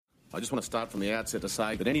I just want to start from the outset to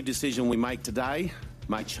say that any decision we make today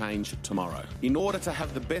may change tomorrow. In order to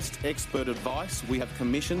have the best expert advice, we have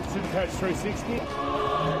commissioned Supercoach 360.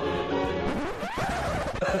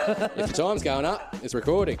 If the time's going up, it's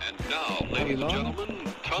recording. And now, ladies and gentlemen,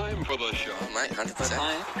 time for the show. Mate,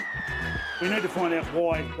 100%. We need to find out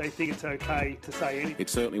why they think it's okay to say anything.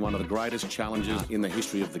 It's certainly one of the greatest challenges in the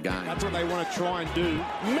history of the game. That's what they want to try and do.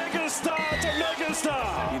 Megastar to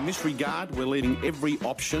megastar! In this regard, we're leaving every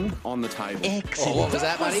option on the table. Oh, what was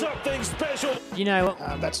that, buddy? Something special. You know,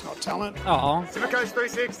 That's not talent. Supercoach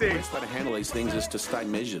 360. The best way to handle these things is to stay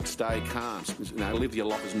measured, stay calm, live your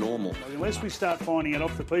life as normal. Unless we start finding it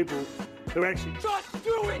off the people who actually just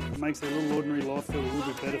do it, it makes their little ordinary life feel a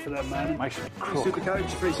little bit better for that moment. Makes it cool. Supercoach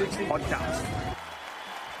 360 podcast.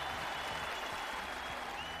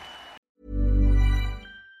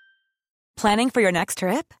 Planning for your next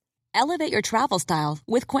trip? Elevate your travel style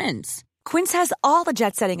with Quince. Quince has all the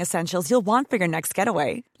jet-setting essentials you'll want for your next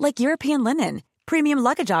getaway, like European linen, premium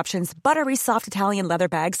luggage options, buttery soft Italian leather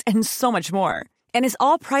bags, and so much more. And is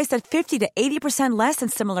all priced at 50 to 80% less than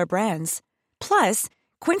similar brands. Plus,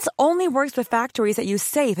 Quince only works with factories that use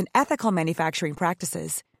safe and ethical manufacturing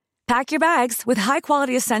practices. Pack your bags with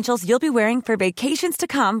high-quality essentials you'll be wearing for vacations to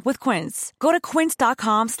come with Quince. Go to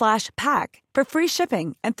quince.com/pack for free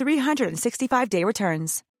shipping and 365-day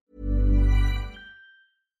returns.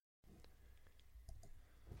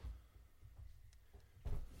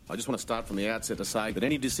 I just want to start from the outset to say that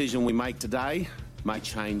any decision we make today may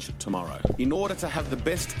change tomorrow. In order to have the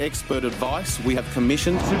best expert advice, we have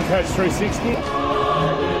commissioned Supercoach 360.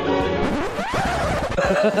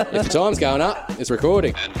 If the time's going up, it's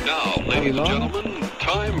recording. And now, ladies and gentlemen,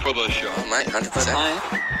 time for the show. Mate,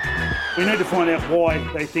 100%. We need to find out why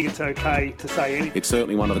they think it's okay to say anything. It's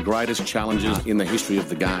certainly one of the greatest challenges in the history of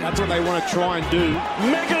the game. That's what they want to try and do.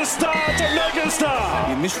 Megastar to megastar!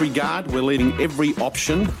 In this regard, we're leaving every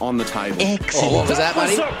option on the table. Oh, what was that,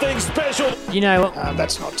 buddy? Something special. you know,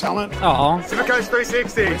 That's not talent. Supercoach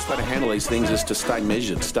 360. The best way to handle these things is to stay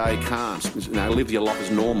measured, stay calm, live your life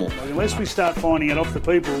as normal. Unless we start finding it off the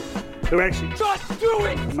people who actually just do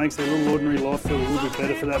it, it makes their little ordinary life feel a little bit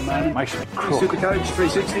better for that moment. Makes it cool. Supercoach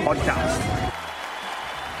 360 podcast.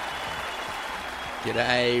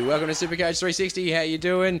 G'day, welcome to Supercoach 360. How you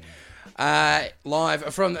doing? Live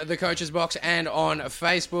from the Coach's Box and on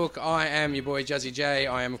Facebook. I am your boy Juzzy J.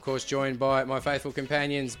 I am, of course, joined by my faithful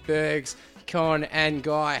companions, Bergs, Con, and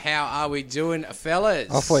Guy. How are we doing,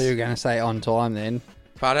 fellas? I thought you were going to say on time then.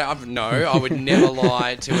 But no, I would never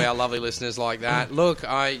lie to our lovely listeners like that. Look,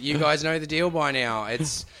 you guys know the deal by now.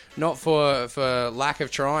 It's not for lack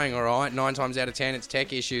of trying, all right? 9 times out of 10, it's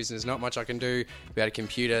tech issues, and there's not much I can do about a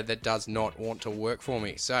computer that does not want to work for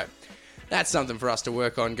me. So that's something for us to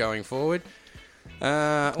work on going forward.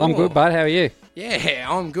 I'm good, bud. How are you? Yeah,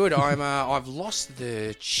 I'm good. I've lost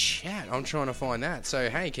the chat. I'm trying to find that. So,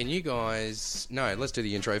 hey, can you guys... No, let's do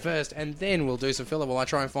the intro first, and then we'll do some filler while I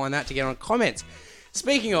try and find that to get on comments.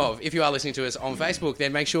 Speaking of, if you are listening to us on Facebook,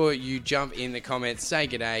 then make sure you jump in the comments, say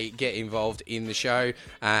g'day, get involved in the show.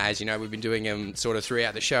 As you know, we've been doing them sort of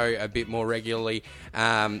throughout the show a bit more regularly,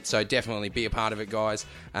 so definitely be a part of it, guys.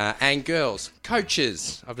 And girls,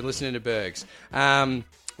 coaches, I've been listening to Bergs.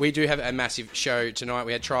 We do have a massive show tonight.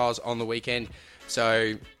 We had trials on the weekend,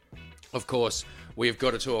 so of course... We've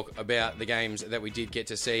got to talk about the games that we did get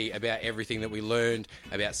to see, about everything that we learned,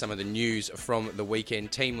 about some of the news from the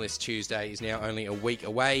weekend. Team List Tuesday is now only a week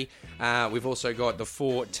away. We've also got the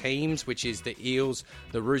 4 teams, which is the Eels,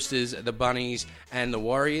 the Roosters, the Bunnies, and the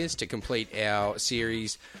Warriors, to complete our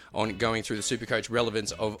series on going through the Supercoach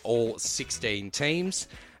relevance of all 16 teams.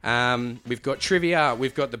 We've got trivia,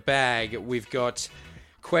 we've got the bag, we've got...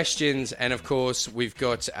 questions, and of course we've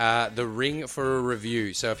got the ring for a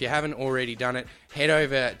review. So if you haven't already done it, head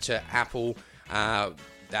over to Apple, the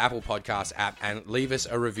Apple Podcast app, and leave us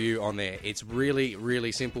a review on there. It's really,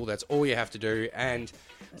 really simple. That's all you have to do, and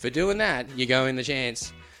for doing that, you go in the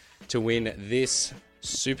chance to win this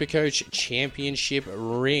Supercoach Championship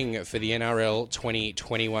ring for the NRL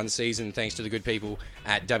 2021 season, thanks to the good people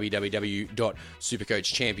at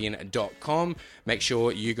www.supercoachchampion.com. Make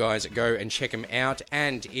sure you guys go and check them out,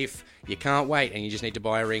 and if you can't wait and you just need to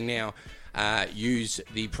buy a ring now, use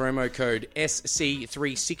the promo code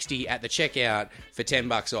SC360 at the checkout for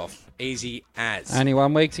 $10 off. Easy as. Only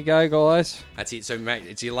 1 week to go, guys. That's it. So, mate,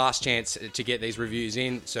 it's your last chance to get these reviews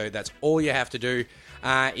in, so that's all you have to do.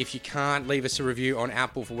 If you can't leave us a review on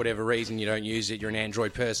Apple for whatever reason, you don't use it, you're an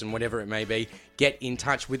Android person, whatever it may be, get in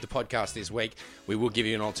touch with the podcast this week. We will give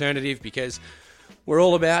you an alternative because We're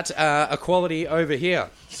all about equality over here.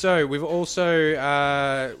 So we've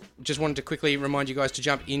also just wanted to quickly remind you guys to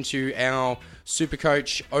jump into our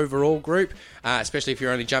Supercoach overall group, especially if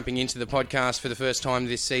you're only jumping into the podcast for the first time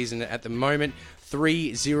this season at the moment.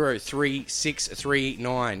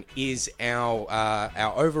 303639 is our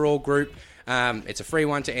overall group. It's a free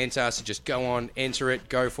one to enter, so just go on, enter it,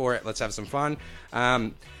 go for it. Let's have some fun.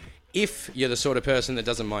 If you're the sort of person that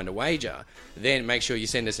doesn't mind a wager, then make sure you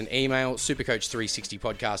send us an email,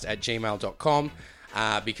 supercoach360podcast@gmail.com,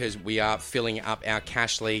 because we are filling up our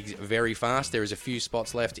cash leagues very fast. There is a few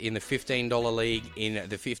spots left in the $15 league, in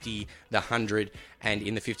the 50, the 100, and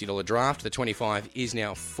in the $50 draft. The 25 is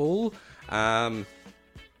now full.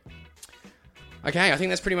 Okay, I think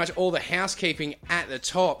that's pretty much all the housekeeping at the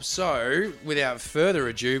top. So, without further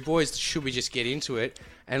ado, boys, should we just get into it?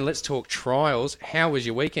 And let's talk trials. How was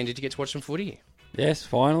your weekend? Did you get to watch some footy? Yes,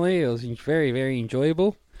 finally. It was very, very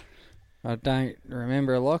enjoyable. I don't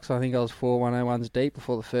remember a lot, so I think I was 4 101s deep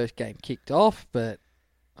before the first game kicked off, but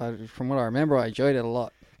from what I remember, I enjoyed it a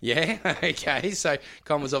lot. Yeah? Okay, so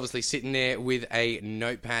Con was obviously sitting there with a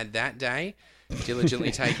notepad that day,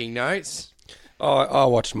 diligently taking notes. I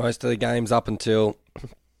watched most of the games up until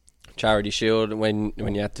Charity Shield. When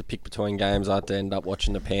you had to pick between games, I had to end up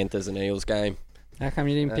watching the Panthers and Eels game. How come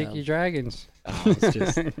you didn't pick your Dragons? Oh, it's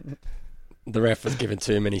just the ref was giving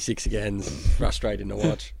too many 6 agains. Frustrating to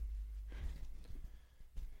watch.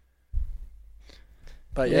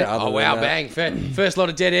 But yeah, oh wow, bang! First lot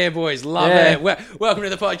of dead air, boys. Love it. Welcome to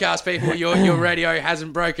the podcast, people. Your radio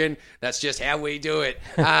hasn't broken. That's just how we do it.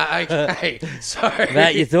 Okay, so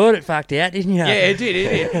that you thought it fucked out, didn't you? Yeah, it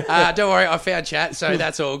did. Don't worry, I found chat, so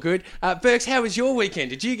that's all good. Berks, how was your weekend?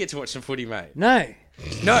 Did you get to watch some footy, mate? No.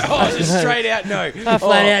 Just straight out no. I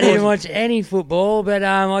flat out didn't watch any football, but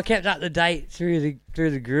I kept up to date through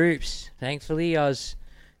the groups. Thankfully, I was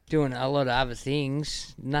doing a lot of other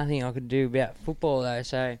things. Nothing I could do about football though,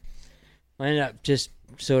 so I ended up just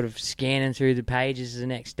sort of scanning through the pages the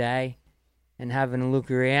next day and having a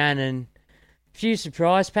look around, and a few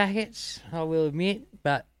surprise packets, I will admit.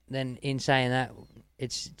 But then in saying that,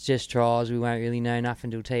 it's just trials. We won't really know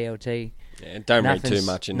nothing until TLT. Yeah, don't read too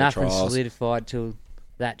much into trials. Nothing's solidified till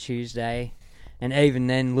that Tuesday, and even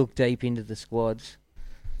then, look deep into the squads.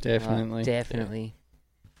 Definitely. Definitely.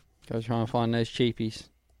 Yeah. Go try and find those cheapies.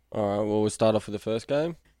 All right, well, we'll start off with the first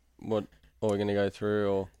game. What are we going to go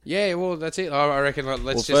through? Or yeah, well, that's it. I reckon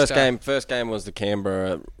let's just... First game was the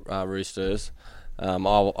Canberra Roosters. I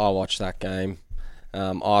watched that game.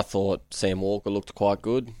 I thought Sam Walker looked quite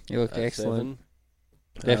good. He looked excellent.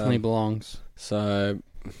 Definitely belongs. So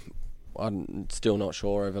I'm still not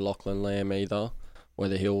sure over Lachlan Lamb either,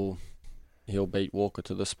 whether he'll beat Walker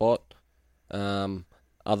to the spot.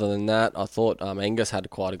 Other than that, I thought Angus had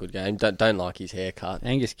quite a good game. Don't like his haircut.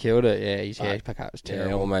 Angus killed it, yeah. His haircut was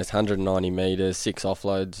terrible. Yeah, almost 190 metres, 6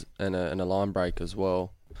 offloads, and a line break as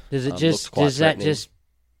well. Does that just,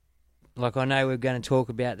 like, I know we're going to talk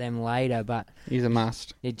about them later, but he's a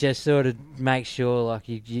must. It just sort of makes sure, like,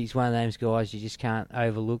 he's one of those guys you just can't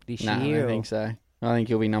overlook this year. No, I don't think so. I think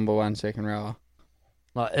he'll be number 1 second rower.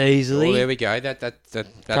 Like, easily. Well, there we go. That's a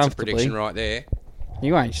prediction right there.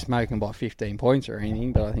 He won't smoke him by 15 points or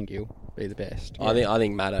anything, but I think he'll be the best. Yeah. I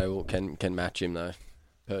think Maddo can match him though,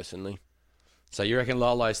 personally. So you reckon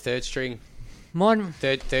Lolo's third string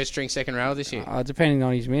second row this year? Depending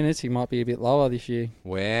on his minutes, he might be a bit lower this year.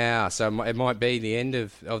 Wow, so it might be the end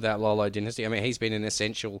of that Lolo dynasty. I mean, he's been an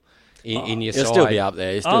essential in your side. He'll still be up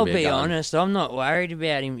there. I'll be honest, I'm not worried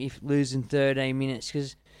about him if losing 13 minutes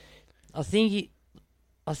because I think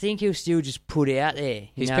he'll still just put out there.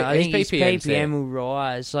 I think his PPM will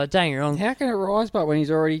rise. Like, don't get me wrong. How can it rise, but when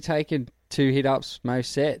he's already taken 2 hit-ups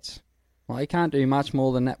most sets? Well, he can't do much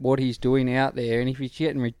more than that, what he's doing out there. And if he's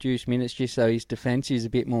getting reduced minutes just so his defence is a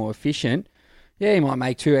bit more efficient, yeah, he might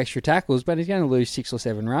make 2 extra tackles, but he's going to lose 6 or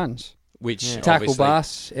 7 runs. Which tackle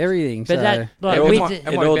bus, everything. But so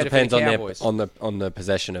it all depends on the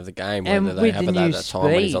possession of the game, whether they have it at that time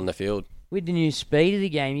when he's on the field. With the new speed of the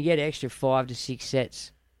game, you get extra 5 to 6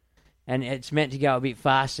 sets. And it's meant to go a bit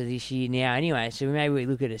faster this year now anyway, so maybe we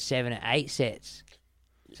look at a 7 or 8 sets.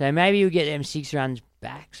 So maybe you'll get them 6 runs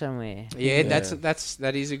back somewhere. Yeah,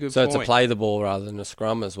 that is a good point. So it's a play the ball rather than a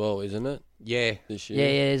scrum as well, isn't it? Yeah. This year.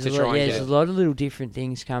 Yeah, there's a lot of little different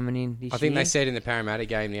things coming in this year. I think they said in the Parramatta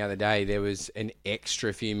game the other day there was an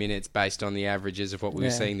extra few minutes based on the averages of what we were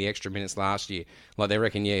seeing the extra minutes last year. Like they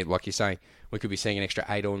reckon, like you're saying, we could be seeing an extra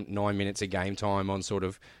 8 or 9 minutes of game time on sort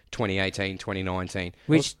of 2018, 2019.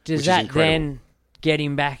 Which does that incredible. then get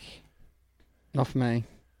him back? Not for me.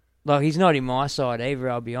 Like, he's not in my side either,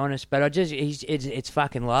 I'll be honest. But it's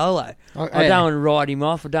fucking Lolo. Oh, I yeah. don't want to ride him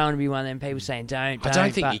off. I don't want to be one of them people saying don't. I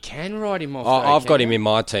don't think but you can ride him off. I've got him in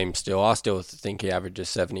my team still. I still think he averages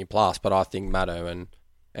 70 plus, but I think Maddo and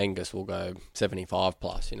Angus will go 75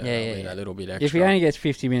 plus. Yeah, a little bit extra. If he only gets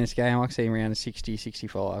 50 minutes a game, I can see him around 60,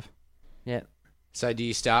 65. Yeah. So do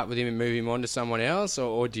you start with him and move him on to someone else,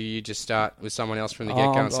 or do you just start with someone else from the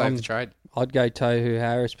get-go and save the trade? I'd go Tohu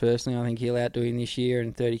Harris personally. I think he'll outdo him this year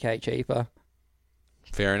and 30k cheaper.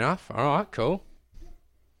 Fair enough. All right, cool.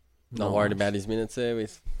 Not worried about his minutes there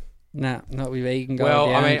with. Nah, not with Egan going Well,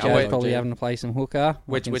 down. I mean, Joe's probably having to play some hooker.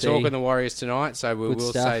 We're talking the Warriors tonight, so we'll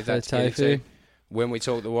save that to get into when we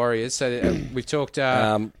talk the Warriors. So we've talked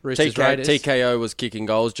Roosters Raiders. TKO was kicking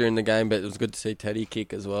goals during the game, but it was good to see Teddy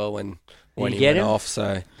kick as well when he went off.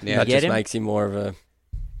 So that just makes him more of a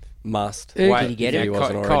must. Did you get if he him?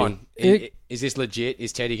 wasn't already. Is this legit?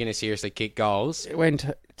 Is Teddy going to seriously kick goals? When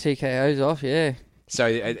TKO's off, yeah. So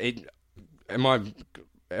am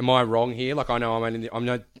I wrong here? Like, I know I'm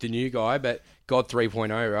not the new guy, but God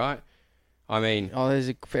 3.0, right? I mean, there's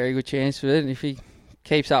a very good chance for it. And if he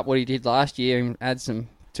keeps up what he did last year and adds some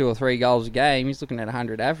 2 or 3 goals a game, he's looking at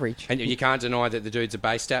 100 average. And you can't deny that the dude's a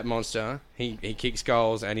base stat monster. He kicks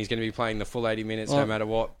goals, and he's going to be playing the full 80 minutes no matter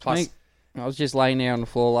what. Plus, I was just laying there on the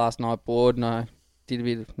floor last night bored, and I did a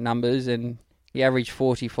bit of numbers, and he averaged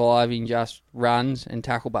 45 in just runs and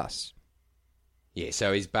tackle busts. Yeah,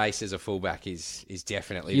 so his base as a fullback is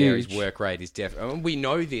definitely there. Huge. His work rate is definitely. We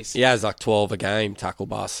know this. He has like 12 a game tackle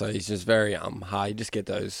bust, so he's just very hard. You just get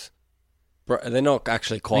those. They're not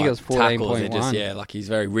actually quite tackles. They're just like he's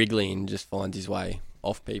very wriggly and just finds his way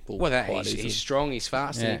off people. Well, quite easily. he's strong, he's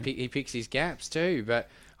fast, and he picks his gaps too. But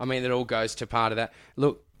I mean, that all goes to part of that.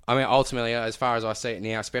 Look, I mean, ultimately, as far as I see it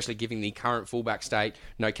now, especially given the current fullback state,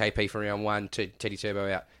 no KP for round 1, Teddy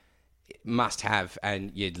Turbo out. Must have,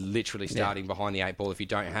 and you're literally starting behind the 8 ball if you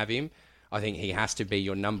don't have him. I think he has to be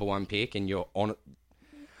your number 1 pick, and you're on.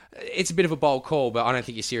 It's a bit of a bold call, but I don't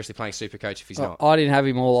think you're seriously playing Supercoach if he's not. I didn't have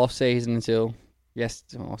him all off season until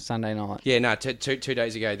Sunday night. Yeah, no, 2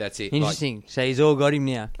 days ago, that's it. Interesting. So he's all got him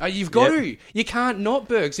now. Oh, you've got to. You can't not,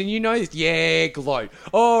 Bergs, and you know this. Yeah, gloat.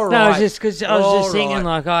 All right. No, it's just because I was just thinking,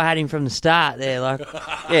 like, I had him from the start there. Like,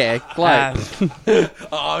 yeah, gloat.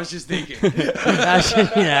 I was just thinking. It's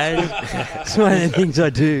one of the things I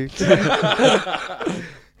do.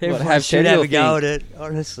 Everyone should have a go at it,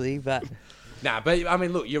 honestly, but... Nah, but, I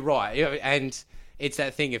mean, look, you're right. And it's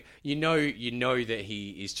that thing of, you know that he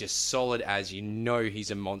is just solid as,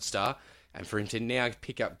 he's a monster. And for him to now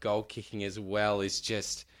pick up goal kicking as well is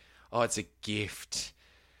just, it's a gift.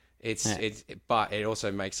 But it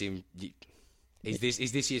also makes him... Is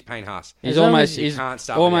this year's Payne Haas? He's almost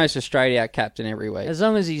a straight out captain every week. As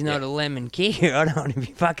long as he's not a lemon kicker, I don't want to be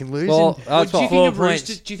fucking losing. Well, do you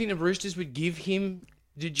think the Roosters would give him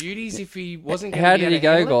the duties if he wasn't going to be able to How did he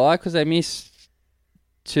go, handle Guy? Because they missed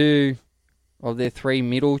 2 of their 3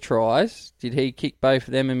 middle tries. Did he kick both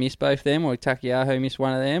of them and miss both of them, or did Takiaho miss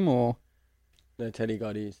one of them, or? No, Teddy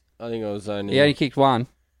got his. I think it was only. He only kicked 1.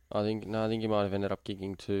 I think he might have ended up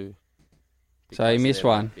kicking 2. So he missed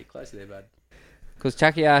 1. Bit close there, bud. Because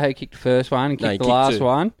Takiaho kicked the first one and kicked the last 2.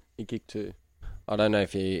 one. He kicked 2. I don't know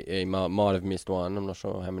if he might have missed 1. I'm not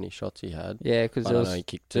sure how many shots he had. Yeah, because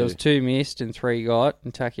there was 2 missed and 3 got,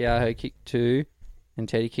 and Takiaho kicked 2, and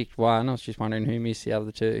Teddy kicked 1. I was just wondering who missed the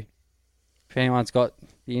other 2. If anyone's got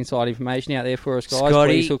the inside information out there for us, guys,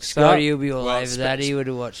 please hook us up. Scotty will be all over that. He would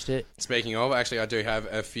have watched it. Speaking of, actually, I do have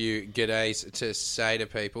a few g'days to say to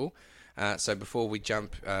people. So before we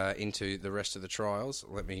jump into the rest of the trials,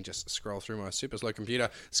 let me just scroll through my super slow computer.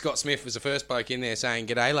 Scott Smith was the first bloke in there saying,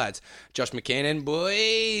 "G'day, lads." Josh McKinnon,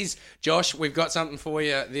 boys. Josh, we've got something for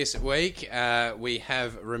you this week. We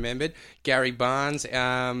have remembered Gary Barnes.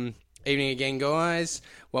 Evening again, guys.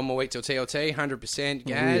 One more week till TLT. 100%,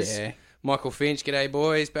 Gaz. Yeah. Michael Finch, g'day,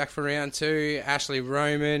 boys. Back for round 2. Ashley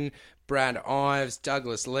Roman. Brad Ives,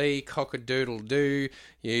 Douglas Lee, Cock-a-doodle-doo,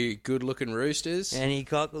 you good-looking roosters. Any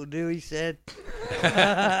cockle-doo, he said.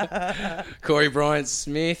 Corey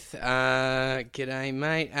Bryant-Smith, g'day,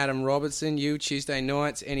 mate. Adam Robertson, you Tuesday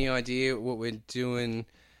nights. Any idea what we're doing,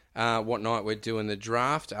 what night we're doing the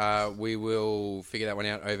draft? We will figure that one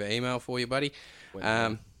out over email for you, buddy.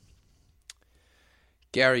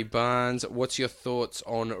 Gary Barnes, what's your thoughts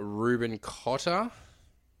on Ruben Cotter?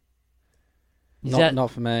 Not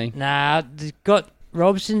for me. Nah, they've got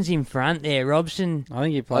Robson's in front there. Robson. I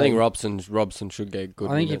think he played. I think Robson should get good.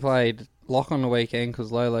 I think minutes. he played lock on the weekend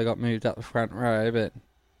because Lolo got moved up the front row, but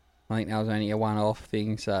I think that was only a one-off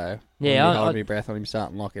thing. So yeah, I'd be breath on him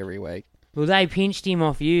starting lock every week. Well, they pinched him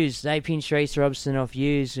off Hughes. They pinched Reece Robson off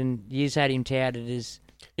Hughes, and Hughes had him touted as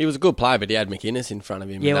He was a good player, but he had McInnes in front of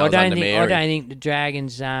him. Yeah, and well, that I was don't under think Mary. I don't think the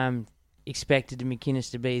Dragons expected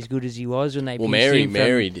McInnes to be as good as he was when they Well, pinched him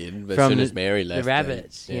Mary did, but as from soon as Mary left, the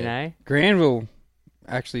Rabbits, yeah. you know. Granville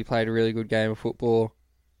actually played a really good game of football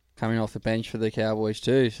coming off the bench for the Cowboys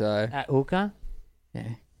too. So At hooker. yeah,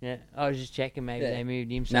 Yeah, I was just checking. Maybe Yeah. they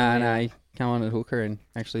moved him. no, somewhere. he come on at hooker and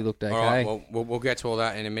actually looked okay. All right, well, we'll get to all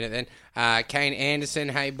that in a minute then. Kane Anderson,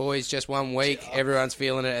 hey boys, just 1 week. Everyone's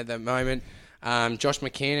feeling it at the moment. Josh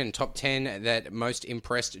McKinnon, top 10 that most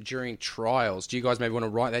impressed during trials. Do you guys maybe want to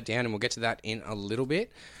write that down, and we'll get to that in a little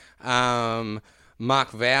bit. Mark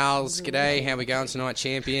Vowles, g'day. How we going tonight,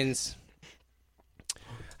 champions?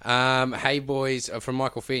 Hey boys, from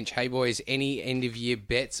Michael Finch. Hey boys, any end of year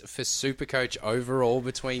bets for Supercoach overall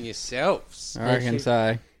between yourselves? I reckon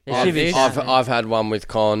so. There should be something. I've had one with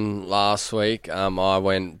Con last week. I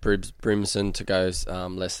went Brimson to go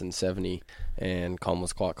less than 70, and Con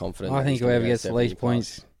was quite confident. I that think he's gonna whoever go gets the 70 least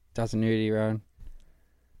points does a nudie run.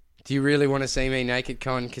 Do you really want to see me naked,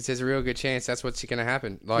 Con? Because there's a real good chance that's what's going to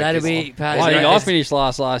happen. Like, That'll there's- be part I of think the- I finished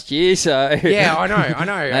last year, so Yeah, I know.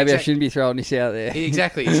 maybe I Exact- shouldn't be throwing this out there.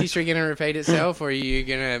 Exactly. Is history going to repeat itself, or are you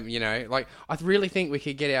going to, like, I really think we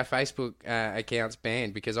could get our Facebook accounts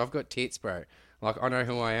banned because I've got tits, bro. Like, I know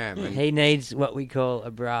who I am. And He needs what we call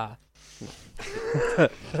a bra.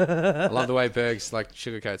 I love the way Bergs, like,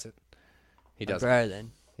 sugarcoats it. He does. Bro,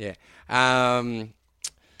 then. Yeah.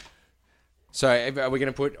 So, are we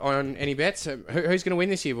going to put on any bets? Who's going to win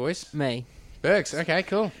this year, boys? Me. Bergs. Okay,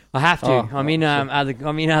 cool. I have to. Oh, I'm in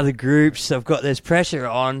other groups. I've got this pressure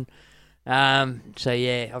on. So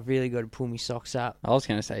yeah, I've really got to pull my socks up. I was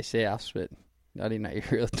going to say Souths, but I didn't know you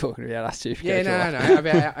were really talking about us two. Yeah, no.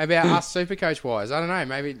 About us Supercoach wise. I don't know.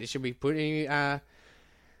 Maybe should we put any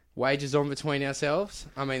wagers on between ourselves?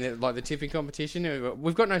 I mean, like the tipping competition.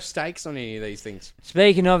 We've got no stakes on any of these things.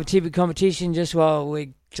 Speaking of a tipping competition, just while we're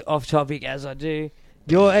off topic as I do,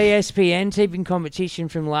 your ESPN tipping competition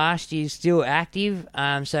from last year is still active.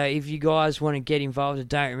 So if you guys want to get involved, I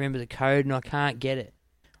don't remember the code and I can't get it.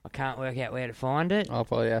 I can't work out where to find it. I'll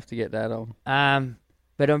probably have to get that on.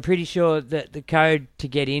 But I'm pretty sure that the code to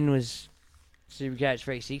get in was Supercoach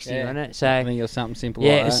 360, Yeah. wasn't it? So I think it was something simple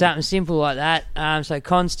yeah, like it's that. something simple like that. So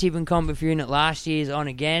Con's Tip and Comp, if you're in it last year, is on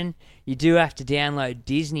again. You do have to download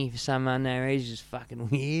Disney for some unknown reason. It's fucking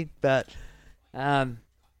weird. But,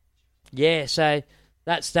 yeah, so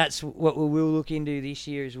that's what we will look into this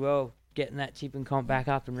year as well, getting that Tip and Comp back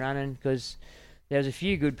up and running, because there was a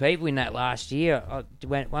few good people in that last year.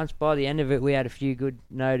 Once by the end of it, we had a few good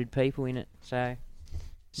noted people in it. So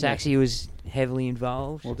Saxy was heavily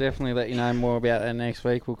involved. We'll definitely let you know more about that next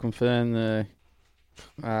week. We'll confirm the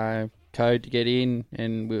code to get in,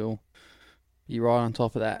 and we'll be right on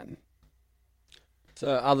top of that. So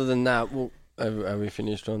other than that, have we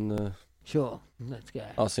finished on the... Sure, let's go.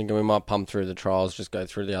 I was thinking we might pump through the trials, just go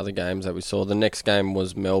through the other games that we saw. The next game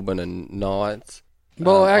was Melbourne and Knights.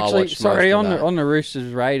 Well, I actually, watched sorry, most on of that. the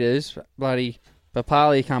Roosters Raiders, bloody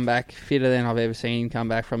Papali come back fitter than I've ever seen him come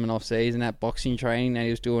back from an off-season. That boxing training that he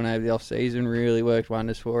was doing over the off-season really worked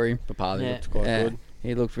wonders for him. Papali Yeah. looked quite good.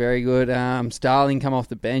 He looked very good. Starling come off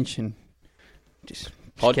the bench and just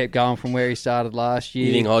kept going from where he started last year.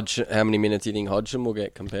 You think how many minutes do you think Hodgson will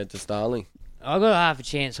get compared to Starling? I got half a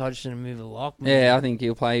chance Hodgson to move a lock. Yeah, I think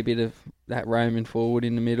he'll play a bit of that roaming forward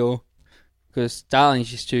in the middle because Starling's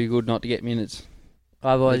just too good not to get minutes.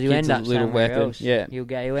 Otherwise, The you kid's end a up little somewhere weapon, else. yeah. You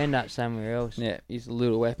end up somewhere else. Yeah, he's a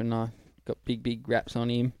little weapon. I got big raps on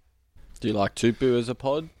him. Do you like Tupu as a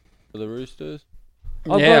pod for the Roosters?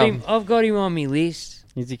 I've got him on my list.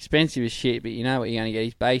 He's expensive as shit, but you know what you're going to get.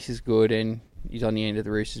 His base is good, and he's on the end of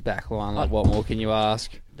the Roosters' back line. Like, what more can you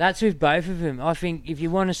ask? That's with both of them. I think if you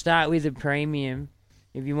want to start with a premium,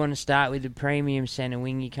 centre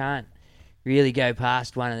wing, you can't really go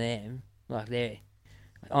past one of them. Like they're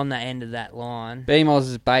on the end of that line.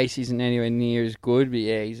 BMOS's base isn't anywhere near as good, but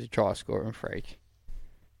yeah, he's a try-scoring freak.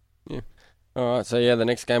 Yeah. All right. So yeah, the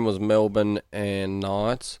next game was Melbourne and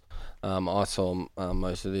Knights. I saw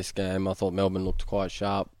most of this game. I thought Melbourne looked quite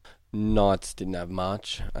sharp. Knights didn't have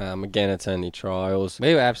much. Again, it's only trials.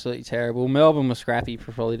 We were absolutely terrible. Melbourne was scrappy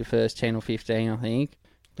for probably the first 10 or 15, I think.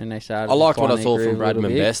 And they started. I liked what I finding saw their from groove a little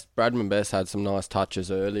Bradman bit. Best. Bradman Best had some nice touches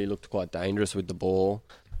early. Looked quite dangerous with the ball.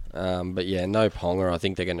 But yeah, no Ponga. I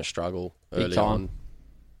think they're going to struggle Big early time. on.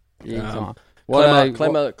 Big time.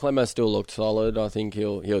 Clemmer still looked solid. I think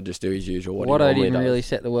he'll just do his usual. What he Watto normally didn't does. really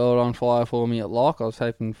set the world on fire for me at lock. I was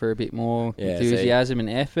hoping for a bit more enthusiasm and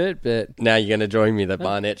effort, but Now you're going to join me that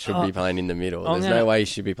Barnett should be playing in the middle. There's no way he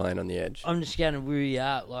should be playing on the edge. I'm just going to woo you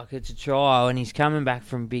up like it's a trial, and he's coming back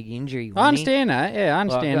from big injury. I understand that. Yeah, I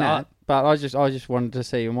understand Like, that. but I just wanted to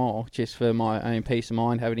see him more, just for my own peace of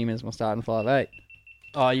mind, having him as my starting 5'8".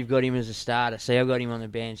 Oh, you've got him as a starter. See, I've got him on the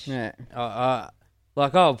bench. Yeah.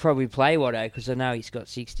 I'll probably play Watto because I know he's got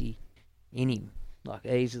 60 in him, like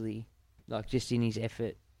easily, like just in his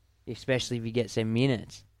effort, especially if he gets them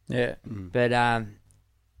minutes. Yeah. But I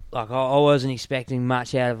wasn't expecting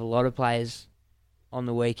much out of a lot of players on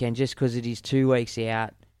the weekend just because it is 2 weeks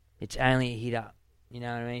out. It's only a hit up. You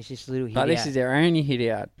know what I mean? It's just a little hit out. But this is their only hit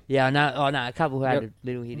out. Yeah, I know. Oh, no, a couple had a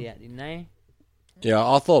little hit out, didn't they? Yeah,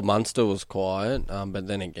 I thought Munster was quiet, but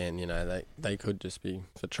then again, you know, they could just be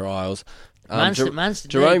for trials. Munster,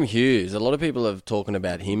 Jerome Hughes, a lot of people are talking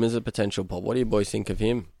about him as a potential pop. What do you boys think of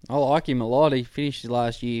him? I like him a lot. He finished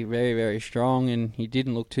last year very, very strong, and he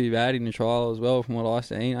didn't look too bad in the trial as well, from what I've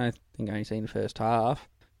seen. I think I only seen the first half,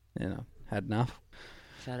 and I had enough.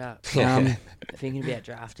 Shut up. Thinking about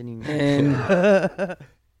drafting him.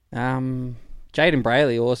 And Jaden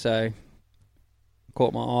Brayley also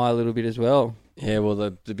caught my eye a little bit as well. Yeah, well,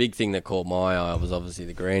 the big thing that caught my eye was obviously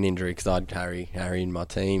the groin injury, because I'd carry Harry in my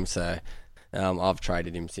team, so I've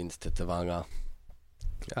traded him since to Tavanga.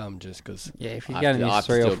 Just because if you're going to miss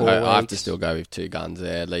 3 or 4 weeks, I have to still go with 2 guns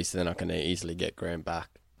there. At least then I can easily get Grant back,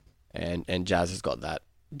 and Jazz has got that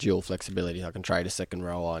dual flexibility. I can trade a second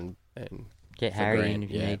row on and get Harry in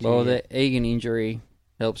if you need to. Well, the Egan injury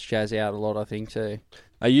helps Jazz out a lot, I think, too.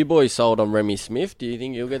 Are you boys sold on Remy Smith? Do you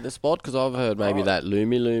think he'll get the spot? Because I've heard maybe that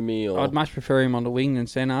Lumi or... I'd much prefer him on the wing than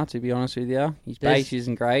centre, to be honest with you. His base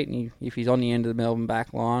isn't great, and if he's on the end of the Melbourne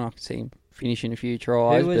back line, I could see him finishing a few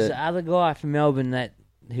tries. Who was the other guy from Melbourne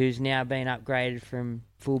who's now been upgraded from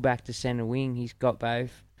fullback to centre wing? He's got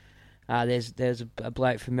both. There's a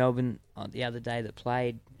bloke from Melbourne the other day that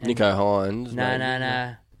played. Nico Hines.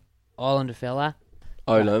 No. Islander fella.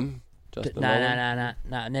 Olam.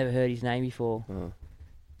 No. Never heard his name before. Oh.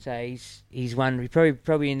 So he's one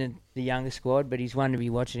probably in the younger squad, but he's one to be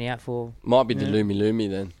watching out for. Might be the Lumi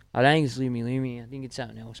then. I don't think it's Lumi. I think it's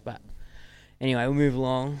something else. But anyway, we'll move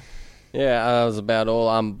along. Yeah, that was about all.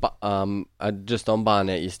 Just on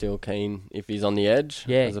Barnett, you're still keen if he's on the edge,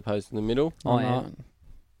 as opposed to the middle. I'm not.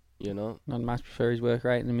 You're not. I'd much prefer his work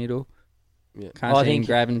rate in the middle. Yeah. Can't see him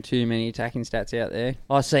grabbing too many attacking stats out there.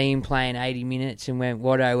 I see him playing 80 minutes and when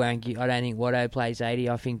Watto won't give, I don't think Watto plays 80.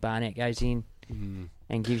 I think Barnett goes in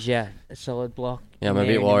and gives you a solid block. Yeah, I'm a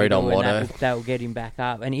bit worried on Watto. That will get him back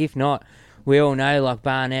up. And if not, we all know like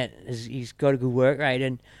Barnett, he's got a good work rate.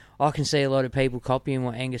 And I can see a lot of people copying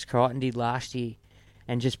what Angus Crichton did last year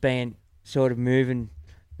and just being sort of moving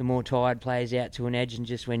the more tired players out to an edge, and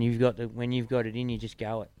just when you've got it in, you just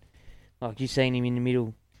go it. Like you've seen him in the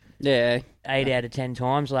middle. Yeah. 8 out of 10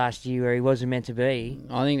 times last year where he wasn't meant to be.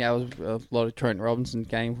 I think that was a lot of Trent Robinson's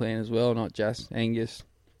game plan as well, not just Angus.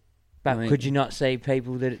 But could you not see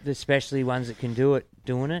people, especially ones that can do it,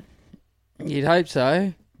 doing it? You'd hope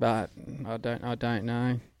so, but I don't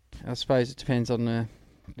know. I suppose it depends on the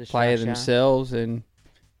player themselves and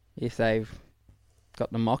if they've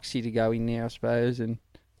got the moxie to go in there, I suppose, and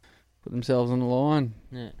put themselves on the line.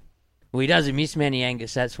 Yeah. Well, he doesn't miss many,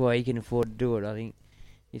 Angus. That's why he can afford to do it, I think.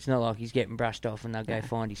 It's not like he's getting brushed off and they'll go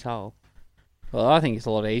find his hole. Well, I think it's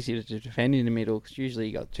a lot easier to defend in the middle because usually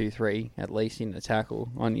you got 2-3 at least in the tackle.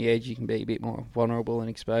 On the edge, you can be a bit more vulnerable and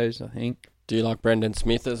exposed, I think. Do you like Brendan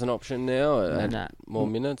Smith as an option now? No. More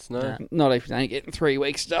minutes? No? Not if he's only getting 3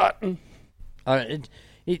 weeks start.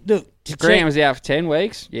 Look, Graham was out for 10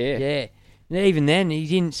 weeks. Yeah. Yeah. And even then, he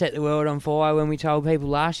didn't set the world on fire when we told people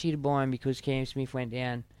last year to buy him because Cam Smith went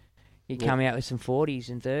down. He'd come out with some 40s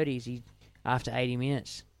and 30s after 80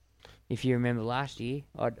 minutes. If you remember last year,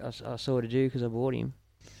 I sort of do because I bought him.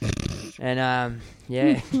 And,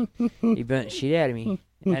 he burnt the shit out of me.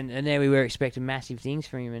 And then we were expecting massive things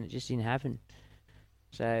from him and it just didn't happen.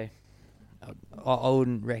 So I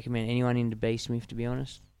wouldn't recommend anyone into B. Smith, to be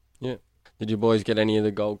honest. Yeah. Did you boys get any of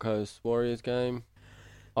the Gold Coast Warriors game?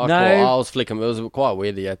 No. I was flicking. It was quite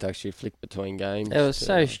weird that you had to actually flick between games. It was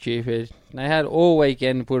so stupid. They had all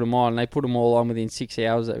weekend to put them on, and they put them all on within 6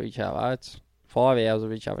 hours of each other. It's 5 hours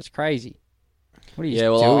of each other. It's crazy. What are you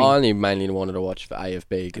doing? I only mainly wanted to watch for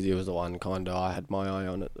AFB because he was the one kind of I had my eye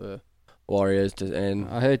on at the Warriors.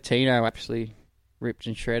 I heard Tino absolutely ripped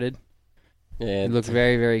and shredded. Yeah, he looked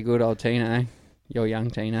very, very good, old Tino. Your young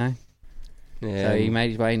Tino. Yeah, so he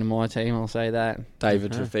made his way into my team, I'll say that.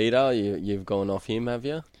 David Trafita, you've gone off him, have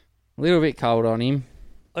you? A little bit cold on him.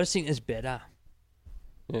 I just think there's better.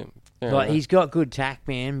 Yeah, he's got good tack,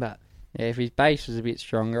 man, but... Yeah, if his base was a bit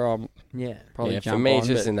stronger, I'd probably jump on. For me, it's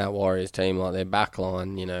just in that Warriors team, like their back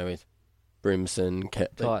line, with Brimson,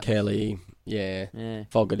 Kelly,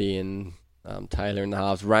 Fogarty and Taylor in the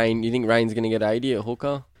halves. Rain, you think Rain's going to get 80 at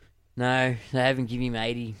hooker? No, they haven't given him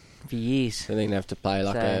 80. for years. I think they have to play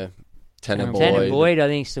like So, a Tanner Tanner Boyd, Boyd, I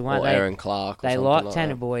think, is the one. or Aaron Clark. Or They something like like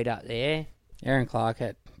Tanner that. Boyd up there. Aaron Clark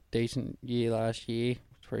had a decent year last year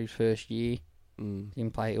for his first year. Mm.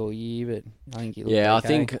 Didn't play all year, but I think he looked Yeah, okay. I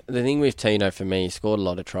think the thing with Tino for me, he scored a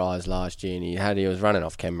lot of tries last year, and he was running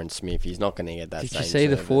off Cameron Smith. He's not going to get that. Did same you see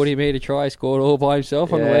the service. 40-metre try he scored all by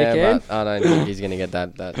himself on the Yeah, weekend? but I don't think he's going to get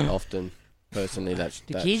that often. Personally, The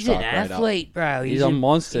that kid's an strike rate up. athlete, bro. He's a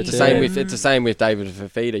monster It's too. the same with David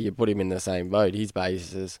Fafita. You put him in the same boat. His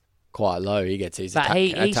base is quite low. He gets his But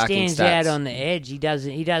he attacking stands stats. out on the edge. He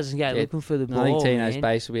doesn't go looking for the ball. I think Tino's man.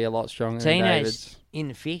 base will be a lot stronger than Tino's David's. in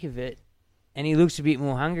the thick of it, and he looks a bit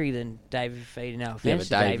more hungry than David Fafita. No Yeah, offense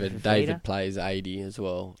but to David Fafita. David plays 80 as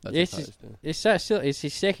well. As Yes, opposed to, it's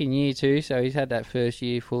his second year too, so he's had that first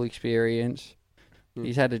year full experience.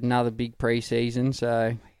 He's had another big pre-season,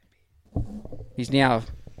 so he's now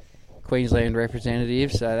a Queensland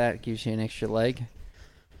representative, so that gives you an extra leg.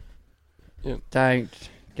 Yep. Don't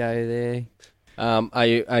go there.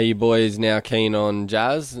 Are you boys now keen on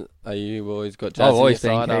Jazz? Are you boys got Jazz I've on your always been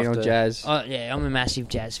side keen after, on Jazz. Oh yeah, I'm a massive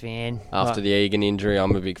Jazz fan. after the Egan injury?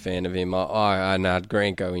 I'm a big fan of him. I had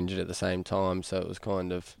Grant go injured at the same time, so it was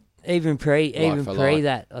kind of Even pre for like.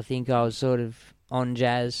 that, I think I was sort of on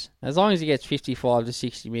Jazz. As long as he gets 55 to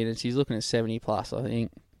 60 minutes, he's looking at 70 plus, I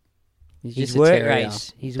think. He's His just a work terrier.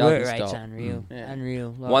 his Doesn't work rate's stop. unreal, Yeah.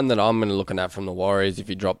 unreal. Like, one that I'm going to looking at from the Warriors. If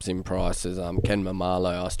he drops in prices, Ken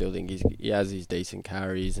Mamalo, I still think he has his decent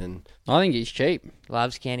carries, and I think he's cheap.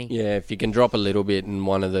 loves Kenny. yeah, if you can drop a little bit and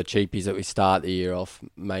one of the cheapies that we start the year off,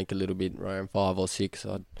 make a little bit around 5 or 6,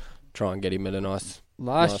 I'd try and get him at a nice.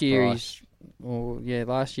 Last nice year, price.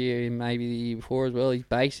 last year and maybe the year before as well, his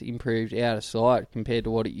base improved out of sight compared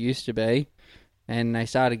to what it used to be. And they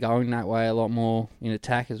started going that way a lot more in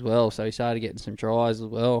attack as well. So he started getting some tries as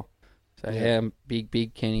well. So yeah, I'm a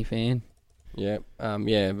big Kenny fan. Yeah,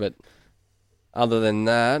 but other than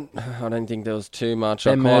that, I don't think there was too much.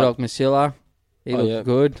 Ben Murdoch Masilla, he looked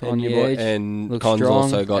good and on the edge. And Looked Con's strong,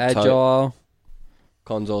 also got agile.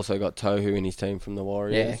 Con's also got Tohu in his team from the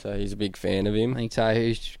Warriors, Yeah. so he's a big fan of I him. think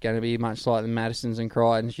Tohu's going to be much like the Madisons and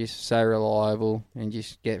Crichtons, just so reliable and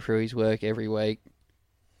just get through his work every week.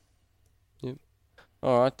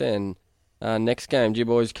 All right then. Next game, do you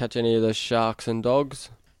boys catch any of the Sharks and Dogs?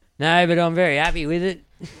 No, but I'm very happy with it.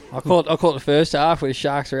 I caught the first half where the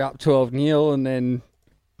Sharks were up 12-0 and then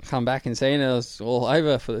come back and seen it was all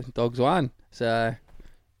over for the Dogs won. So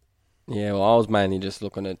Yeah, well, I was mainly just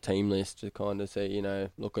looking at team lists to kind of see,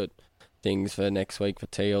 look at things for next week for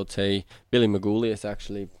TLT. Billy Magoulias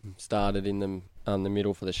actually started in the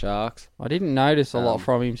middle for the Sharks. I didn't notice a lot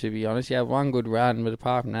from him, to be honest. He had one good run, but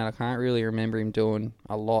apart from that, I can't really remember him doing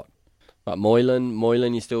a lot. But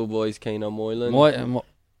Moylan, you still boys keen on Moylan?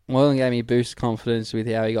 Moylan gave me a boost of confidence with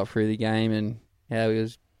how he got through the game and how he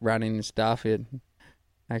was running and stuff. It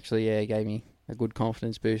actually, gave me a good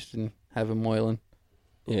confidence boost in having Moylan.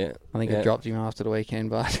 Yeah. I think I dropped him after the weekend,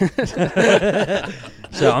 but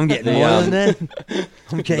So I'm getting Moylan then.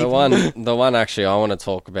 I'm keeping the one actually I want to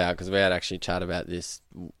talk about, because we had actually chat about this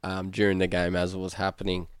during the game as it was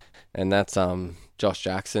happening, and that's Josh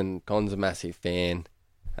Jackson. Con's a massive fan.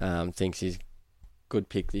 Thinks he's good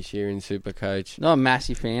pick this year in Supercoach. not a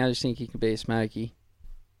massive fan. I just think he could be a smoky.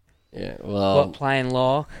 Yeah, well, what, playing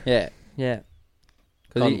lock? Yeah, Yeah.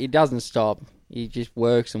 because he doesn't stop. He just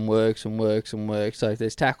works and works and works and works. So if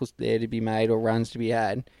there's tackles there to be made or runs to be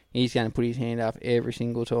had, he's going to put his hand up every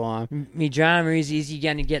single time. My drama is he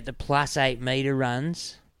going to get the plus 8 metre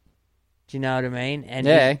runs? Do you know what I mean? And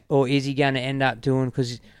Yeah. or is he going to end up doing,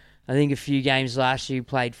 because I think a few games last year he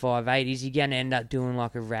played 5'8", is he going to end up doing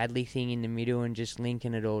like a Radley thing in the middle and just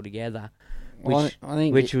linking it all together? Which, I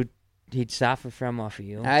think which he'd suffer from, I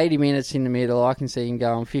feel. 80 minutes in the middle, I can see him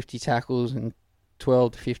going 50 tackles and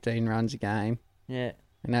 12 to 15 runs a game. Yeah.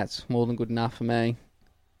 And that's more than good enough for me.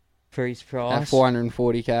 For his At price.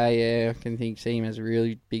 440k, I can see him as a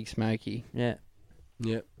really big smoky. Yeah.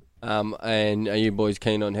 Yep. And are you boys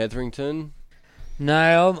keen on Hetherington?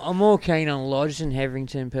 No, I'm more keen on Lodge than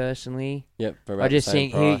Hetherington personally. Yep. For about I just the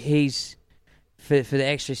same think price. he's for the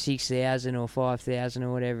extra 6,000 or 5,000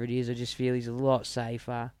 or whatever it is. I just feel he's a lot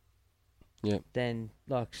safer. Yep. Than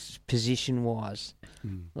like position wise.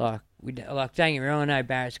 Like don't get me wrong, I know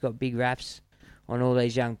Barrett's got big raps on all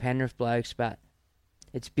these young Penrith blokes, but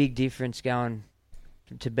it's big difference going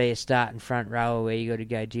to be a starting front rower where you got to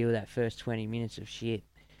go deal with that first 20 minutes of shit.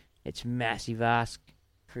 It's massive ask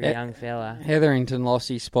for a young fella. Hetherington lost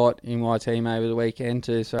his spot in my team over the weekend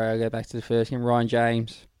to, sorry, I'll go back to the first game, Ryan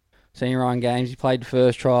James. Seen Ryan James, he played the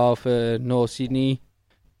first trial for North Sydney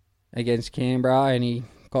against Canberra, and he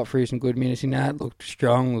got through some good minutes in that, looked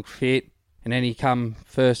strong, looked fit, and then he come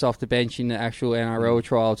first off the bench in the actual NRL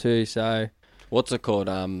trial too. So What's it called?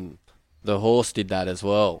 The horse did that as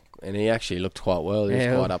well, and he actually looked quite well. He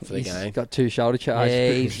was quite up for the he's game. got 2 shoulder charges. Yeah,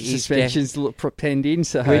 but he's suspensions pending.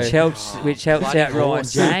 So which helps bloody out Ryan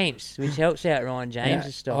horse. James. Which helps out Ryan James'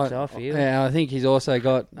 Yeah, stocks off here. Yeah, I think he's also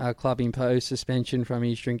got a club imposed suspension from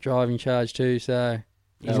his drink driving charge too. So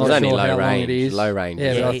It I'm was not only sure low how long range. it is. Low range.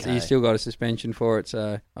 Yeah, Yeah, but he- he's still got a suspension for it.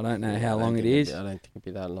 So I don't know how long it is. I don't think it'd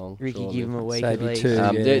be that long. Ricky, surely. give him a week Maybe at least. 2.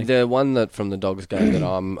 Yeah. The one that from the Dogs game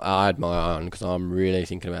that I had my eye on because I'm really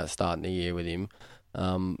thinking about starting the year with him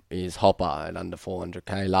is Hopper at under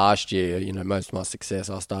 400k. Last year, most of my success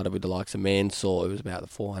I started with the likes of Mansour, who was about the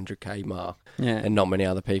 400k mark, Yeah. and not many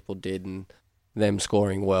other people did. And them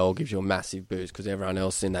scoring well gives you a massive boost because everyone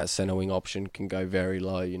else in that centre wing option can go very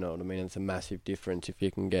low. You know what I mean? It's a massive difference if you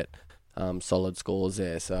can get solid scores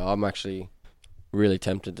there. So I'm actually really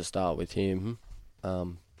tempted to start with him.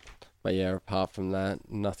 But yeah, apart from that,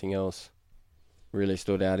 nothing else really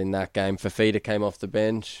stood out in that game. Fafita came off the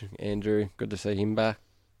bench. Andrew, good to see him back.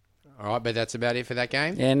 All right, but that's about it for that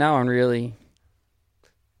game. Yeah, no one really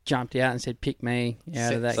jumped out and said, pick me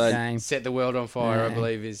out of that game. Set the world on fire, I Yeah.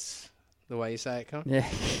 believe, is the way you say it, Con. Yeah,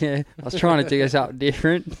 yeah. I was trying to do something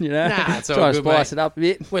different, Nah, it's all trying good, to spice mate. it up a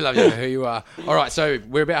bit. We love you know who you are. All right, so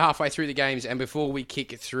we're about halfway through the games, and before we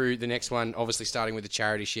kick through the next one, obviously starting with the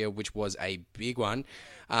Charity Shield, which was a big one,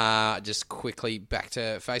 just quickly back to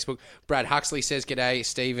Facebook. Brad Huxley says, g'day.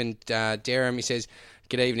 Stephen Derham, he says,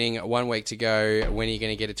 good evening. 1 week to go. When are you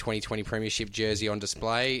going to get a 2020 Premiership jersey on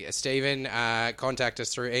display? Stephen, contact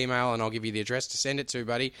us through email and I'll give you the address to send it to,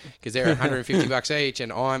 buddy, because they're $150 each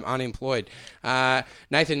and I'm unemployed.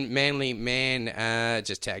 Nathan Manley Man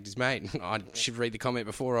just tagged his mate. I should read the comment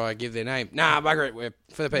before I give their name. Nah, bugger it. We're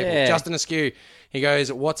for the people. Yeah. Justin Askew. He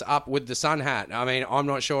goes, what's up with the sun hat? I mean, I'm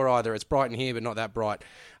not sure either. It's bright in here, but not that bright.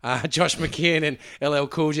 Josh McKeon and LL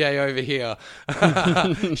Cool J over here.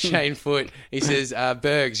 Shane Foote. He says,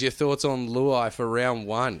 Bergs, your thoughts on Luai for round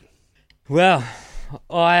 1? Well,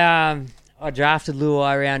 I drafted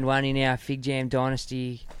Luai round 1 in our Fig Jam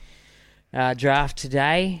Dynasty draft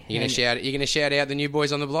today. You're gonna shout out the new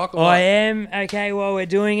boys on the block? Or I what? am. Okay, while we're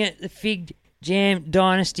doing it, the Fig Jam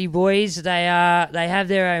Dynasty boys, they have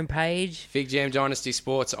their own page. Fig Jam Dynasty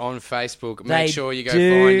Sports on Facebook. They Make sure you go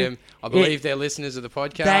do. find them. I believe they're listeners of the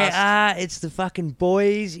podcast. They are. It's the fucking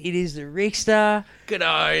boys. It is the Rickster. Good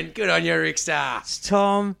on you, Rickstar. It's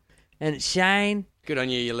Tom and it's Shane. Good on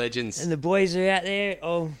you legends. And the boys are out there.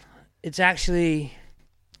 Oh, it's actually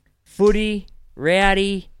Footy,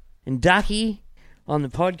 Rowdy, and Ducky on the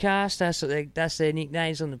podcast. That's their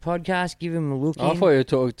nicknames on the podcast. Give them a look I in. thought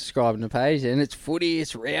you were describing the page, and it's footy,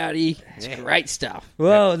 it's rowdy, it's great stuff.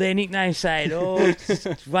 Well, their nicknames say it all.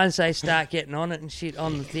 Once they start getting on it and shit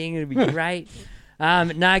on the thing, it'll be great.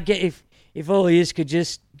 If all of you could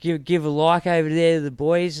just give a like over there to the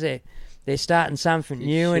boys, they're starting something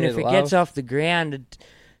new, and share if the it gets love. off the ground,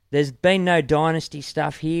 there's been no dynasty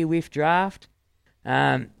stuff here with draft.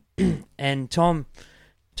 And Tom,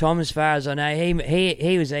 as far as I know,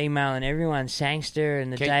 he was emailing everyone, Sangster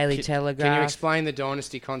and the Daily Telegraph. Can you explain the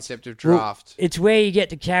dynasty concept of draft? Well, it's where you get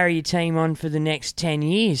to carry your team on for the next 10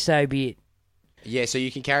 years, so be it. Yeah, so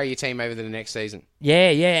you can carry your team over to the next season. Yeah,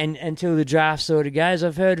 and until the draft sort of goes.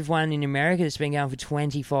 I've heard of one in America that's been going for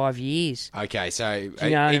 25 years. Okay, so Do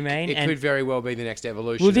you know what I mean? It And- could very well be the next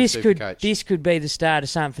evolution Well, of this Supercoach. could be the start of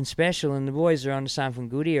something special, and the boys are onto something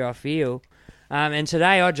good here, I feel. And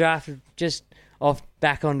today I drafted, just off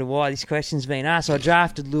back onto why this question's been asked, I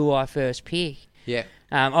drafted Luai first pick. Yeah.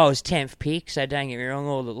 I was 10th pick, so don't get me wrong,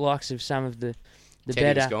 all the likes of some of the Teddy was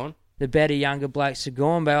better... gone. The better younger blokes are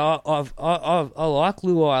gone, but I like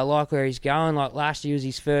Luai. I like where he's going. Like last year was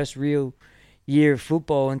his first real year of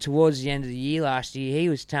football, and towards the end of the year last year, he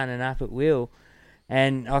was turning up at will.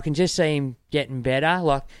 And I can just see him getting better.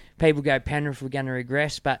 Like people go, Penrith, we're going to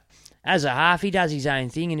regress, but as a half, he does his own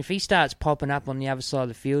thing. And if he starts popping up on the other side of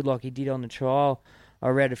the field like he did on the trial, I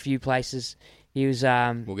read a few places he was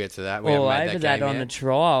We'll get to that. We all haven't made over that that game on yet. the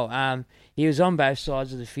trial. He was on both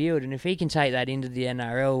sides of the field, and if he can take that into the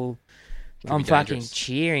NRL, I'm be fucking dangerous.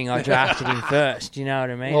 cheering. I drafted him first. You know what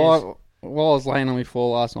I mean? Well, while I was laying on my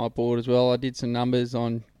floor last night board as well, I did some numbers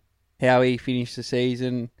on how he finished the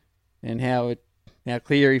season and how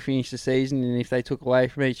Cleary finished the season, and if they took away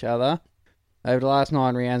from each other. Over the last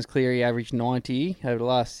 9 rounds, Cleary averaged 90. Over the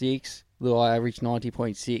last 6, Luai averaged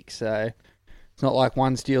 90.6. So it's not like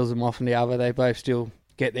one steals them off and the other. They both still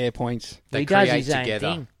get their points. They he does create his own together.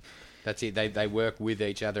 thing. That's it. They work with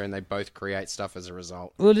each other and they both create stuff as a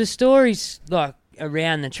result. Well, the stories like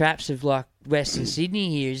around the traps of like Western Sydney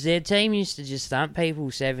here is their team used to just thump people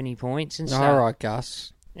 70 points and stuff. All right,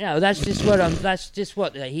 Gus. Yeah, well, that's just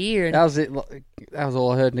what they hear. And That was it. That was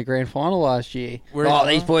all I heard in the grand final last year.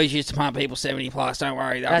 These boys used to pump people 70 plus. Don't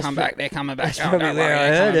worry, they'll come back. They're coming back. That's probably where I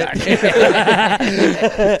heard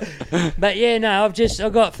it. But yeah, no,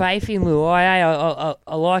 I've got faith in Luai.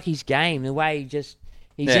 I like his game, the way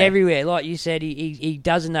he's everywhere. Like you said, he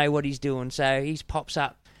doesn't know what he's doing, so he pops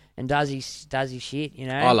up and does his shit. You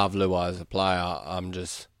know. I love Luai as a player.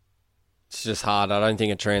 It's just hard. I don't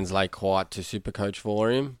think it translates quite to Supercoach for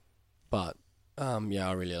him, but yeah,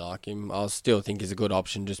 I really like him. I still think he's a good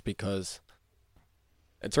option just because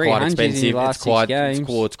it's quite expensive.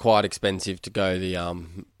 It's quite expensive to go the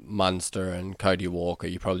Munster and Cody Walker.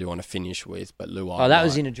 You probably want to finish with, but Luai. Oh, that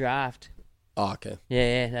was in a draft. Oh, okay.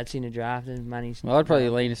 Yeah, that's in a draft and money's. Well, I'd probably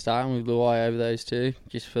lean to starting with Luai over those two,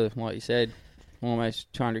 just for like you said,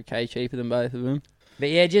 almost 200k cheaper than both of them.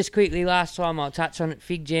 But yeah, just quickly, last time I'll touch on it.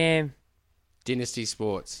 Fig Jam. Dynasty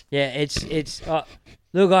Sports. Yeah, it's.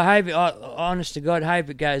 Look, I honest to God,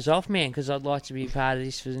 hope it goes off, man, because I'd like to be part of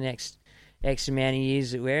this for the next X amount of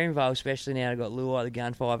years that we're involved, especially now I've got Luai the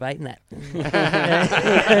Gun 5'8" and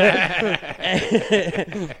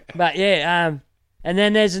that. But yeah, and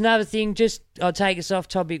then there's another thing. Just I'll take us off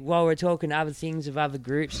topic while we're talking other things of other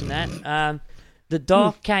groups and that. The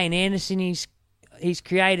Doc Kane Anderson, he's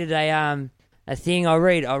created a thing. I'll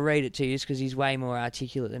read it to you because he's way more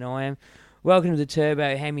articulate than I am. Welcome to the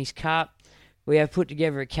Turbo Hemis Cup. We have put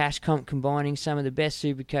together a cash comp combining some of the best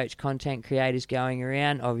Supercoach content creators going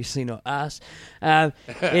around. Obviously not us.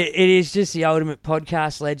 It is just the ultimate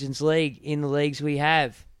podcast Legends League in the leagues we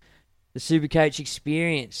have. The Supercoach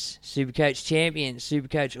Experience, Supercoach Champions,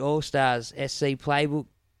 Supercoach All-Stars, SC Playbook,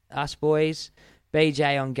 Us Boys,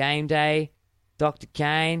 BJ on Game Day, Dr.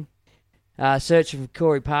 Kane, Searching for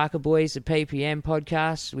Corey Parker Boys, the PPM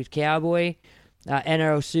podcast with Cowboy,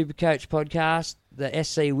 NRL Supercoach podcast, the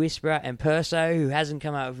SC Whisperer, and Perso, who hasn't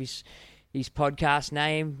come up with his podcast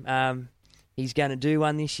name. He's going to do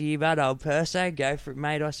one this year, but old Perso, go for it,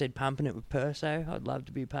 mate. I said pumping it with Perso. I'd love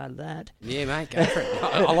to be part of that. Yeah, mate, go for it.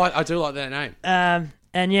 I do like that name.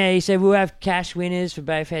 And yeah, he said we'll have cash winners for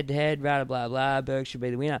both head-to-head, blah, blah, blah. Berg should be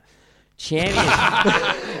the winner. Champions.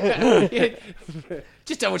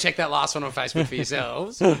 Just double check that last one on Facebook for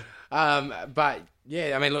yourselves. But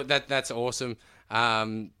yeah, I mean, look, that's awesome.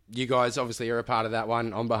 You guys obviously are a part of that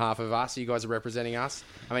one on behalf of us. You guys are representing us.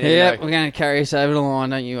 I mean, yeah, we're going to carry us over the line,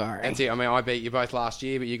 don't you worry. That's it. I mean, I beat you both last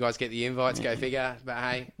year, but you guys get the invites. Go figure. But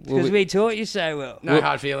hey, because we taught you so well. No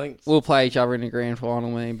hard feelings. We'll play each other in the grand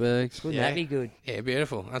final, me and Bergs. Wouldn't that be good? Yeah,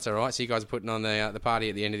 beautiful. That's all right. So you guys are putting on the party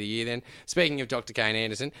at the end of the year then. Speaking of Dr. Kane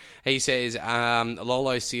Anderson, he says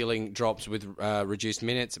Lolo's ceiling drops with reduced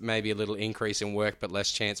minutes, maybe a little increase in work, but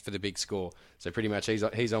less chance for the big score. So pretty much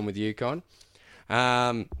he's on with you, Con.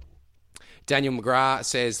 Daniel McGrath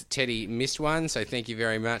says Teddy missed one, so thank you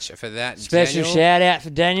very much for that. Special shout out for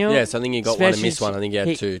Daniel. Yes, I think he got one and missed one. I think he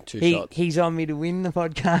had two shots. He's on me to win the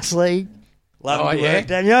podcast league. Love yeah, work,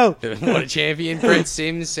 Daniel. What a champion. Brent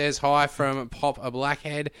Sims says hi from Pop a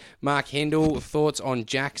Blackhead. Mark Hindle, thoughts on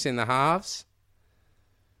Jacks in the halves?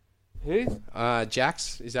 Who?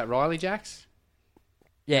 Jacks. Is that Riley Jacks?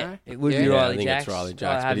 Yeah, No? it would be Yeah, Riley I think Jacks. it's Riley Jacks,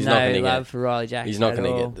 I but have he's no not going to love get. for Riley Jacks. He's not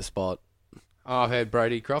going to get the spot. Oh, I've heard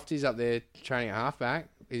Brody Crofty's up there training at halfback.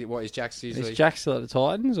 What is Jacks usually? Is Jack still at the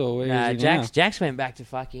Titans, or where is he now? Jacks went back to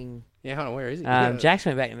fucking. Yeah, hold on, where is he? Jacks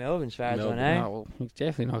went back to Melbourne, as far as I know. Oh, well, he's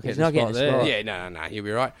definitely not He's getting not the spot getting the there. spot. Yeah, no, he'll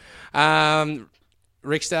be right.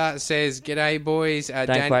 Rickstar says, "G'day, boys."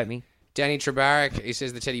 Don't quote me. Danny Trebarek, he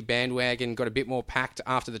says the Teddy bandwagon got a bit more packed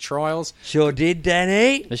after the trials. Sure did,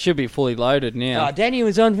 Danny. They should be fully loaded now. Oh, Danny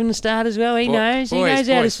was on from the start as well. He knows. He knows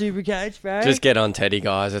how to Supercoach, bro. Just get on Teddy,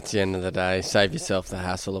 guys. At the end of the day, save yourself the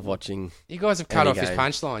hassle of watching. You guys have cut any off his game.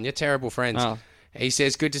 punchline. You're terrible friends. Oh. He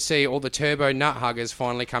says, good to see all the turbo nut huggers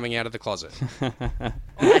finally coming out of the closet. I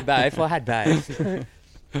had both.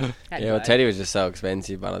 Yeah, well, Teddy was just so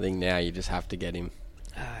expensive, but I think now you just have to get him.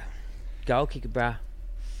 Goal kicker, bro.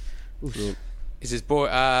 Yep. He says, boy,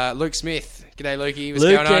 Luke Smith. G'day, Lukey. What's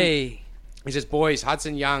going on? He says, boys,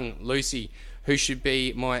 Hudson Young, Lucy, who should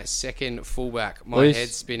be my second fullback? My Luce.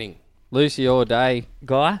 head's spinning. Lucy all day.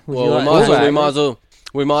 Guy? Well, we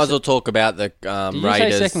might as well talk about the Did you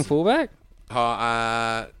Raiders. say second fullback?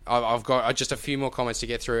 I've got just a few more comments to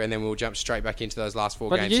get through, and then we'll jump straight back into those last four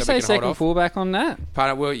But games. did you so say we can hold second off. fullback on that?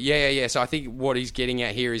 Pardon, well, yeah. So I think what he's getting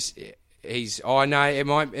at here is no,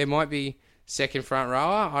 it might be second front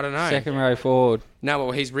rower. I don't know. Second row forward. No,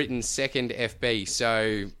 well, he's written second FB.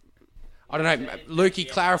 So I don't know.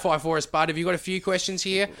 Lukey, clarify for us, bud. Have you got a few questions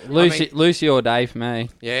here? Lucy all day for me.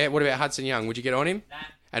 Yeah. What about Hudson Young? Would you get on him?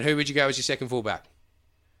 And who would you go as your second fullback?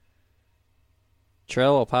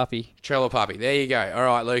 Trell or Puppy? Trell or Puppy. There you go. All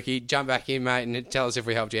right, Lukey, jump back in, mate, and tell us if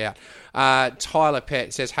we helped you out. Tyler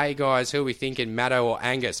Pett says, hey, guys, who are we thinking, Maddo or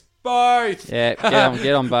Angus? Both! Yeah,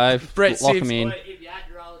 get on both. Brett Lock Sims. them in.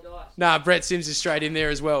 Nah, Brett Sims is straight in there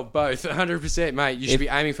as well. Both. 100%, mate. You should be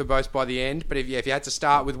aiming for both by the end, but if you had to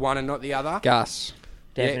start with one and not the other... Gus.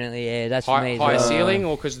 Definitely, yeah. That's for me as Higher well. ceiling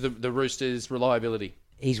or because of the Roosters' reliability?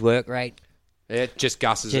 His work rate. Yeah, just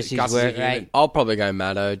Gus is Just his Gus work is a human. rate. I'll probably go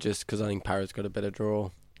Maddo just because I think Parrot's got a better draw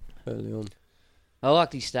early on. I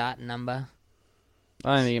like his starting number.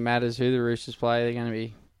 I don't think it matters who the Roosters play. They're going to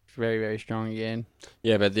be very, very strong again.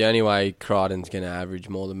 Yeah, but the only way Crichton's going to average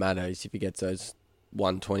more than Maddo is if he gets those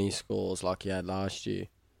 120 scores like he had last year,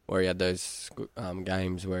 where he had those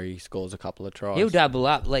games where he scores a couple of tries. He'll double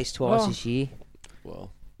up at least twice Oh. this year.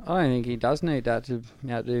 Well, I don't think he does need that to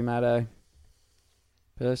outdo Maddo,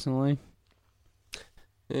 personally.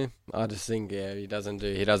 yeah, I just think he doesn't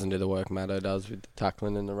do the work Maddo does with the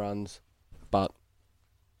tackling and the runs. But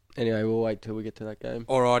anyway, we'll wait till we get to that game.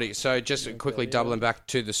 Alrighty, so just quickly doubling back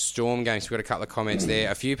to the Storm games, we've got a couple of comments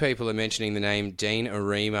there. A few people are mentioning the name Dean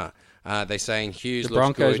Arima. They're saying Hughes The looks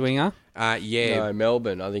Broncos good. winger. Yeah. No,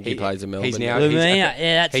 Melbourne. I think he plays in Melbourne. He's now. Lumina,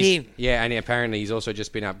 yeah, that's him. Yeah, and apparently he's also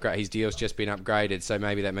just been upgraded. His deal's just been upgraded, so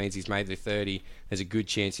maybe that means he's made the 30. There's a good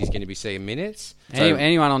chance he's going to be seeing minutes.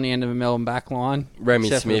 Anyone on the end of a Melbourne back line. Remy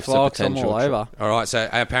except for the Smith's a Flocks, I'm potential all over. All right, so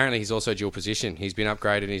apparently he's also dual position. He's been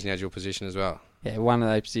upgraded and he's now dual position as well. Yeah, one of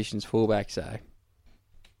those positions fullback, so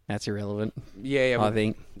that's irrelevant. Yeah, I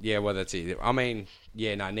think. Yeah, well, that's it. I mean,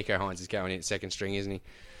 Nico Hines is going in second string, isn't he?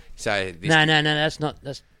 So this No, that's not.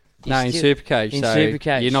 That's No, in still- Supercoach. in So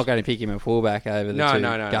Supercoach. you're not going to pick him a fullback over the No, two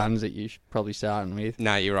no, no. guns that you're probably starting with.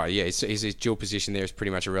 No, you're right. Yeah, his dual position there is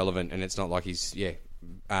pretty much irrelevant, and it's not like he's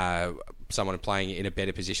someone playing in a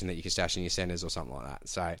better position that you can stash in your centres or something like that.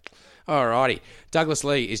 So, alrighty. Douglas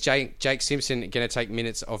Lee, is Jake Simpson going to take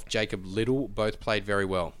minutes off Jacob Little? Both played very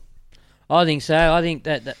well. I think so. I think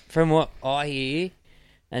that from what I hear,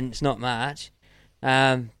 and it's not much,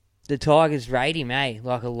 the Tigers rate him,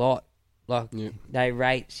 like a lot. Like they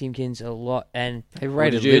rate Simpkins a lot, and They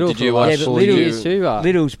rated did you- Little did for you the watch- last Yeah, but 4 Little- years too.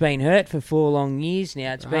 Little's been hurt for 4 long years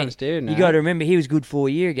now. It's I been. understand You that. got to remember he was good 4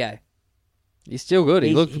 years ago. He's still good. He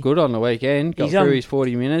He's- looked good on the weekend. Got he's through on- his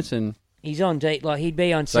 40 minutes and... He's on deep, like he'd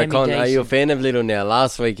be on So, semi Con, are you a decent. fan of Little now?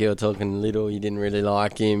 Last week you were talking Little. You didn't really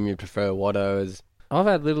like him. You prefer Watto as... I've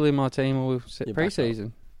had Little in my team all You're back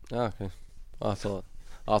pre-season. Oh, okay.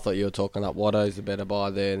 I thought you were talking up Watto's a better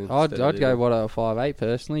buy there. I'd go Watto 5'8"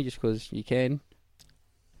 personally, just because you can.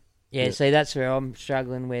 Yeah, see, that's where I'm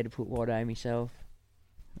struggling where to put Watto myself.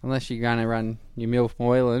 Unless you're going to run your Milf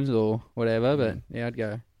Moylan's or whatever, but yeah, I'd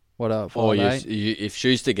go Watto at Or 5'8". if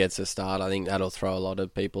Schuster gets a start, I think that'll throw a lot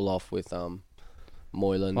of people off with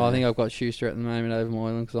Moylan. I think I've got Schuster at the moment over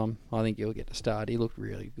Moylan because I think he'll get the start. He looked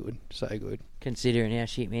really good, so good. Considering how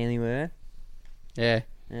shit Manly were. Yeah,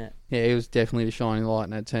 Yeah. he was definitely the shining light in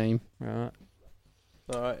that team. Right.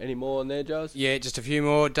 All right, any more on there, Joes? Yeah, just a few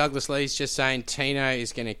more. Douglas Lee's just saying Tino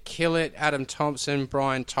is going to kill it. Adam Thompson,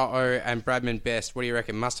 Brian Toto, and Bradman Best. What do you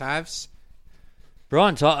reckon? Must-haves?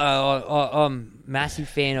 Brian Toto, I'm a massive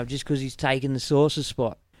fan of just because he's taken the Saucer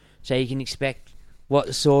spot. So you can expect what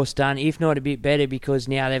the Sauce done, if not a bit better, because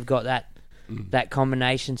now they've got that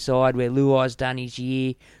combination side where Luai's done his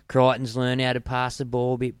year, Crichton's learned how to pass the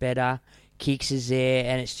ball a bit better, Kicks is there,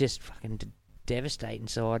 and it's just fucking devastating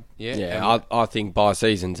side. Yeah, I think by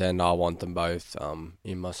season's end I want them both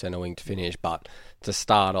in my centre wing to finish, but to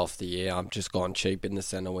start off the year I've just gone cheap in the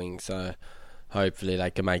centre wing, so hopefully they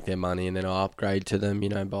can make their money and then I'll upgrade to them,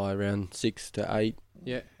 by around 6 to 8.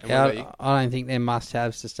 Yeah. And Yeah, what about you? I don't think they're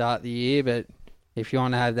must-haves to start the year, but if you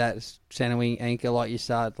want to have that centre wing anchor like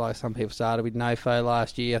some people started with Nofo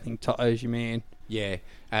last year, I think Toto's your man. Yeah.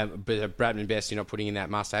 But Bradman Best, you're not putting in that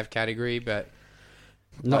must-have category, but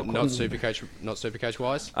Not Supercoach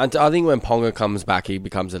wise. And I think when Ponga comes back he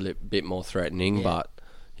becomes a bit more threatening, but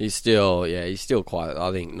he's still quite,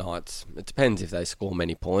 I think Knights, it depends if they score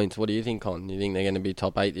many points. What do you think, Con? You think they're going to be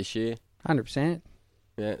top 8 this year? 100%.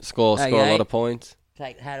 Yeah, score a Okay. lot of points.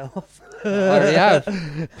 Take the hat off. I already have.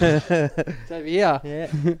 It's over here. Yeah.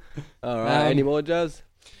 All right, any more, Jazz?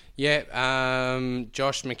 Yeah.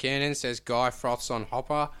 Josh McKinnon says Guy froths on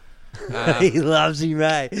Hopper. He loves him,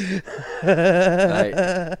 mate.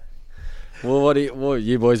 Hey. Well, what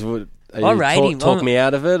you boys would? I rate him. Talk me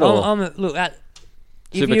out of it, or Look,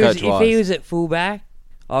 Supercoach if wise? he was at fullback,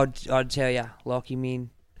 I'd tell you lock him in.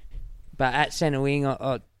 But at centre wing,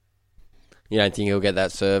 you don't think he'll get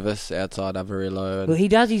that service outside Avarillo? well, he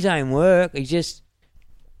does his own work. He just,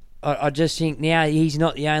 I just think now he's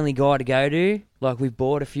not the only guy to go to. Like we've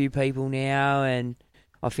bought a few people now, and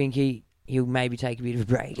I think he he'll maybe take a bit of a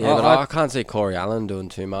break. Yeah, but I can't see Corey Allen doing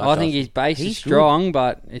too much. I think his base is strong,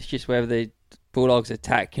 but it's just whether the Bulldogs'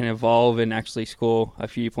 attack can evolve and actually score a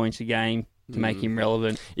few points a game to make him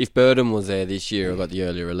relevant. If Burden was there this year, I got the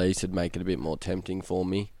early release, it'd make it a bit more tempting for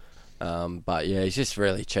me. But yeah, he's just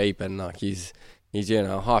really cheap, and like he's high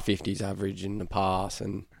 50s average in the pass,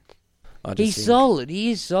 and he's solid.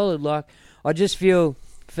 He is solid. Like I just feel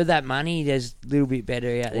for that money, there's a little bit better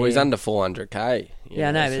out there. Well, he's under 400k. Yeah,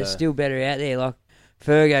 I know, but it's still better out there. Like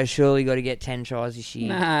Fergo's surely got to get 10 tries this year.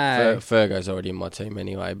 No, Fergo's already in my team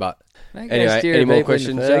anyway. But Don't go anyway, steering any more people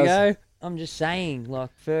into questions? Fergo? I'm just saying,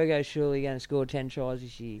 like Fergo's surely going to score 10 tries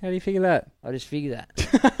this year. How do you figure that? I just figure that.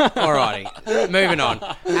 Alrighty, moving on.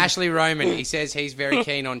 Ashley Roman, he says he's very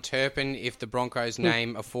keen on Turpin if the Broncos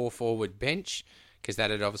name a 4-forward bench, because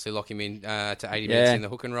that'd obviously lock him in to 80 minutes in the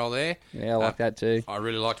hook and roll there. Yeah, I like that too. I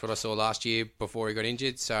really liked what I saw last year before he got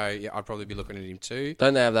injured, so yeah, I'd probably be looking at him too.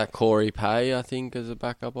 Don't they have that Corey Pay, I think, as a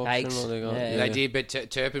backup option? Hakes. They did, but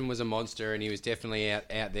Turpin was a monster, and he was definitely out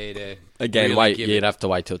there to Again, really give you'd it. have to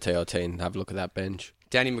wait till TLT and have a look at that bench.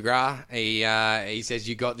 Danny McGrath, he says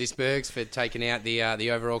you got this, Bergs, for taking out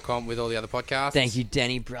the overall comp with all the other podcasts. Thank you,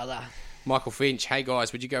 Danny, brother. Michael Finch, hey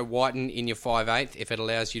guys, would you go Whiten in your 5'8" if it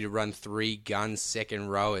allows you to run 3 gun second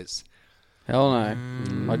rowers? Hell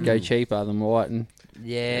no. I'd go cheaper than Whiten.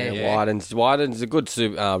 Yeah. Whiten's a good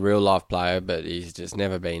real life player, but he's just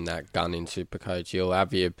never been that gun in Supercoach. He'll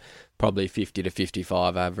have you probably 50 to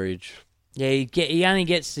 55 average. Yeah, he only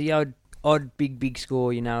gets the odd big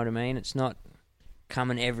score, you know what I mean? It's not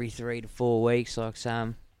coming every 3 to 4 weeks like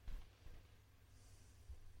some.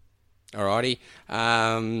 Alrighty.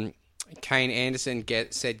 Kane Anderson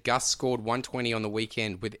said Gus scored 120 on the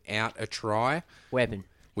weekend without a try. Weapon.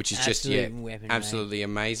 Which is Weapon, absolutely mate.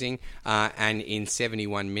 Amazing. And in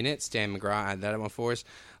 71 minutes, Dan McGrath had that one for us.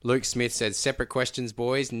 Luke Smith said, separate questions,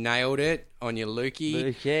 boys. Nailed it on your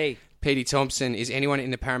Lukey. Lukey. Petey Thompson, is anyone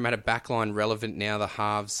in the Parramatta backline relevant now the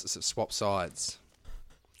halves swap sides?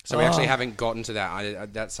 So we actually haven't gotten to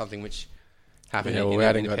that. That's something which happened in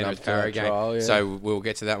the Penrith Parra game. Trial, yeah. So we'll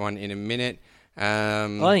get to that one in a minute. I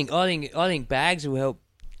think Bags will help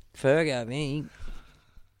Fergo. I mean,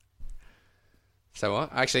 so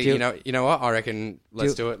what? Actually, you know what? I reckon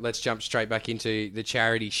let's do it. Let's jump straight back into the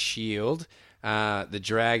Charity Shield. The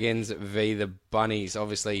Dragons v the Bunnies.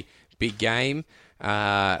 Obviously, big game.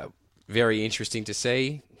 Very interesting to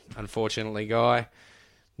see. Unfortunately, Guy,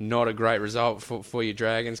 not a great result for your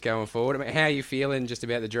Dragons going forward. I mean, how are you feeling just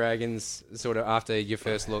about the Dragons sort of after your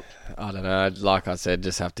first look? I don't know. Like I said,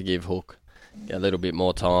 just have to give Hook a little bit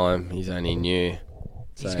more time. He's only new.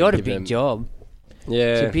 He's got a big job.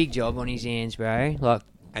 Yeah. It's a big job on his hands, bro.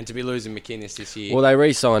 And to be losing McInnes this year. Well, they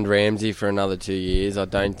re-signed Ramsey for another 2 years. I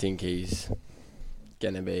don't think he's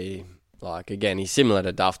going to be, again, he's similar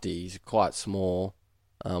to Dufty. He's quite small.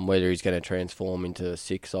 Whether he's going to transform into a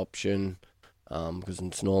 6 option, because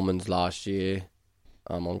it's Norman's last year,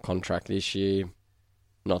 on contract this year.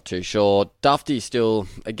 Not too sure. Dufty still,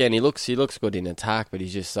 again, he looks good in attack, but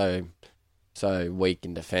he's just so weak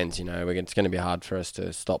in defence. You know, it's going to be hard for us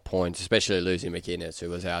to stop points, especially losing McInnes,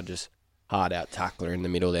 who was our just hard out tackler in the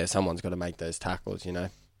middle there. Someone's got to make those tackles, you know.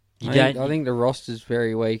 I think the roster's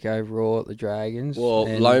very weak overall at the Dragons. Well,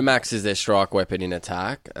 Lomax is their strike weapon in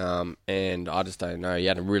attack, and I just don't know. He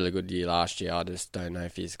had a really good year last year. I just don't know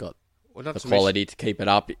if he's got the quality to keep it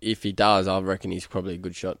up. If he does, I reckon he's probably a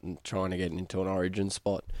good shot in trying to get into an Origin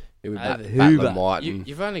spot. You've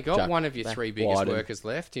only got one of your 3 biggest workers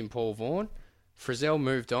left in Paul Vaughan. Frizzell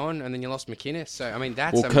moved on, and then you lost McInnes. So, I mean,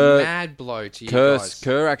 that's mad blow to you guys.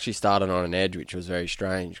 Kerr actually started on an edge, which was very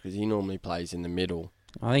strange, because he normally plays in the middle.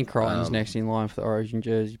 I think Crichton's next in line for the Origin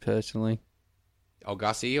jersey, personally. Oh,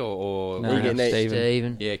 Gussie or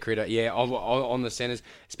Stephen. Yeah, Critter. Yeah, on the centres,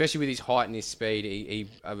 especially with his height and his speed, he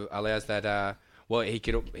allows that. He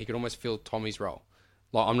could almost fill Tommy's role.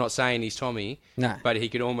 Like, I'm not saying he's Tommy, but he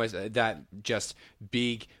could almost that just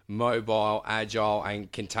big, mobile, agile,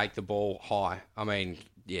 and can take the ball high. I mean,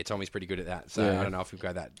 yeah, Tommy's pretty good at that. So I don't know if we'll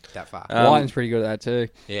go that far. Whiten's pretty good at that too.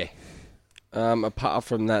 Yeah. Apart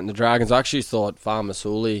from that, in the Dragons, I actually thought Farmer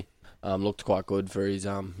Sully looked quite good for his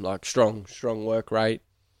strong work rate.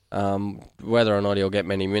 Whether or not he'll get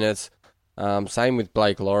many minutes. Same with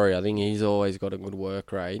Blake Laurie. I think he's always got a good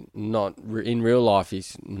work rate. Not in real life,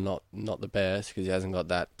 he's not the best because he hasn't got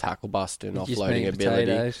that tackle bust and offloading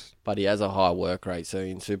ability. But he has a high work rate. So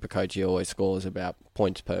in Supercoach, he always scores about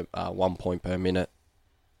 1 point per minute.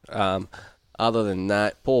 Other than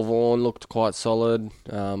that, Paul Vaughan looked quite solid.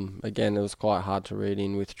 Again, it was quite hard to read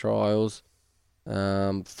in with trials.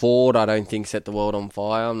 Ford, I don't think set the world on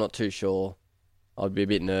fire. I'm not too sure. I'd be a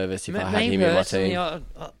bit nervous if I had Me him in my personally, team.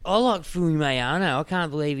 I like Fuimayano. I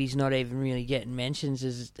can't believe he's not even really getting mentions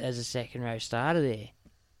as a second row starter there.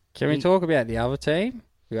 Can we talk about the other team?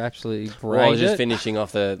 Who absolutely Well, I was braided just it?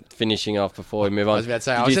 finishing off before we move on. I was about to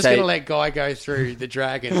say, I Did was you just say- going to let Guy go through the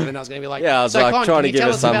Dragons, and then I was going to be like, Yeah, I was so like Con, trying can to you give tell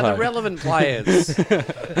us us some about the hope. relevant players?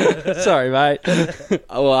 Sorry, mate. The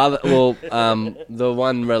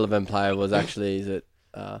one relevant player was actually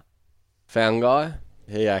Found Guy.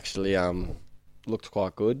 He actually looked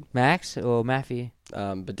quite good, Max or Matthew?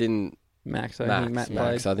 but didn't Max, I think Matt played.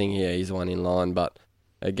 Max. I think he's the one in line. But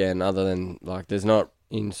again, other than like, there's not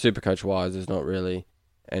in Supercoach wise, there's not really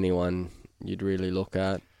anyone you'd really look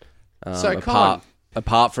at. So, Con,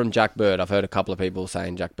 Apart from Jack Bird, I've heard a couple of people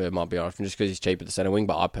saying Jack Bird might be on just because he's cheap at the centre wing,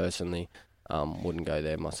 but I personally wouldn't go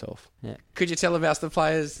there myself. could you tell about the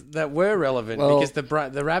players that were relevant? Well- Because the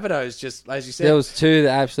Rabbitohs, just as you said, There was two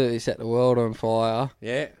that absolutely set the world on fire.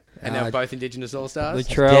 yeah, and they were both Indigenous All-Stars.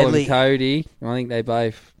 Latrell deadly. and Cody. I think they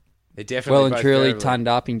both They're definitely well and both truly very turned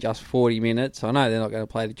up in just 40 minutes. I know they're not going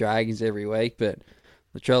to play the Dragons every week, but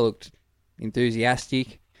Latrell looked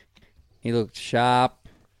enthusiastic. He looked sharp.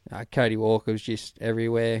 Cody Walker was just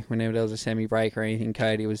everywhere. Whenever there was a semi-break or anything,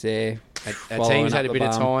 Cody was there. Our following team's up had a the bit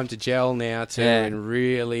of bum. time to gel now too, Yeah. and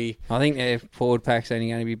really. I think their forward pack's only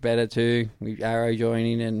going to be better too, with Arrow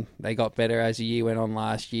joining, and they got better as the year went on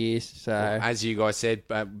last year. So As you guys said,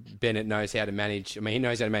 Bennett knows how to manage. I mean, he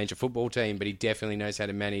knows how to manage a football team, but he definitely knows how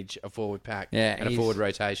to manage a forward pack and a he's- forward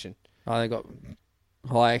rotation. I got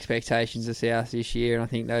high expectations of South this year, and I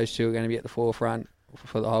think those two are going to be at the forefront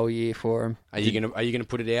for the whole year for them. Are you gonna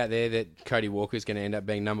put it out there that Cody Walker's going to end up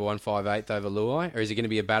being number 158th over Luai, or is it going to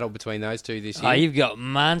be a battle between those two this year? Oh, you've got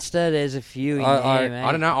Munster. There's a few in I- there, mate.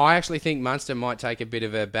 I don't know. I actually think Munster might take a bit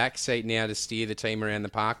of a back seat now to steer the team around the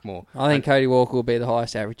park more. I think Cody Walker will be the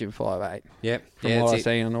highest average in 5'8". Yep. From Yeah, what that's I've it.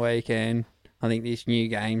 seen on the weekend. I think this new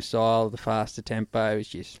game style, the faster tempo, is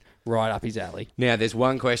just right up his alley. Now, there's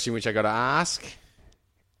one question which I got to ask,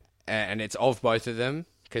 and it's of both of them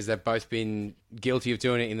because they've both been guilty of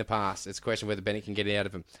doing it in the past. It's a question whether Bennett can get it out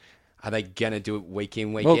of them. Are they going to do it week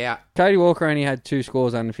in, week Well, out? Cody Walker only had 2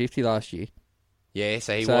 scores under 50 last year. Yeah,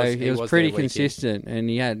 so he so was. he was there pretty week in. consistent, and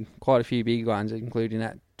he had quite a few big ones, including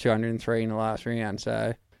that 203 in the last round.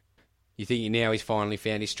 So You think now he's finally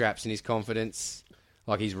found his straps and his confidence?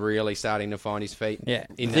 Like he's really starting to find his feet yeah,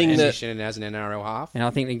 in that think that- position and as an NRL half? and I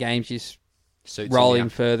think the game's just Suits him rolling now.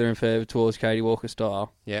 further and further towards Cody Walker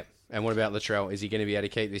style. Yep. And what about Latrell? Is he going to be able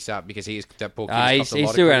to keep this up? Because that poor kid's He's copped a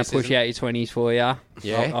lot still of going to push criticism. out your 20s for you.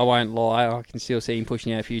 Yeah? I won't lie. I can still see him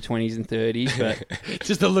pushing out a few 20s and 30s. But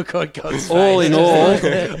Just the look on God's all face. in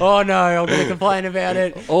all, Oh no, I'm going to complain about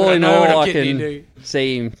it. all But in know what all, I'm I getting can into.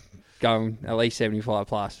 see him going at least 75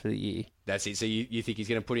 plus for the year. That's it. So you think he's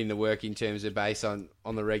going to put in the work in terms of base on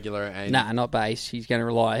the regular? And Nah, not base. He's going to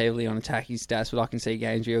rely heavily on attacking stats, but I can see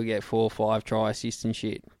games where he'll get 4 or 5 try assists and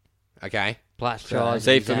shit. Okay. Plus tries.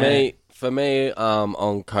 See, every for game. me,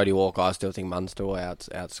 on Cody Walker, I still think Munster will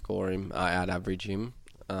outscore him, out-average him.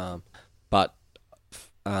 But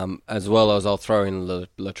as well as I'll throw in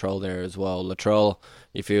Latrell there as well. Latrell,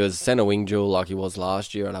 if he was centre wing duel like he was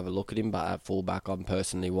last year, I'd have a look at him. But at fullback, I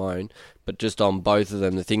personally won't. But just on both of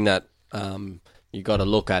them, the thing that you got to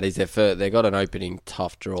look at is they got an opening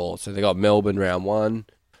tough draw. So they got Melbourne round 1,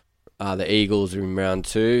 the Eagles are in round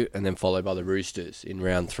 2, and then followed by the Roosters in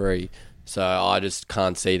round 3. So I just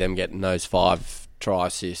can't see them getting those 5 try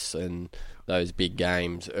assists and those big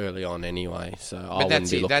games early on anyway. So I But wouldn't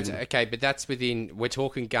that's be it. looking. That's okay. But that's within. We're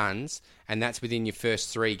talking guns, and that's within your first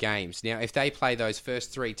 3 games. Now, if they play those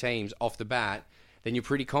first 3 teams off the bat, then you're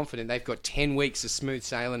pretty confident they've got 10 weeks of smooth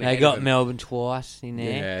sailing. They ahead got of them. Melbourne twice in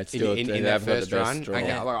there. Yeah, it's in still that they haven't got the first best run. draw.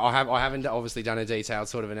 Okay, I haven't obviously done a detailed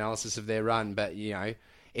sort of analysis of their run, but you know,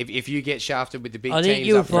 if you get shafted with the big I think teams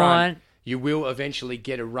you'll up front, find- you will eventually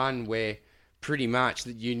get a run where pretty much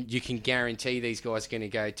that you can guarantee these guys are going to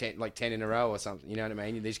go 10 in a row or something. You know what I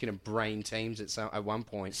mean? They're just going to brain teams at one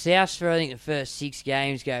point. South for I think the first 6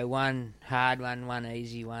 games go one hard one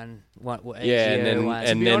easy one Yeah, easier and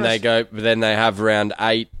one. then they go. But then they have round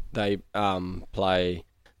 8. They play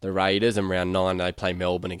the Raiders, and round 9 they play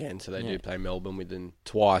Melbourne again. So they do play Melbourne within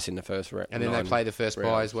twice in the first round. And then they play the first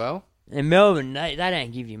bye as well. And Melbourne, they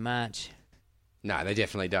don't give you much. No, they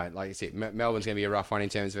definitely don't. Like I said, Melbourne's going to be a rough one in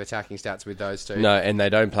terms of attacking stats with those two. No, and they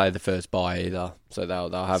don't play the first bye either. So they'll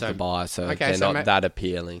have So- the bye. So okay, they're so not that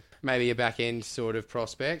appealing. Maybe a back end sort of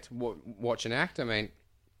prospect. Watch and act. I mean,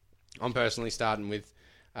 I'm personally starting with,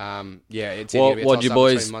 it's What do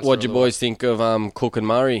you boys think of Cook and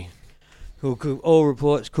Murray? Cook, all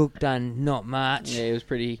reports, Cook done not much. Yeah, he was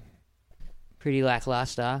pretty pretty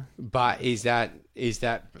lackluster. But is that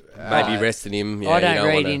Maybe resting him. Yeah, I you don't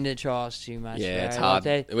read wanna- into trials too much. Yeah, bro. it's Like hard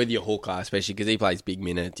they- with your hooker, especially because he plays big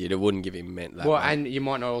minutes. You wouldn't give him that. well, much. and you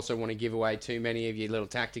might not also want to give away too many of your little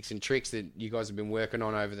tactics and tricks that you guys have been working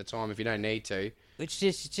on over the time if you don't need to. It's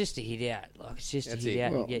just a hit out. Like it's just That's a hit it.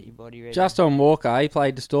 out Well, and get your body ready. Just on Walker, he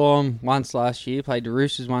played the Storm once last year, played the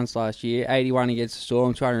Roosters once last year, 81 against the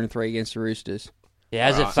Storm, 203 against the Roosters. yeah,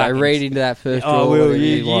 as a So fucking. read into that first draw. Oh, Will, whatever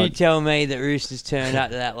you want. tell me that Roosters turned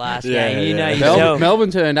up to that last Yeah, game. You yeah. know Melbourne, yourself.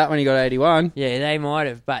 Melbourne turned up when he got 81. Yeah, they might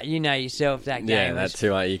have, but you know yourself that game. yeah, was, that's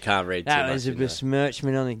too much. You can't read too that much. was a into it.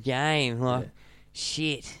 besmirchment on the game. Like,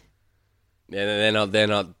 shit. Yeah, they're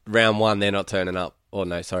not. Round 1, they're not turning up. Or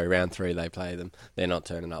no, sorry, round 3 they play them. They're not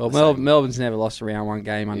turning up. Well, the same. Melbourne's never lost a round 1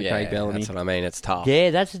 game under Yeah, Craig Bellamy. that's what I mean. It's tough.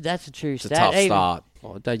 Yeah, that's a true It's a stat. tough even, start.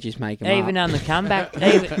 Oh, don't just make them Even up. on the comeback,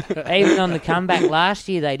 even on the comeback last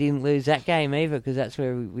year, they didn't lose that game either because that's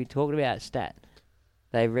where we talked about stat.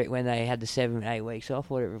 When they had the 7-8 weeks off,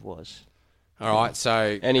 whatever it was. All right,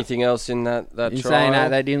 so Anything else in that In trial? saying that,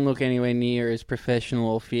 they didn't look anywhere near as professional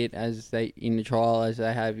or fit as they in the trial as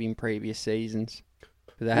they have in previous seasons.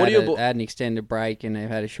 But they What had, do you- they had an extended break and they've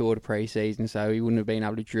had a shorter pre-season, so he wouldn't have been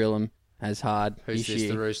able to drill them as hard who's this this,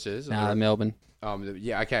 year. the Roosters? No, Melbourne.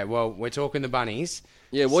 Yeah, okay, well, we're talking the Bunnies.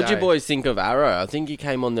 Yeah, what do you So- boys think of Arrow? I think he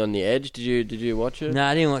came on the edge. Did you watch it? No,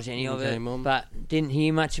 I didn't watch any of it, Came on. but didn't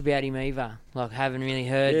hear much about him either. Like, haven't really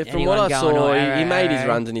heard Yeah, from anyone what I going, saw, "Oh, he Arrow, made his Arrow."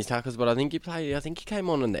 runs and his tackles, but I think he came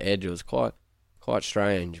on the edge. It was quite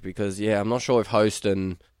strange because I'm not sure if Host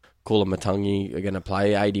and Kula-Matangi are going to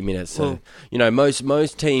play 80 minutes. So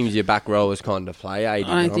most teams your back rowers kind of play 80. I but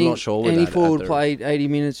don't I'm think not sure with any that. forward played 80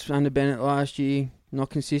 minutes under Bennett last year. Not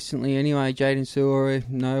consistently anyway. Jaden Sewell,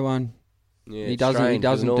 no one. Yeah, He it's doesn't- he strange,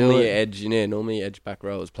 'cause doesn't do normally it. Normally edge back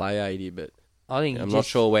rowers play 80, but I think I'm not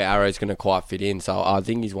sure where Arrow's going to quite fit in. So I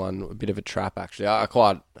think he's one a bit of a trap actually. I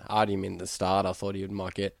quite had him in the start. I thought he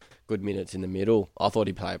might get good minutes in the middle. I thought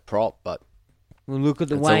he'd play a prop, but Well, look what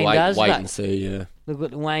the it's Wayne a does, wait but and see. Yeah. look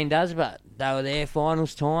what the Wayne does, but they were there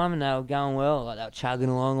finals time and they were going well. Like they were chugging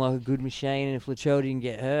along like a good machine. And if Latrell didn't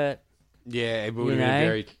get hurt, Yeah, it would You have know, been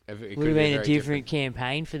very. it would have been a different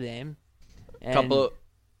campaign for them. And Couple of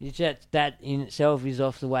it's just, that in itself is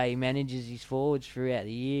off the way he manages his forwards throughout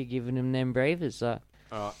the year, giving them them breathers. So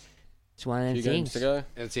All right, it's one of them few things. games to go.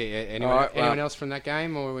 that's it. Anyone, All right, well- anyone else from that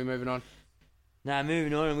game, or are we moving on? No,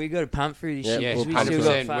 moving on, and we've got to pump through this Yeah, shit. yeah, 'cause we 100%. still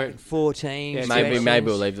got fucking We're- 4 teams. Yeah, Maybe questions.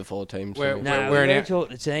 we'll leave the 4 teams. We're- No, we're we're in going our- to talk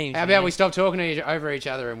to teams. How about we stop talking over each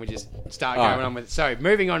other and we just start All going right. on with it? So,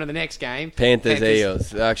 moving on to the next game. Panthers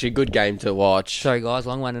Eels. Actually, good game to watch. Sorry, guys,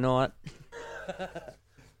 long one tonight.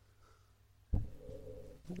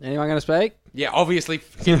 Anyone going to speak? Yeah, obviously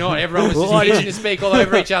fucking not. Everyone was just itching to speak all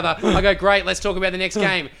over each other. I go, great, let's talk about the next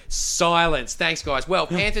game. Silence. Thanks, guys. Well,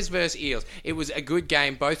 Panthers versus Eels. It was a good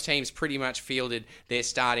game. Both teams pretty much fielded their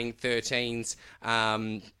starting 13s.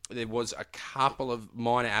 There was a couple of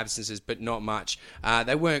minor absences, but not much.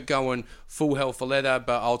 They weren't going full hell for leather,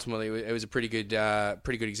 but ultimately it was a pretty good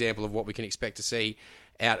example of what we can expect to see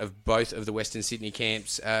out of both of the Western Sydney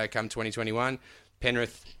camps come 2021.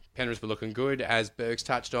 Penrith were looking good. As Bergs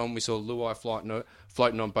touched on, we saw Luai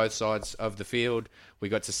floating on both sides of the field. We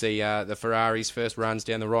got to see the Ferraris' first runs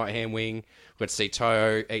down the right-hand wing. We got to see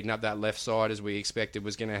To'o eating up that left side as we expected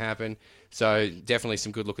was going to happen. So definitely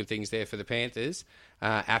some good-looking things there for the Panthers.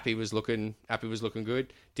 Appy was looking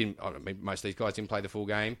good. Most of these guys didn't play the full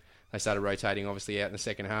game. They started rotating, obviously, out in the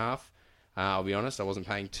second half. I'll be honest, I wasn't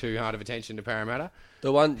paying too hard of attention to Parramatta.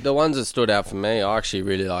 The ones that stood out for me, I actually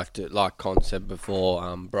really liked it. Like concept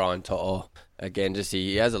before, Brian To'o. Again, just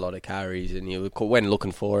he has a lot of carries and he went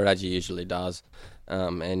looking for it as he usually does.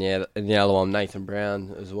 And the other one, Nathan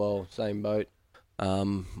Brown as well, same boat.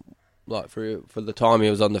 Like for the time he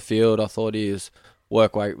was on the field, I thought his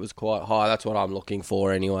work rate was quite high. That's what I'm looking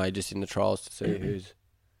for anyway, just in the trials to see who's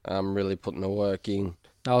really putting the work in.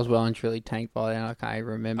 I was well and truly tanked by then. I can't even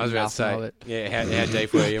remember I was about to nothing of it. say, yeah, how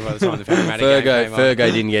deep were you by the time the Parramatta game came on?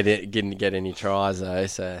 Fergo didn't get any tries though,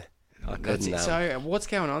 so I That's couldn't. it. So what's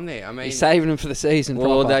going on there? I mean, He's saving them for the season.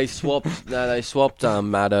 Well, proper. they swapped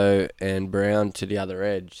Maddo and Brown to the other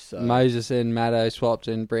edge. So Moses and Maddo swapped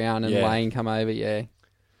and Brown and Yeah. Lane come over, yeah.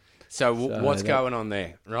 So So what's that- going on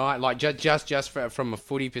there, right? Like just from a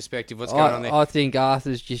footy perspective, what's going on there? I think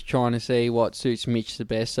Arthur's just trying to see what suits Mitch the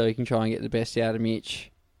best so he can try and get the best out of Mitch.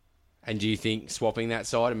 And do you think swapping that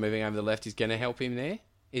side and moving over the left is going to help him there?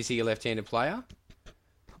 Is he a left-handed player?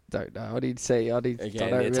 Don't know. I don't Again,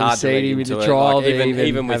 really it's hard to see read him in into the it. trial Like, to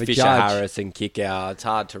even have with a Fisher judge. Harris and Kickout, it's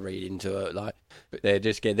hard to read into it. Like they're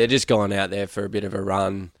just going out there for a bit of a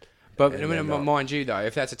run. But And they're not. mind you, though,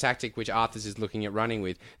 if that's a tactic which Arthurs is looking at running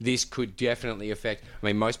with, this could definitely affect. I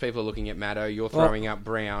mean, most people are looking at Maddo. You're throwing up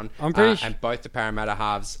Brown. I'm pretty and both the Parramatta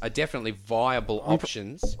halves are definitely viable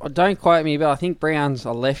options. Don't quote me, but I think Brown's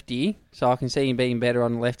a lefty, so I can see him being better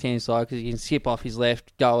on the left-hand side because he can skip off his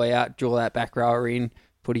left, go out, draw that back rower in,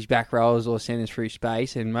 put his back rowers or centres through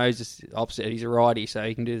space, and Moses, opposite, he's a righty, so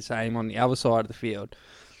he can do the same on the other side of the field.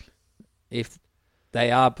 If they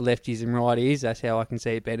are lefties and righties, that's how I can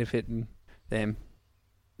see it benefiting them.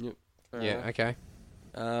 Yep. Yeah, okay.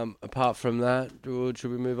 Apart from that, George,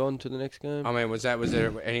 should we move on to the next game? I mean, was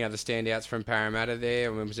there any other standouts from Parramatta there?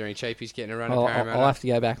 I mean, was there any cheapies getting a run at Parramatta? I'll have to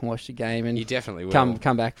go back and watch the game and You definitely will.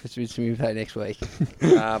 come back for some info next week.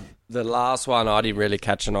 The last one I didn't really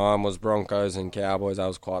catch an eye on was Broncos and Cowboys. That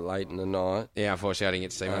was quite late in the night. Yeah, unfortunately, I didn't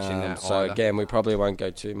get to see much in that So either. again, we probably won't go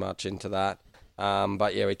too much into that.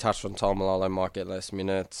 But yeah, we touched on Tom Malolo might get less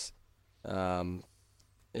minutes.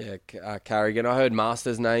 Carrigan. I heard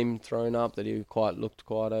Masters' name thrown up that he looked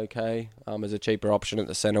quite okay as a cheaper option at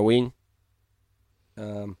the centre wing.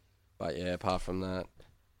 But yeah, apart from that,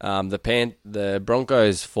 the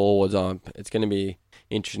Broncos forwards, it's going to be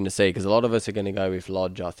interesting to see because a lot of us are going to go with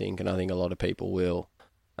Lodge, I think, and I think a lot of people will.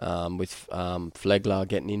 With Flegler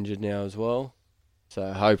getting injured now as well.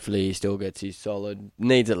 So hopefully he still gets his solid,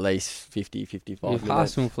 needs at least 50, 55 If minutes.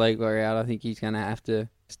 Haas and Flegler out, I think he's going to have to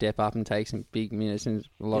step up and take some big minutes and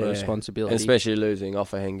a lot of responsibility. And especially losing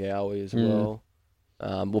off of Hengawi as well.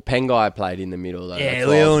 Pengai played in the middle though. Yeah, That's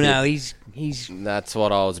we why I all was a know bit- That's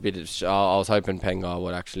what I was a bit. I was hoping Pengai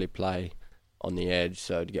would actually play on the edge,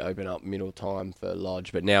 so to open up middle time for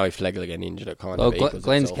Lodge. But now if Flegler getting injured, it kind of equals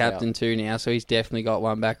Glenn's itself captain out. too now, so he's definitely got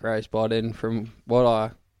one back row spot. And from what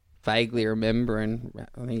I vaguely remember, and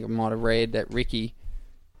I think I might have read that Ricky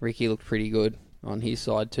looked pretty good on his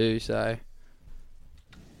side too. So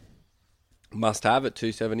Must have at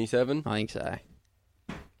 277. I think so.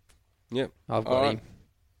 Yep, I've got All him.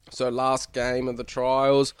 So last game of the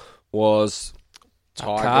trials was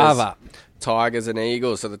Carver. Tigers and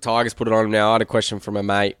Eagles. So the Tigers put it on him now. I had a question from a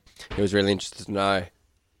mate. He was really interested to know,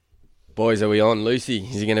 boys, are we on Lucy?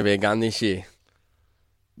 Is he going to be a gun this year?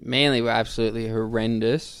 Manly were absolutely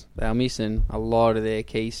horrendous. They were missing a lot of their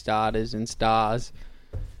key starters and stars.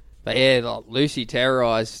 But yeah, like Lucy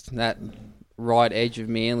terrorised that right edge of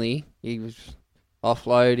Manly. He was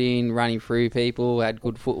offloading, running through people, had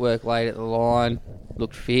good footwork late at the line,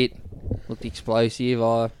 looked fit, looked explosive.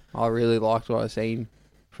 I really liked what I've seen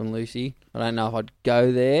from Lucy. I don't know if I'd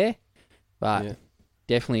go there, but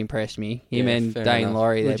definitely impressed me. Him Yeah, and fair Dane enough.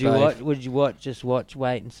 Laurie, Would you watch,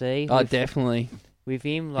 wait and see? Oh, definitely. With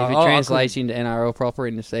him? If it translates into NRL proper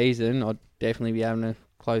in the season, I'd definitely be having a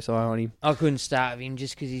close eye on him. I couldn't start with him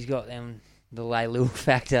just because he's got the Leilu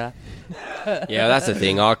factor. Yeah, that's the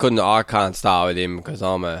thing. I can't start with him because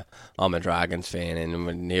I'm a Dragons fan,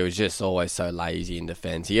 and he was just always so lazy in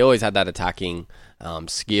defence. He always had that attacking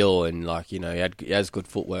skill, and he has good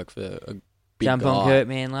footwork for a big Jump guy. on Kurt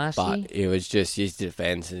Man last year. But it was just his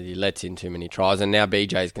defence, and he lets in too many tries. And now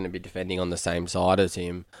BJ's going to be defending on the same side as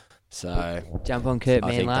him, so Jump on Kurt I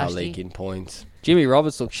Man think they'll last leak year. in points. Jimmy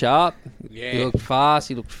Roberts looked sharp. Yeah. He looked fast.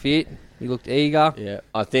 He looked fit. He looked eager. Yeah,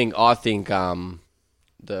 I think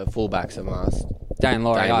the fullbacks are must. Dane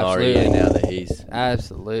Laurie, Dane Laurie, absolutely. now that he's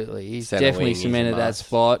Absolutely. He's Centre definitely wing is a cemented that must.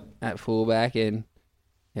 spot at fullback. And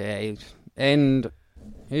and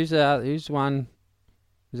who's one?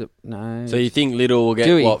 Is it no? So you think Little will get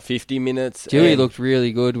Dewey. 50 minutes? Dewey And- looked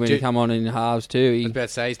really good when he come on in the halves too. I He, was about to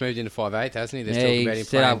say, he's moved into 5'8", hasn't he? There's talk about he him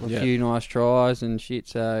set up playing. a few nice tries and shit.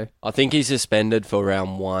 So I think he's suspended for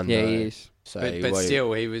round 1. yeah, though. he is. So But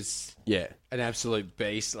still, he was yeah. an absolute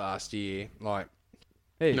beast last year. Like,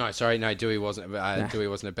 Who? no, Dewey wasn't. Dewey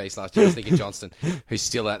wasn't a beast last year. I was thinking Johnston, who's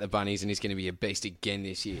still at the Bunnies and he's going to be a beast again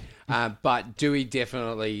this year. But Dewey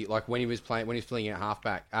definitely, like when he was filling at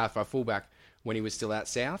halfback, for fullback, when he was still at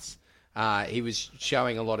Souths, he was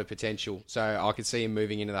showing a lot of potential. So I could see him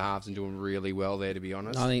moving into the halves and doing really well there. To be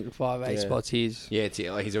honest, I think the 5'8" spot's his. yeah,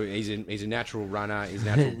 he's a natural runner. He's a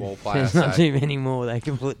natural ball player. There's not too many more they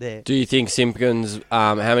can put there. Do you think Simpkins?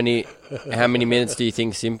 How many minutes do you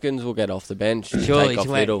think Simpkins will get off the bench? to Surely take off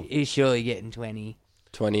 20. Little? He's surely getting 20.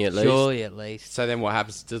 20 at least. Surely at least. So then what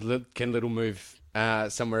happens? Can Little move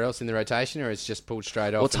somewhere else in the rotation, or it's just pulled straight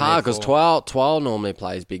off? Well, it's and hard because therefore- Twal normally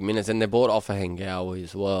plays big minutes, and they bought off of Hengawi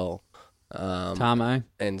as well. Tamo.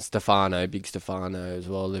 And Stefano, big Stefano as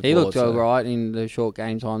well. they've He bought, looked so- all right in the short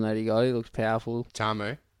game time that he got. He looks powerful.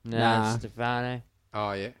 Tamu. Nah. Stefano.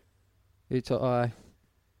 Oh yeah.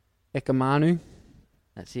 Ekamanu.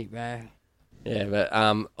 That's it, bro. Yeah, but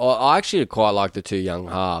I actually quite like the two young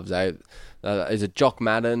halves. Is it Jock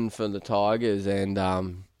Madden for the Tigers and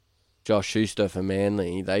Josh Schuster for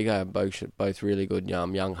Manly. They got both really good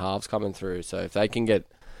young halves coming through. So if they can get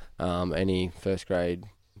any first grade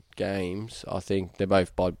games, I think they're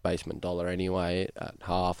both by basement dollar anyway at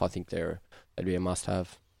half. I think they'd be a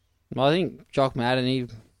must-have. Well, I think Jock Madden, he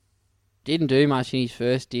didn't do much in his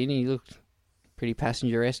first stint. He looked pretty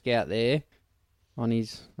passenger-esque out there. I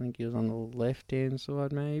think he was on the left-hand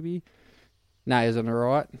side, maybe. No, he was on the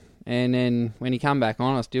right. And then when he come back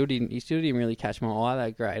on, he still didn't really catch my eye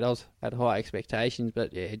that great. I had high expectations,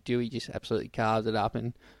 but yeah, Dewey just absolutely carved it up,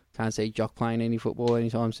 and can't see Jock playing any football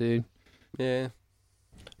anytime soon. Yeah,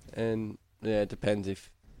 and yeah, it depends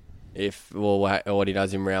what he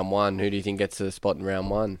does in round one. Who do you think gets the spot in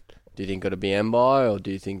round one? Do you think it'll be Mbai, or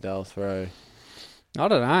do you think they'll throw? I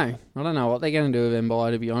don't know. I don't know what they're going to do with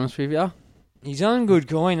Mbai, to be honest with you. He's on good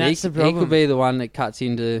coin, that's the problem. He could be the one that cuts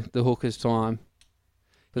into the hooker's time.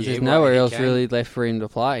 Because there's nowhere else really left for him to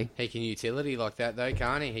play. He can utility like that, though,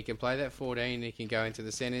 can't he? He can play that 14, he can go into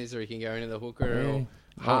the centres, or he can go into the hooker, or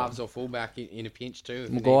halves or fullback in a pinch too.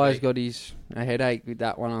 Maguire's got a headache with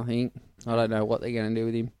that one, I think. I don't know what they're going to do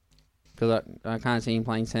with him. Because I can't see him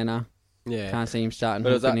playing centre. Yeah. Can't see him starting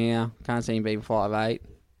hooker now. Can't see him being 5'8".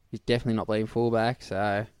 He's definitely not playing fullback,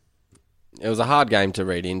 so... It was a hard game to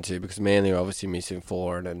read into because Manly were obviously missing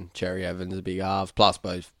Foran and Cherry Evans are big halves, plus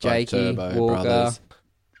both Turbo Walker. brothers.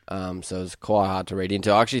 So it was quite hard to read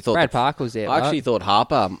into. I actually thought Brad Parker was there. I actually thought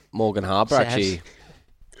Morgan Harper actually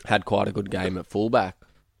had quite a good game at fullback.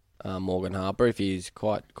 Morgan Harper, if he's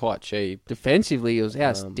quite cheap. Defensively, it was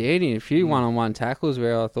outstanding. A few one-on-one tackles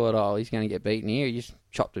where I thought, he's going to get beaten here. He just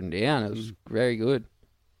chopped him down. It was very good.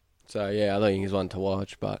 So yeah, I think he's one to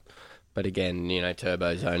watch, but again,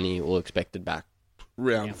 Turbo's only all expected back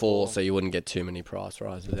round 4, so you wouldn't get too many price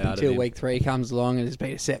rises out of him. Until week 3 comes along and there's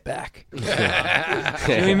been a setback.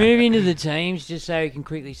 Can we move into the teams just so we can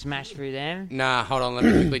quickly smash through them? Nah, hold on. Let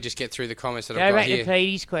me quickly just get through the comments that I've got here. Go back to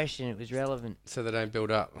Petey's question. It was relevant. So they don't build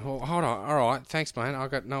up. Oh, hold on. All right. Thanks, mate. I've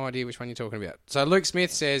got no idea which one you're talking about. So Luke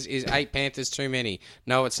Smith says, is 8 Panthers too many?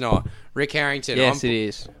 No, it's not. Rick Harrington. Yes, it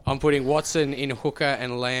is. I'm putting Watson in hooker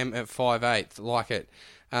and Lamb at 5'8". Like it.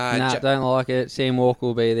 Don't like it. Sam Walker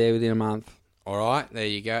will be there within a month. All right. There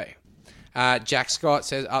you go. Jack Scott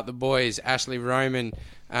says, up the boys. Ashley Roman.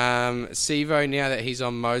 Sivo, now that he's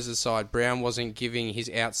on Moses' side, Brown wasn't giving his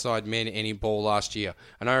outside men any ball last year.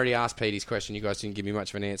 And I already asked Petey's question. You guys didn't give me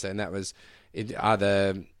much of an answer, and that was, are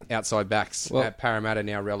the outside backs at Parramatta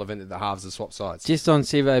now relevant that the halves are swap sides? Just on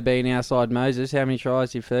Sivo being outside Moses, how many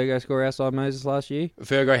tries did Fergo score outside Moses last year?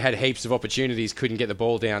 Fergo had heaps of opportunities, couldn't get the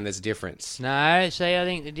ball down. There's a difference. No, see, I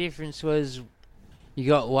think the difference was you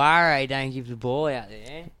got Ware, don't give the ball out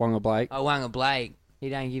there. Wanga Blake. Wanga Blake, he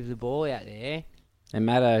don't give the ball out there. And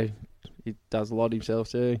Matto, he does a lot himself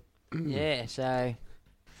too. Yeah, so...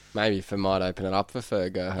 Maybe it might open it up for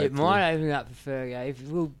Fergo, hopefully. It might open it up for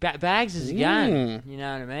Fergo. Bags is a gun, you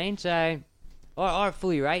know what I mean? So, I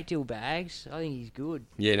fully rate Dill Bags. I think he's good.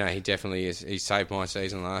 Yeah, no, he definitely is. He saved my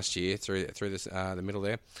season last year through this, the middle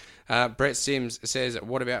there. Brett Sims says,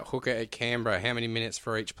 what about hooker at Canberra? How many minutes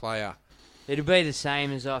for each player? It'll be the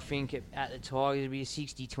same as I think at the Tigers. It'll be a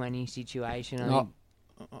 60-20 situation.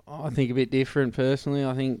 I think a bit different personally.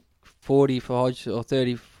 I think 40 for Hodgson or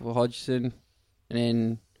 30 for Hodgson, and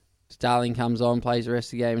then Starling comes on, plays the rest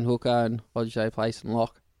of the game in hooker, and Hodgson plays some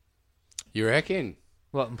lock. You reckon?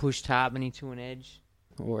 What, and push Tarpany to an edge?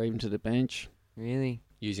 Or even to the bench. Really?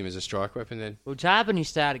 Use him as a strike weapon then? Well, Tarpany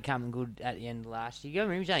started coming good at the end of last year. You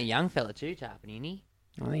remember, he was only a young fella too, Tarpany, isn't he?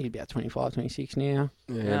 I think he's about 25, 26 now.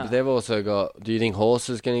 Yeah, but they've also got... Do you think Horse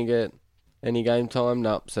is going to get any game time?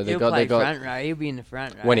 No. So He'll play front row. He'll be in the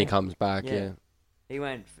front row. When he comes back, yeah. He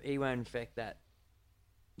won't affect that,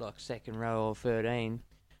 like, second row or 13.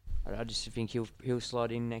 I just think he'll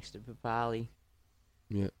slot in next to Papali.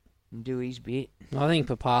 Yeah. And do his bit. I think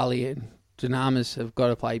Papali and Dynamis have got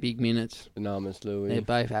to play big minutes. Dynamis, Louis. They're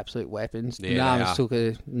both absolute weapons. Yeah, Dynamis took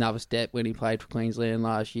another step when he played for Queensland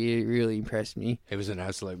last year. It really impressed me. He was an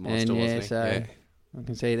absolute monster, wasn't he? So I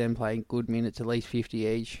can see them playing good minutes, at least 50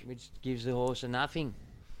 each. Which gives the horse a nothing.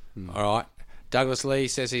 All right. Douglas Lee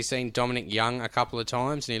says he's seen Dominic Young a couple of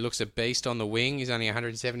times and he looks a beast on the wing. He's only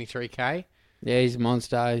 173k. Yeah, he's a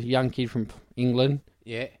monster. Young kid from England.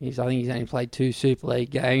 Yeah. I think he's only played 2 Super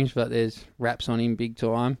League games, but there's raps on him big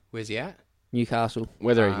time. Where's he at? Newcastle.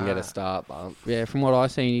 Whether he can get a start, but... Yeah, from what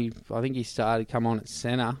I've seen, I think he started to come on at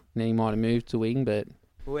centre, and then he might have moved to wing, but...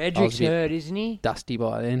 Well, Edric's hurt, isn't he? Dusty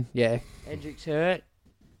by then, yeah. Edric's hurt.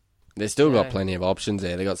 They've still got plenty of options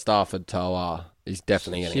there. They got Stafford, Toa. He's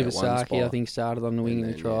definitely going to get one spot. Shibasaki, I think, started on the wing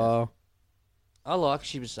in the trial. I like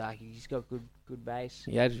Shibasaki. He's got good base.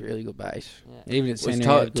 He had a really good base. Yeah. Even at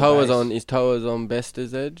centre, Toa's on. Is Toa's on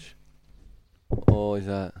Bester's edge? Or is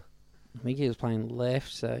that? I think he was playing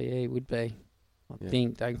left, so yeah, he would be. I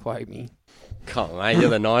think. Don't quote me. Come on, mate. You're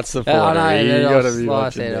the Knights supporter. I know. You got to be like I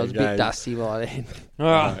watching said, I their was a games. bit dusty by then. All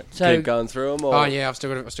right. So Keep going through them. Or? Oh yeah, I've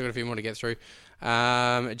still got a few more to get through.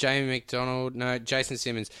 Jamie McDonald, no, Jason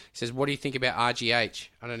Simmons says, "What do you think about RGH?"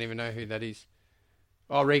 I don't even know who that is.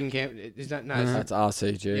 Oh, Regan Camp. Is that no? That's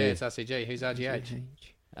RCG. Yeah, it's RCG. Who's RGH? I think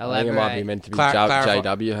it elaborate. might be meant to be Clarify.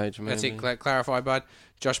 JWH. Maybe. That's it. Clarify, bud.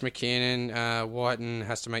 Josh McKinnon, Whiten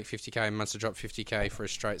has to make 50k. Must have dropped 50k for a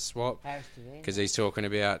straight swap because he's talking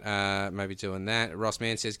about maybe doing that. Ross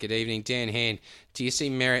Mann says, "Good evening, Dan Hand. Do you see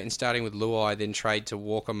merit in starting with Luai, then trade to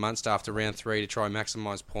Walker Munster after round 3 to try and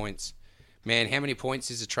maximise points?" Man, how many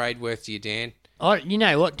points is a trade worth to you, Dan? You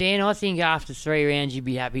know what, Dan? I think after 3 rounds, you'd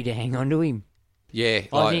be happy to hang on to him. Yeah,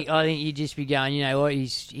 I think you'd just be going, you know what,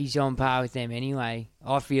 he's on par with them anyway.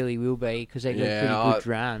 I feel he will be because they've got a pretty good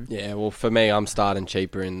run. Yeah, well, for me, I'm starting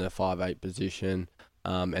cheaper in the 5'8" position,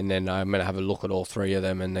 and then I'm going to have a look at all 3 of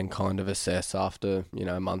them and then kind of assess after,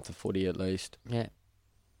 a month of footy at least. Yeah.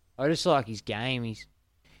 I just like his game.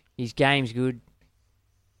 His game's good.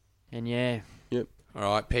 And yeah. Yep.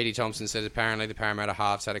 All right, Petey Thompson says apparently the Parramatta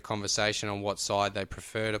halves had a conversation on what side they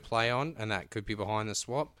prefer to play on, and that could be behind the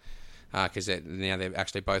swap. Because now they're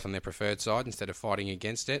actually both on their preferred side instead of fighting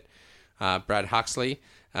against it. Brad Huxley,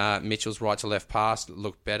 Mitchell's right to left pass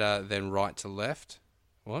looked better than right to left.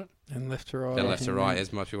 What? And left to right. Then left to right,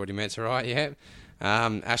 as must be what he meant to right, yeah.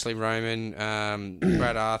 Ashley Roman,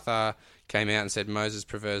 Brad Arthur came out and said Moses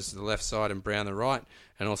prefers the left side and Brown the right,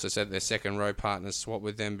 and also said their second row partners swap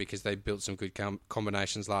with them because they built some good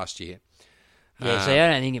combinations last year. Yeah, so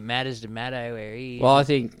I don't think it matters to Maddo where he is. Well,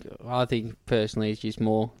 I think personally it's just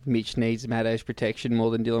more Mitch needs Maddo's protection more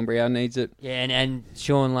than Dylan Brown needs it. Yeah, and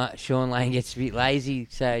Sean Lane gets a bit lazy,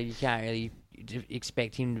 so you can't really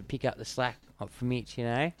expect him to pick up the slack for Mitch,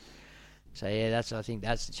 So yeah, I think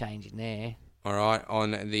that's the change in there. All right,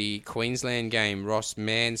 on the Queensland game, Ross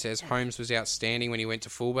Mann says Holmes was outstanding when he went to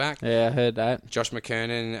fullback. Yeah, I heard that. Josh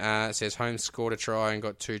McKernan says Holmes scored a try and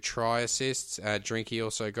got 2 try assists. Drinky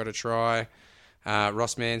also got a try.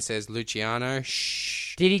 Ross Mann says Luciano.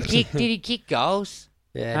 Shh. Did he kick goals?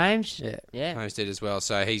 Yeah. Holmes? Yeah. Holmes did as well,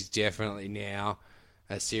 so he's definitely now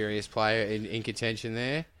a serious player in contention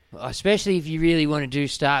there. Especially if you really want to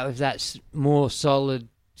start with that more solid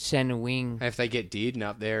centre wing. If they get Dearden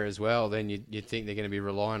up there as well, then you'd think they're going to be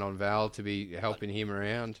relying on Val to be helping him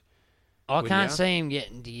around. I can't see him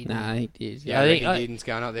getting Dearden. No, I think Dearden's. Yeah, I think Dearden's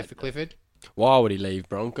going up there for Clifford. Why would he leave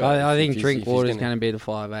Broncos? I think Drinkwater's going to be the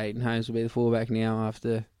 5'8", and Holmes will be the fullback now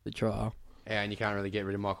after the trial. Yeah, and you can't really get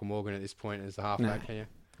rid of Michael Morgan at this point as the halfback, can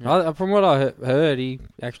you? From what I heard, he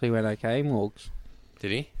actually went okay, Morgs.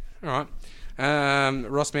 Did he? All right.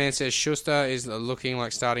 Ross Mann says Schuster is looking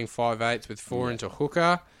like starting 5'8" with 4 into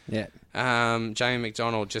hooker. Yeah. Jamie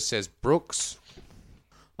McDonald just says Brooks.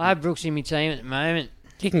 I have Brooks in my team at the moment.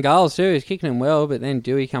 Kicking goals too. He's kicking them well, but then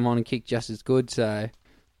Dewey come on and kick just as good, so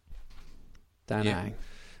don't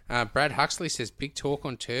know. Brad Huxley says big talk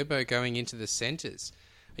on Turbo going into the centres.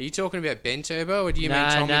 Are you talking about Ben Turbo, or do you mean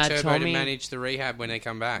Tommy Turbo to manage the rehab when they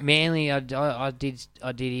come back? Manly, I did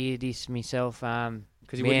hear this myself.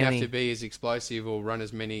 Because he wouldn't have to be as explosive or run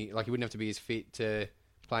as many. Like he wouldn't have to be as fit to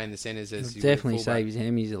play in the centres as. He'll definitely save his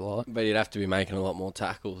hammies a lot, but he'd have to be making a lot more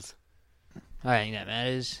tackles. I don't think that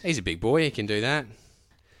matters. He's a big boy; he can do that.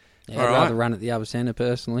 Yeah, I'd rather run at the other centre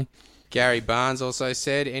personally. Gary Barnes also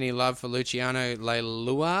said, any love for Luciano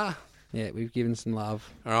Leilua? Yeah, we've given some love.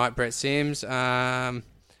 All right, Brett Sims. I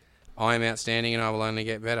am outstanding and I will only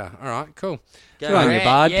get better. All right, cool. Good on you,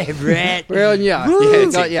 bud. Yeah, Brett. We're on you.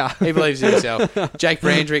 Yeah, got ya. He believes in himself. Jake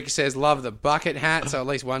Brandrick says, love the bucket hat, so at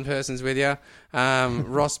least one person's with you.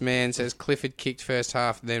 Ross Mann says, Clifford kicked first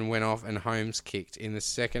half, then went off, and Holmes kicked in the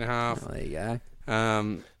second half. Oh, there you go.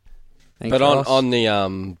 But on the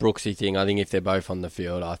Brooksy thing, I think if they're both on the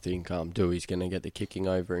field, I think Dewey's going to get the kicking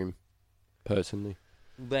over him, personally.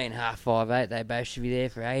 Being half 5'8", they both should be there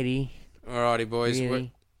for 80. Alrighty, boys.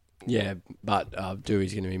 Really? Yeah, but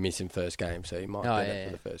Dewey's going to be missing first game, so he might get it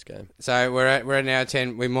for the first game. So we're at an hour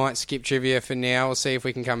 10. We might skip trivia for now. We'll see if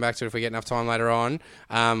we can come back to it if we get enough time later on.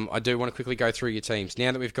 I do want to quickly go through your teams.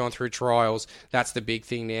 Now that we've gone through trials, that's the big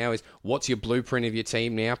thing now is what's your blueprint of your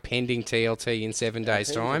team now, pending TLT in 7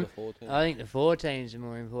 days' time? I think the 4 teams are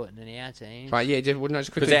more important than our teams. Right, yeah, wouldn't I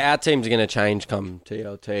just quickly... Because our teams are going to change come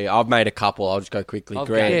TLT. I've made a couple. I'll just go quickly. I've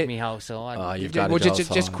got my whole side. You've got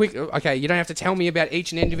just quick. Okay, you don't have to tell me about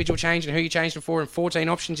each and individual change and who you changed it for and 14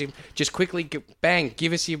 options. Just quickly, bang,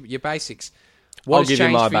 give us your basics. I'll give you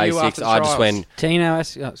my basics. I just went... Tino,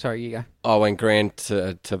 sorry, you go. I went Grant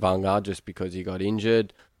to Vanga just because he got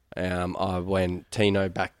injured. I went Tino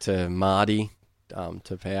back to Marty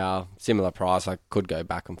to Power. Similar price. I could go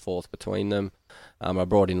back and forth between them. I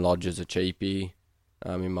brought in Lodge as a cheapie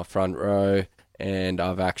in my front row, and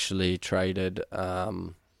I've actually traded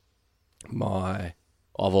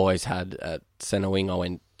I've always had at centre wing, I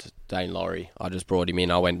went to Dane Laurie. I just brought him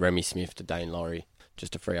in. I went Remy Smith to Dane Laurie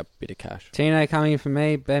just to free up a bit of cash. Tino come in for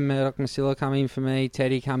me, Ben Murdoch-Masila come in for me,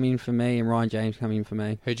 Teddy come in for me, and Ryan James come in for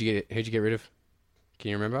me. Who'd you get rid of?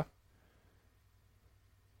 Can you remember?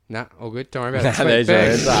 Nah, all good. Don't worry about it. There's your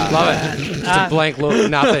Bergs. answer. Love it. Just a blank look,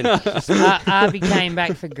 nothing. Arby came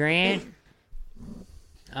back for Grant.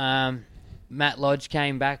 Matt Lodge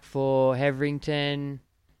came back for Heverington.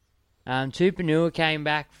 Tupanua came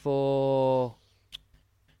back for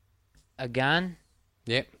a gun.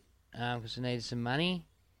 Yep. Because I needed some money.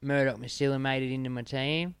 Murdoch-Masila made it into my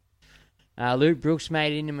team. Luke Brooks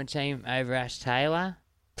made it into my team over Ash Taylor.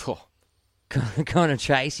 Connor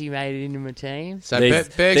Tracy made it into my team. So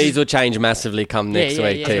these will change massively come next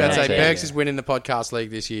week. I was about to say, Bergs is winning the podcast league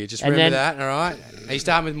this year. Just remember that, all right? Are you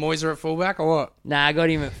starting with Moiser at fullback or what? Nah, I got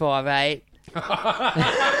him at 5'8".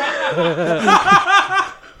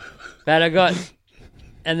 But I got...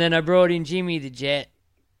 And then I brought in Jimmy the Jet,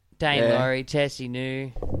 Dane Laurie, Tessie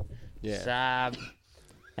New, Saab,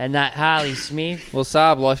 and that Harley Smith. Well,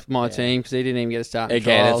 Saab left my team because he didn't even get a start.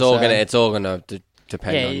 Again, it's all gonna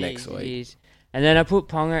depend on next week. It is. And then I put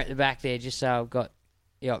Ponga at the back there just so I've got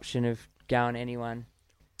the option of going anyone.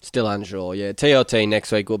 Still unsure. Yeah, TLT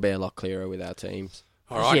next week will be a lot clearer with our teams.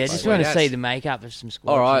 All right. Yeah, just want to see the makeup of some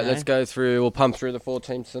squads. All right, let's go through. We'll pump through the 4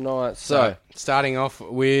 teams tonight. So starting off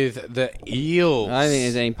with the Eels. I don't think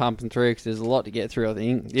there's any pumping through because there's a lot to get through, I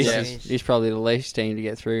think. This is probably the least team to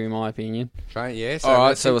get through, in my opinion. Right, yeah. All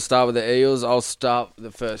right, so we'll start with the Eels. I'll start with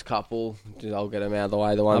the first couple. I'll get them out of the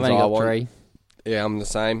way. The ones I've only got want. 3. Yeah, I'm the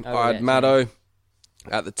same. All right, Maddo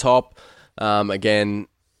at the top. Again,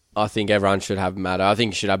 I think everyone should have Maddo. I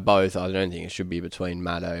think you should have both. I don't think it should be between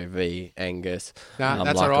Maddo v Angus. No,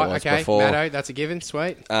 that's all right. Okay, Maddo, that's a given.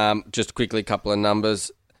 Sweet. Just quickly, a couple of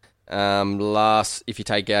numbers. If you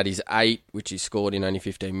take out his 8, which he scored in only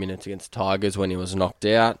 15 minutes against the Tigers when he was knocked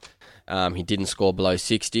out, he didn't score below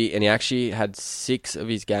 60, and he actually had 6 of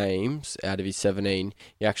his games out of his 17.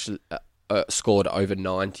 He actually scored over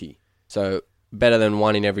 90. So better than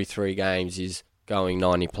 1 in every 3 games is going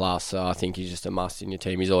 90 plus. So I think he's just a must in your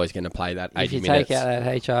team. He's always going to play that 80 minutes. If you take out that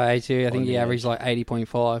HIA2, I think he averaged like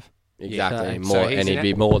 80.5. Exactly, and he'd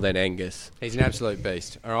be more than Angus. He's an absolute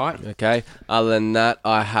beast. All right. Okay. Other than that,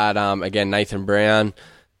 I had again Nathan Brown.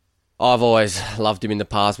 I've always loved him in the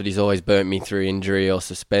past, but he's always burnt me through injury or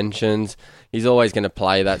suspensions. He's always going to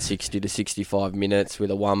play that 60 to 65 minutes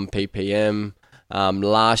with a 1 ppm.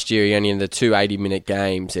 Last year, he only had the 2 80-minute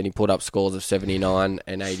games, and he put up scores of 79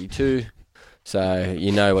 and 82. So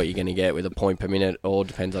you know what you're going to get with a point per minute. All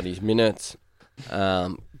depends on his minutes.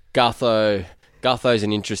 Gutho's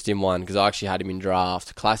an interesting one because I actually had him in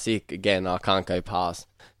draft. Classic, again, I can't go past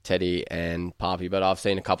Teddy and Papi, but I've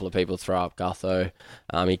seen a couple of people throw up Gutho.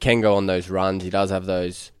 He can go on those runs. He does have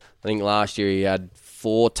those. I think last year he had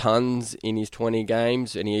 4 tons in his 20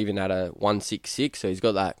 games, and he even had a 166, so he's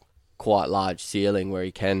got that quite large ceiling where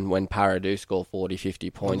he can, when Para do score 40, 50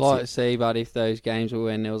 points. I'd like to see, but if those games were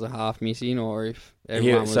when there was a half missing or if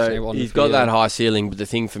everyone was there on the he's got that high ceiling, but the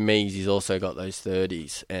thing for me is he's also got those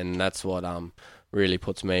 30s, and that's what really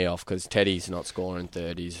puts me off because Teddy's not scoring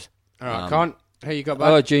 30s. All right, Con, who you got back?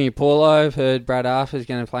 I got Junior Paulo. I've heard Brad Arthur's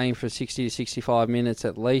going to play him for 60 to 65 minutes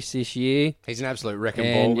at least this year. He's an absolute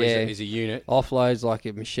wrecking ball. He's a unit. Offloads like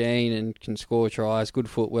a machine and can score tries. Good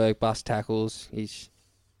footwork, bust tackles. He's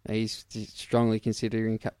strongly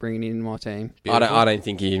considering bringing in my team. I don't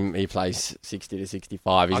think he plays 60 to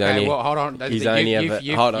 65. Hold on.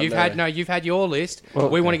 You've had your list. Well,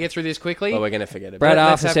 we want to get through this quickly. Well, we're going to forget it. Brad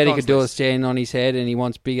Arthur said he could do a stand on his head, and he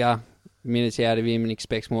wants bigger minutes out of him and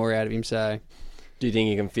expects more out of him. So, do you think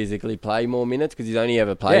he can physically play more minutes? Because he's only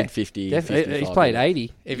ever played 50. Definitely. He's played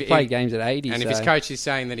 80. He's played games at 80. And if his coach is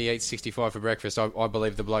saying that he eats 65 for breakfast, I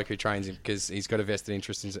believe the bloke who trains him because he's got a vested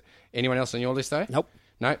interest in it. Anyone else on your list though? Nope.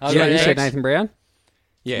 No. You said Nathan Brown?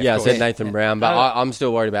 Yeah, I said Nathan Brown, but I'm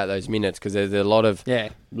still worried about those minutes because there's a lot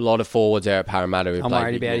of forwards there at Parramatta who I'm play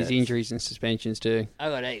worried about minutes. his injuries and suspensions too. I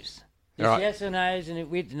got heaps. All right. Yes or no's,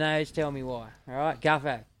 and with the no's, tell me why. All right,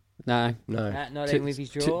 Guffa. No. Not even with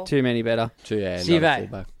his draw. Too many better.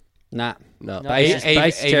 Sivo. Nah. No. Base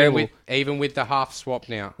is terrible. Even with the half swap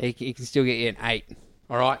now. He can still get you an 8.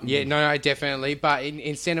 All right. Yeah, no, definitely. But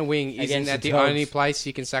in centre wing, isn't that the only place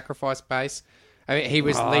you can sacrifice base? I mean, he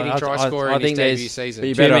was leading try scorer in his debut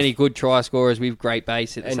season. Too many good try scorers with great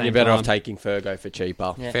base at the same time. And you're better off taking Fergo for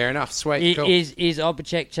cheaper. Yeah. Fair enough. Sweet. Is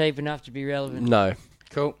Opacek cheap enough to be relevant? No.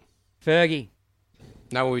 Cool. Fergie.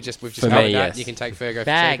 No, we've just For covered me, that. yes. You can take Fergo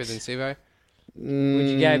Bags. for cheaper than Sivo. Would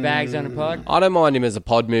you go Bags on a pod? I don't mind him as a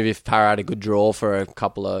pod move if Parra had a good draw for a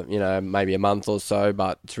couple of, maybe a month or so,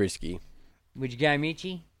 but it's risky. Would you go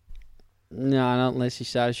Mitchie? No, not unless he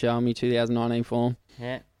started showing me 2019 form.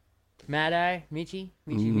 Yeah. Maddo, Mitchie?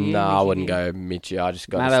 No, I wouldn't go Mitchie. I just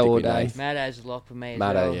got to Maddo stick all with day. Nath. Maddo's a lock for me as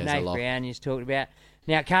Maddo, well. yeah, is a Nate lock. Brown you just talked about.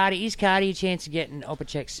 Now, Cardi a chance of getting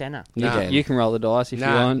Opacek centre? You can roll the dice if you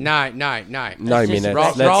No, want. no. No just minutes.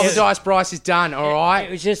 Roll the dice. Bryce is done. All right.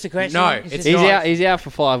 It was just a question. No, It's it's just- not. He's out for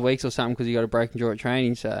 5 weeks or something because he got a broken jaw at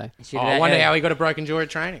training. So Should Oh, have- I wonder how he got a broken jaw at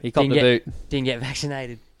training. he copped the Didn't boot. Didn't get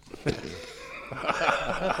vaccinated.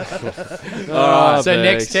 So Bergs.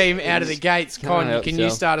 next team out of the gates, Can't Con, help can you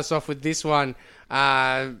yourself. start us off with this one?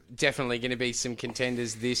 Definitely going to be some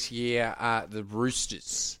contenders this year. The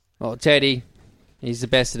Roosters. Well, Teddy, he's the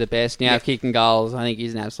best of the best. Now kicking goals, I think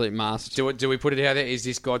he's an absolute must. Do we put it out there? Is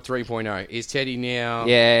this God 3.0? Is Teddy now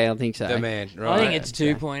Yeah, I think so. the man? Right. I think it's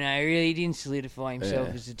 2.0. Really, he didn't solidify himself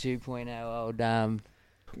as a 2.0 old. Well,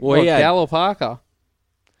 What, he had, Gal or Parker?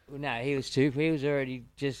 No, he was 2. He was already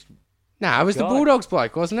just. No, it was the God. Bulldogs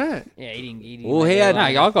bloke, wasn't it? Yeah, he didn't. Well, he had- No,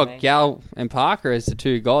 I got Gal and Parker as the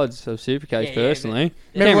two gods of Supercoach Yeah, personally.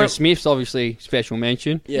 Remember Cameron when- Smith's obviously special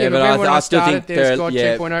mention. yeah, but remember when I still started, think there was they're, God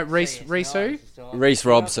yeah, 2.0. Reese who? Reece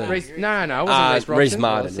Robson No, it wasn't Reese Robson. Reece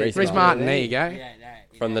Martin. Reece Martin. There you go.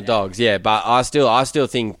 from the Dogs. Yeah, but I still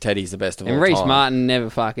think Teddy's the best of all And Reece time. Martin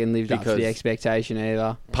never fucking lived up to Because- the expectation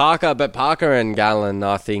either. Parker and Gallen,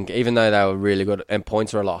 I think, even though they were really good and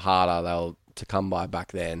points were a lot harder, they were to come by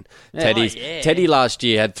back then. Teddy last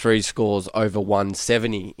year had 3 scores over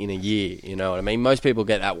 170 in a year. You know what I mean? Most people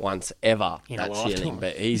get that once ever, that ceiling,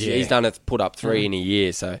 but he's done it, put up 3 in a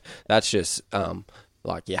year. So that's just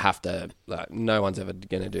you have to. No one's ever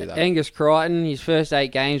going to do that. Angus Crichton, his first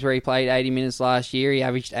 8 games where he played 80 minutes last year, he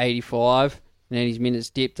averaged 85. And then his minutes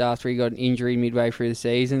dipped after he got an injury midway through the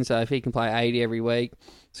season. So if he can play 80 every week,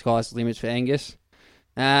 sky's the limits for Angus.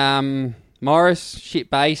 Morris, shit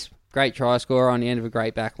base, great try scorer on the end of a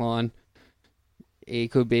great back line. He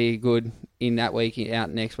could be good in that week, out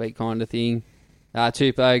next week kind of thing.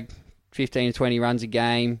 Tupou, 15 to 20 runs a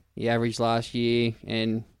game. He averaged last year.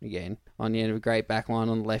 And again, on the end of a great back line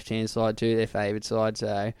on the left-hand side too, their favoured side.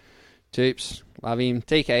 So Tupes, love him.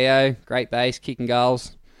 TKO, great base, kicking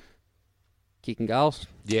goals.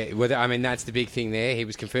 Yeah, well, I mean, that's the big thing there. He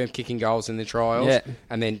was confirmed kicking goals in the trials. Yeah.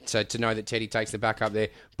 And then, so to know that Teddy takes the back up there,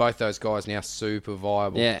 both those guys now super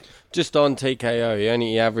viable. Yeah. Just on TKO,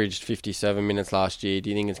 he averaged 57 minutes last year.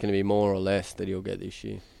 Do you think it's going to be more or less that he'll get this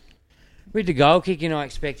year? With the goal kicking, I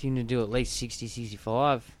expect him to do at least 60,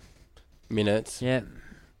 65. Minutes? Yeah.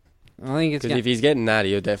 I think it's Because if he's getting that,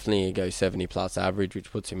 he'll definitely go 70-plus average,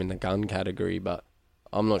 which puts him in the gun category, but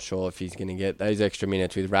I'm not sure if he's going to get those extra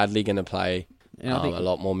minutes. With Radley going to play I think- a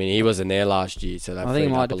lot more minutes. He wasn't there last year, so that I think it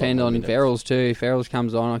freed might up a lot depend more on minutes. Ferrells too. If Ferrells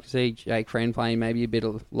comes on, I can see Jake Friend playing maybe a bit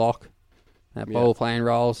of lock, that ball playing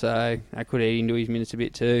role, so that could eat into his minutes a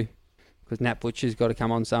bit too. Because Nat Butcher's got to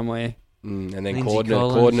come on somewhere. And then Lindsay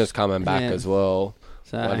Cordner's coming back Yeah. as well.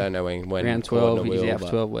 So I don't know when round 12, Cordner he's will, out for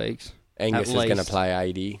but 12 weeks. Angus is at going to least. play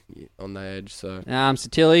 80 on the edge. So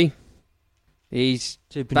Satilli, his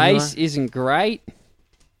Tupanua. base isn't great,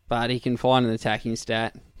 but he can find an attacking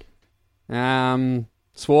stat.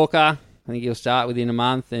 Swarker, I think he'll start within a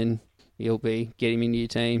month and you'll get him into your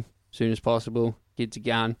team as soon as possible. Kid's a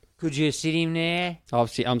gun. Could you sit him there? I'm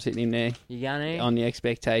sitting him there You gonna? on the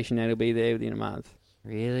expectation that he'll be there within a month.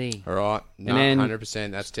 Really? All right. No, And then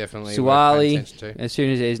 100%. That's definitely worth paying attention Suwali, to. as soon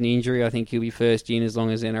as there's an injury, I think he'll be first in as long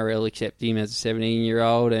as NRL accept him as a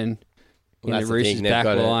 17-year-old and in that's the the Roosters thing. back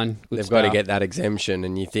line. They've got to get that exemption,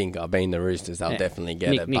 and you think, being the Roosters, they'll definitely get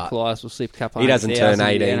Nick it. Nick But Lyles will slip a couple he doesn't turn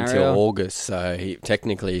 100,000 in 18 the till NRL. August, so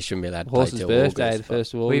technically he shouldn't be allowed to play Horse's till birthday, August. the but-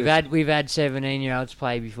 1st of August. We've had 17-year-olds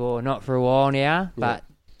play before, not for a while now, but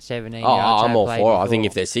 17-year-olds. I'm have all played for it. I before. think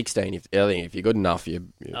if they're 16, if you're good enough, you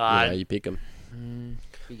pick them.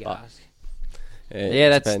 Big ask.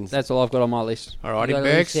 Yeah, that's all I've got on my list. All righty, You got a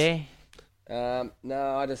list Bergs. there?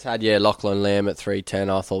 No, I just had Lachlan Lamb at 310.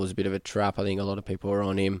 I thought it was a bit of a trap. I think a lot of people were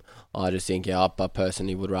on him. I just think I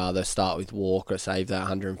personally would rather start with Walker, save that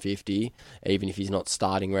 150, even if he's not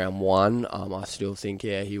starting round 1. I still think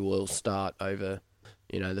he will start over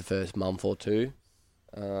the first month or two.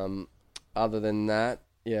 Other than that,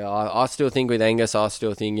 I still think with Angus,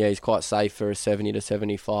 he's quite safe for a 70 to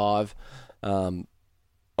 75.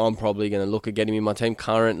 I'm probably going to look at getting him in my team.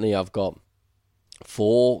 Currently, I've got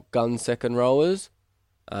 4 gun second rowers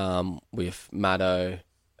with Maddo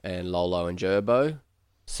and Lolo and Gerbo.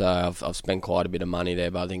 So I've spent quite a bit of money there,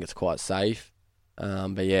 but I think it's quite safe.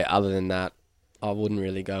 But other than that, I wouldn't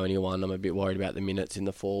really go anyone. I'm a bit worried about the minutes in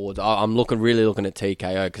the forwards. I'm really looking at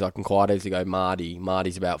TKO because I can quite easily go Marty.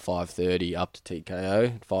 Marty's about 530 up to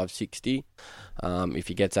TKO, 560. If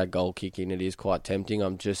he gets that goal kick in, it is quite tempting.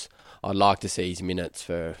 I'd like to see his minutes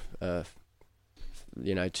for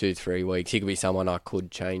 2-3 weeks. He could be someone I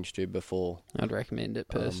could change to before. I'd recommend it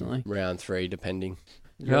personally. Round 3, depending.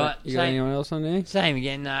 Right. You got anyone else on there? Same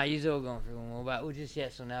again. Nah, you've all gone through them all, but we'll just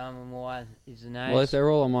yes or no and why is the no. Well, if they're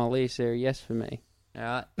all on my list, they're a yes for me. All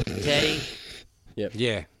right. Teddy, Yep.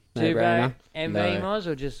 Yeah. No Tubo, brainer. MB No. Moz,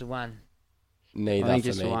 or just the one? Neither think for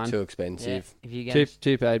just me. one. Too Yeah. expensive. If you're going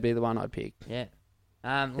Tupo would be the one I'd pick. yeah.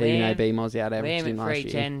 Even though Liam, B-Moz out averaged Liam him at last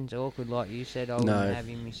year. 310 is awkward, like you said. I wouldn't No. have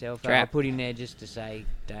him myself. Trap. I put him there just to say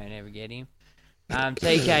don't ever get him.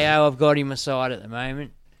 TKO, I've got him aside at the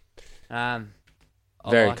moment. I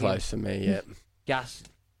Very like him. close for me, yeah. Gus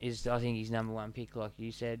is, I think, he's number one pick, like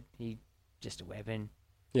you said. He just a weapon.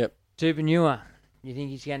 Yep. Tupanua, you think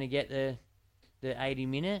he's going to get the 80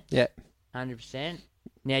 minutes? Yeah. 100%.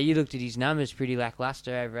 Now, you looked at his numbers, pretty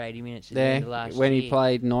lacklustre over 80 minutes at the There, end of last when year. he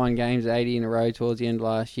played 9 games, 80 in a row towards the end of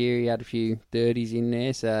last year, he had a few 30s in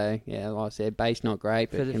there. So, yeah, like I said, base not great,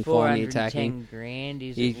 but For the can find the 410 attacking. grand,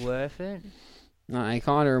 is He- it worth it? No, he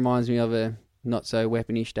kind of reminds me of a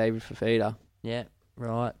not-so-weaponish David Fafita. Yeah,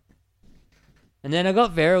 right. And then I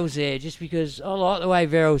got Verrills there just because I like the way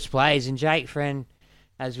Verrills plays. And Jake Friend,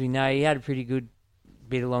 as we know, he had a pretty good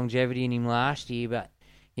bit of longevity in him last year, but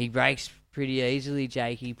he breaks pretty easily,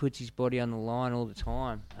 Jake. He puts his body on the line all the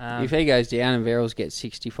time. If he goes down and Verrills gets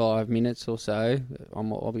 65 minutes or so,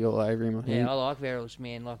 I'll be all over him, I think. Yeah, I like Verrills,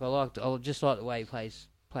 man. I just like the way he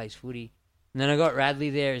plays footy. And then I got Radley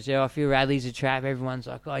there as well. I feel Radley's a trap. Everyone's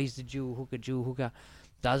like, oh, he's the dual hooker.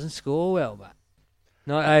 Doesn't score well, but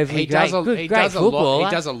not overly He great. does a, Good, he great does a lot. footballer.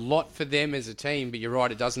 He does a lot for them as a team, but you're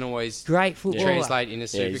right, it doesn't always Great footballer. translate in a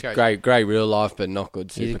Yeah, he's Supercoach. great real life, but not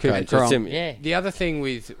good He's a super Cooper coach. Cronk. Yeah. The other thing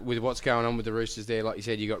with what's going on with the Roosters there, like you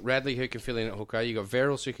said, you got Radley who can fill in at hooker, you got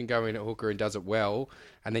Verrills who can go in at hooker and does it well,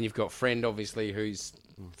 and then you've got Friend obviously who's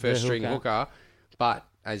first string hooker, but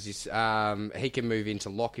as you, he can move into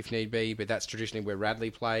lock if need be, but that's traditionally where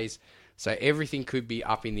Radley plays. So everything could be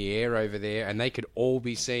up in the air over there, and they could all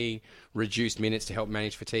be seeing reduced minutes to help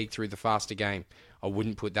manage fatigue through the faster game. I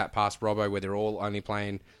wouldn't put that past Robbo, where they're all only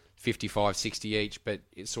playing 55, 60 each, but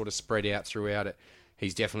it's sort of spread out throughout it.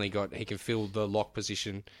 He's definitely he can fill the lock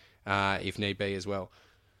position if need be as well.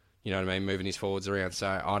 You know what I mean? Moving his forwards around. So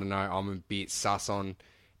I don't know. I'm a bit sus on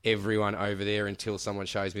everyone over there until someone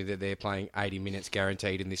shows me that they're playing 80 minutes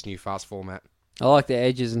guaranteed in this new fast format. I like the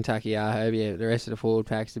edges and Takiyaho, yeah, the rest of the forward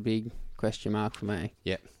pack's a big question mark for me.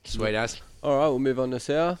 Yeah, sweet as. All right, we'll move on to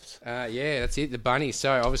Souths. Yeah, that's it. The Bunnies.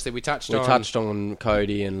 So obviously we touched on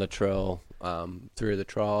Cody and Latrell through the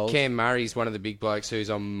trials. Cam Murray's one of the big blokes who's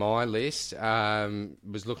on my list.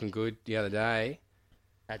 Was looking good the other day.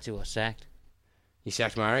 That's who I sacked. You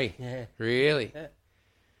sacked Murray? Yeah. Really?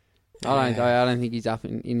 I don't think he's up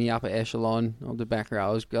in the upper echelon of the back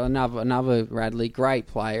rows. Got another Radley, great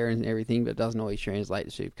player and everything, but doesn't always translate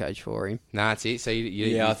to Supercoach for him. No, that's it. So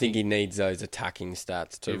you I think he needs those attacking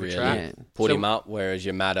stats to Bit of a really trap. put So- him up, whereas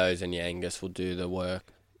your Maddows and your Angus will do the work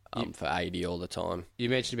for 80 all the time. You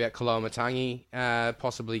mentioned about Koloamatangi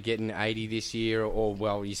possibly getting 80 this year, or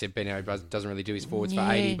well, you said Benno doesn't really do his forwards for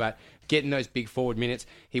 80, but getting those big forward minutes.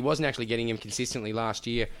 He wasn't actually getting him consistently last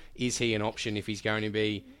year. Is he an option if he's going to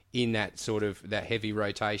be in that sort of that heavy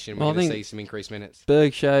rotation? We're Well, I going to think see some increased minutes.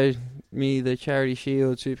 Berg showed me the Charity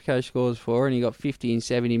Shield Supercoach scores for, and he got 50 in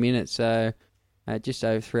 70 minutes, so just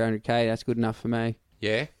over 300k. That's good enough for me.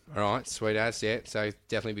 Yeah, all right, sweet as, yeah. So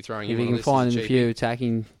definitely be throwing If him he on can the list find as him a GP. few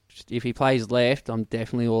attacking, if he plays left, I'm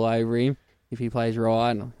definitely all over him. If he plays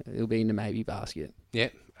right, he'll be in the maybe basket. Yeah,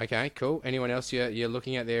 okay, cool. Anyone else you're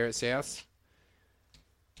looking at there at South?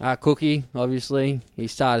 Cookie, obviously. He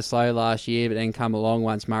started slow last year, but then come along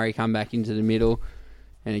once Murray come back into the middle,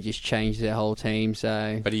 and it just changed their whole team.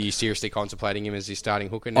 So, But are you seriously contemplating him as your starting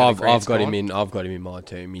hooker now? I've got him in. I've got him in my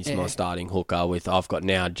team. He's my starting hooker. I've got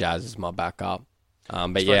now Jazz as my backup.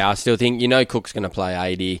 But yeah, I still think Cook's going to play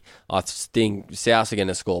 80. I think Souths are going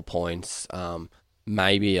to score points.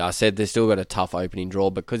 Maybe I said they've still got a tough opening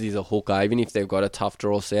draw, but because he's a hooker, even if they've got a tough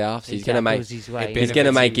draw Souths, he's going to make his way. he's going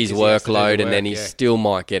to make his Because he has to do the workload, and then work, he yeah. still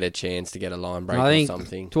might get a chance to get a line break I or think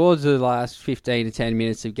something. towards the last 15 to 10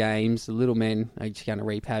 minutes of games, the little men are just going to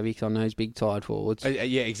reap havoc on those big tide forwards.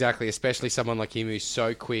 Yeah, exactly. Especially someone like him who's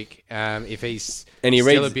so quick. If he's And he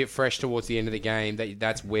still reads- a bit fresh towards the end of the game,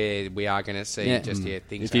 that's where we are going to see things.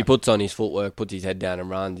 If he puts on his footwork, puts his head down and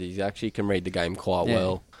runs, he actually can read the game quite Yeah.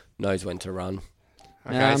 well. Knows when to run.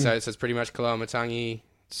 Okay, so it's pretty much Koloamatangi,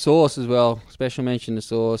 Sauce as well. Special mention to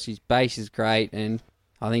Sauce. His base is great, and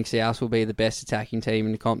I think South will be the best attacking team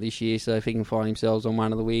in the comp this year, so if he can find himself on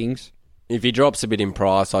one of the wings. If he drops a bit in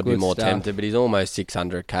price, I'd be Good more stuff. tempted, but he's almost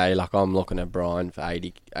 600k. Like, I'm looking at Brian for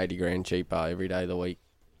 80 grand cheaper every day of the week.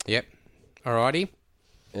 Yep. Alrighty.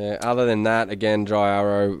 Yeah, other than that, again, Dry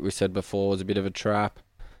Arrow, we said before, was a bit of a trap.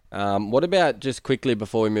 What about, just quickly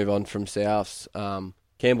before we move on from Souths,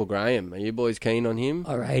 Campbell Graham? Are you boys keen on him?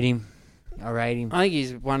 I rate him. I think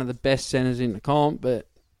he's one of the best centres in the comp, but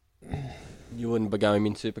You wouldn't be going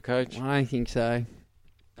in Supercoach? I don't think so.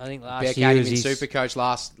 I think last Beck year had him was in his... Supercoach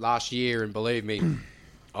last year, and believe me,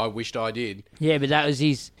 I wished I did. Yeah, but that was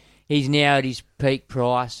his... He's now at his peak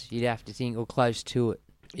price, you'd have to think, or close to it.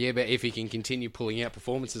 Yeah, but if he can continue pulling out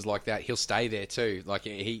performances like that, he'll stay there too. Like,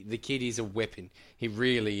 the kid is a weapon. He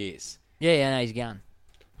really is. Yeah, I know he's gone.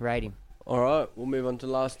 Rate him. All right, we'll move on to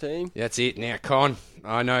the last team. That's it. Now, Con,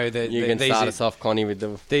 I know that You can these start are, us off, Connie, with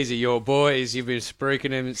the... these are your boys. You've been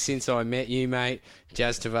spruiking them since I met you, mate.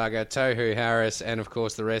 Jazz Tavaga, Tohu Harris, and, of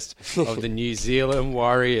course, the rest of the New Zealand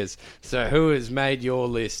Warriors. So who has made your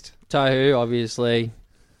list? Tohu, obviously,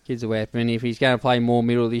 kid's a weapon. If he's going to play more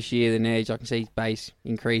middle this year than edge, I can see his base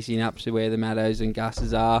increasing up to where the Maddows and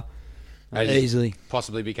Gus's are. Easily.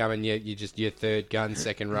 Possibly becoming your third gun,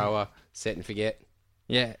 second rower, set and forget.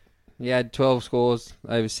 Yeah. He had 12 scores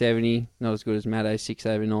over 70. Not as good as Maddo, 6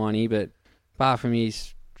 over 90. But apart from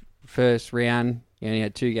his first round, he only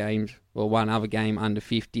had 2 games, or one other game under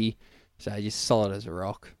 50. So just solid as a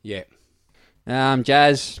rock. Yeah.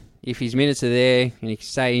 Jazz, if his minutes are there and he can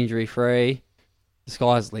stay injury-free, the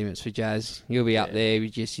sky's the limits for Jazz. He'll be up there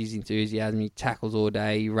with just his enthusiasm. He tackles all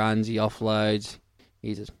day, he runs, he offloads.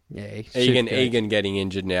 He's Egan getting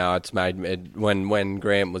injured now. It's made when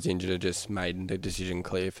Grant was injured, it just made the decision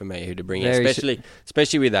clear for me who to bring in.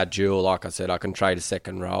 Especially with that duel. Like I said, I can trade a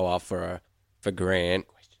second rower for Grant,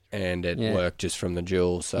 and it worked just from the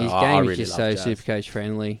duel. So his I game really is just love so Jazz. Supercoach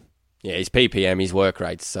friendly. Yeah, his PPM, his work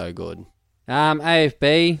rate's so good.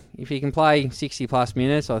 AFB, if he can play 60 plus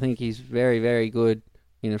minutes, I think he's very, very good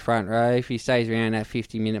in the front row. If he stays around that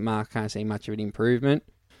 50-minute mark, can't see much of an improvement.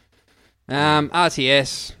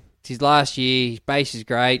 RTS, it's his last year. His base is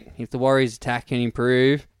great. If the Warriors' attack can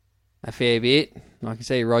improve a fair bit, I can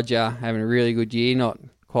see Roger having a really good year. Not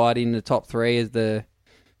quite in the top 3 as the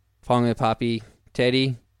Ponga puppy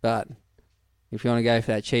Teddy, but if you want to go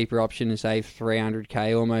for that cheaper option and save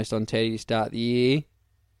 $300k almost on Teddy to start the year,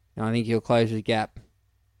 I think he'll close the gap.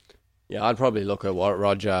 Yeah, I'd probably look at what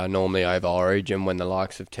Roger normally over Origin when the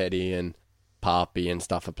likes of Teddy and Parpy and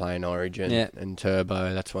stuff are playing Origin and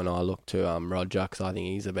Turbo. That's when I look to Roger, because I think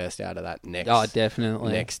he's the best out of that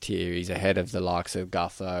definitely next tier. He's ahead of the likes of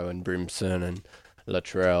Gutho and Brimson and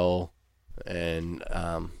Latrell and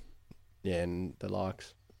and the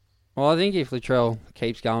likes. Well, I think if Latrell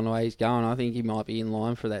keeps going the way he's going, I think he might be in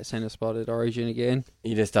line for that centre spot at Origin again.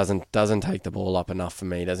 He just doesn't take the ball up enough for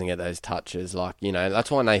me. He doesn't get those touches.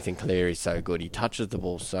 That's why Nathan Cleary is so good. He touches the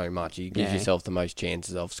ball so much. He gives yourself the most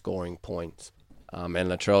chances of scoring points. And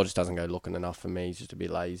Latrell just doesn't go looking enough for me. He's just a bit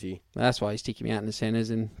lazy. That's why you stick him out in the centres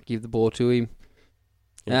and give the ball to him.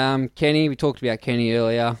 Yeah. Kenny, we talked about Kenny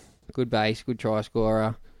earlier. Good base, good try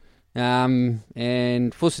scorer. And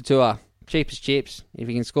Fusatua, cheap as chips. If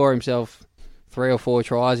he can score himself 3 or 4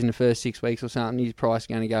 tries in the first 6 weeks or something, his price is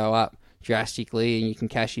going to go up drastically and you can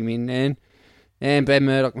cash him in then. And Ben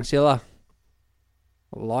Murdoch-Masila.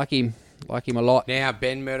 Like him a lot. Now,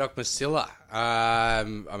 Ben Murdoch-Masila.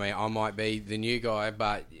 I might be the new guy,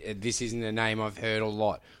 but this isn't a name I've heard a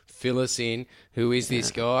lot. Fill us in. Who is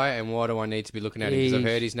this guy, and why do I need to be looking at him? Because I've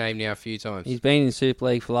heard his name now a few times. He's been in Super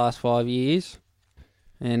League for the last 5 years,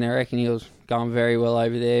 and I reckon he was going very well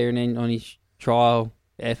over there. And then on his trial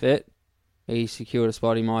effort, he secured a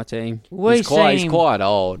spot in my team. He's quite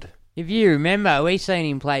old. If you remember, we seen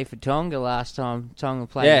him play for Tonga last time Tonga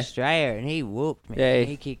played Australia, and he whooped, man. Yeah.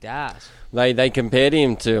 He kicked ass. They compared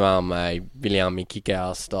him to a William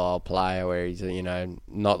Kikau style player where he's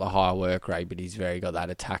not the high work rate, but he's got that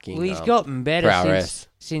attacking. Well, he's gotten better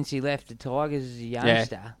since he left the Tigers as a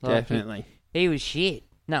youngster. Yeah, definitely. He was shit.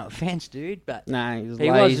 No offense, dude, but no, he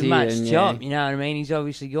wasn't much chop. You know what I mean? He's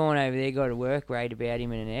obviously gone over there, got a work rate about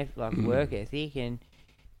him and a work ethic, and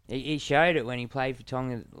he showed it when he played for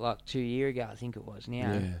Tonga 2 years ago, I think it was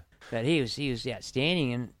now. Yeah. But he was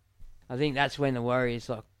outstanding, and I think that's when the Warriors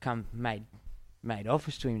made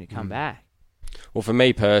offers to him to come back. Well, for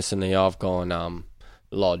me personally, I've gone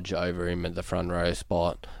Lodge over him at the front row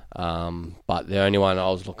spot. But the only one I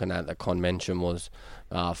was looking at that Con mentioned was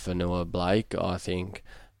Fanua Blake. I think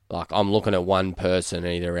I'm looking at one person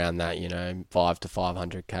either around that 5 to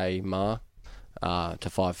 500k mark to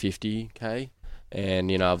 550k.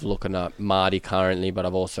 And, I've looking at Marty currently, but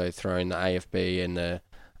I've also thrown the AFB and the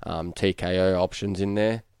TKO options in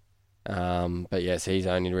there. But yes, he's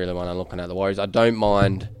the only really one I'm looking at. The Warriors. I don't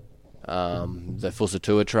mind the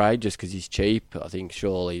Fusatua trade just because he's cheap. I think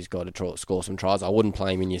surely he's got to score some tries. I wouldn't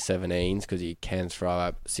play him in your 17s because he can throw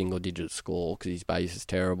up single-digit score because his base is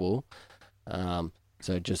terrible.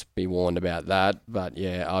 So just be warned about that. But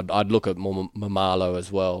yeah, I'd look at Mamalo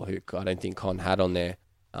as well, who I don't think Con had on there.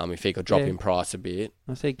 If he could drop in price a bit.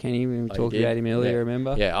 I said Kenny when we talked about him earlier,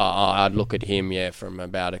 remember? Yeah, I'd look at him, from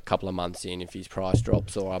about a couple of months in if his price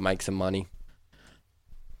drops or I make some money.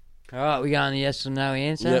 All right, we going to yes or no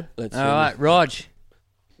answer? Yep, let's All right, Rog.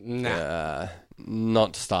 Nah.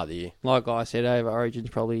 Not to start the year. Like I said, over Origin's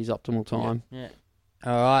probably his optimal time. Yeah.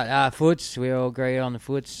 All right, Foots. We all agree on the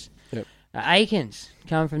Foots. Yep. Aikens,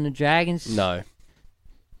 come from the Dragons? No.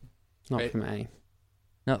 Not for me.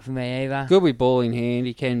 Not for me either. Good with ball in hand,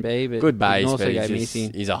 he can be, but good he base, can also but go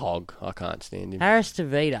missing. he's a hog. I can't stand him. Harris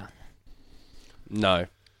Tavita. No.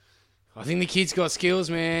 I think the kid's got skills,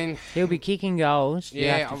 man. He'll be kicking goals.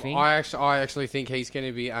 Yeah, I actually think he's going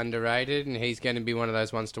to be underrated, and he's going to be one of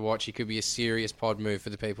those ones to watch. He could be a serious pod move for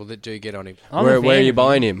the people that do get on him. Where are you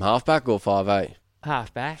buying him? Halfback or 5'8"?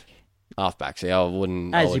 Halfback. Halfback. See, I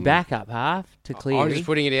wouldn't. As your backup half to clear. I'm just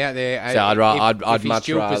putting it out there. So I'd if much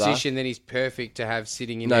he's dual rather. position, then he's perfect to have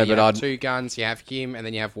sitting in No, there. You but have I'd- two guns, you have him, and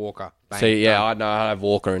then you have Walker. Bang, See, yeah, done. I'd have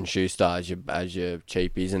Walker and Schuster as your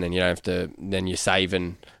cheapies, and then you don't have to. Then you're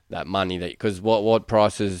saving that money because what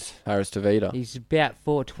price is Harris Tavita? He's about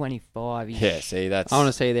 $425. Yeah, see, that's I want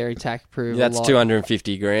to see their attack prove that's a lot.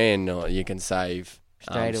 250 grand, or you can save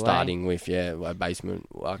Straight away. starting with a basement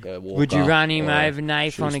like a Walker. Would you run him or over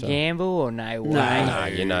Nath on a Schuster. gamble or no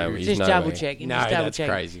way? No, he's Just no double way. checking. No, just double that's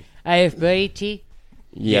checking. crazy. AFB, T.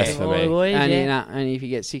 Yes, for me. Boys, Only if you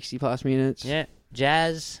get 60 plus minutes. Yeah.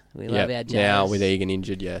 Jazz. We love our Jazz. Now with Egan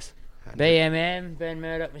injured, yes. BMM, Ben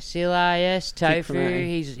Murdoch Masila, yes. Kick for Tofu,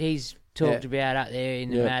 me. he's talked about up there in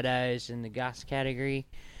the Yeah. Maddows and the Gus category.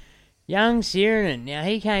 Young Siranen, now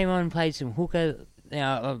he came on and played some hooker.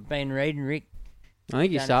 Now I've been reading Rick. I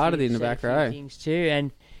think he done a started few- in the said a back few row. things too,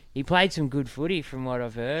 and he played some good footy from what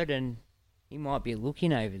I've heard, and he might be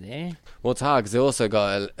looking over there. Well, it's hard because they also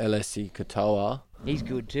got Alessi Katoa. He's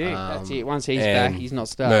good too. That's it. Once he's and back, he's not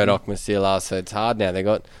starting. Murdoch Masila, so it's hard now. They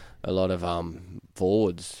got a lot of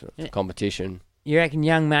forwards for Yeah. competition. You reckon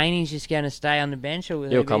young Maney's just going to stay on the bench, or will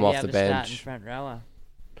He'll he come be off able the to start bench. in front rower?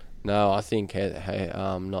 No, I think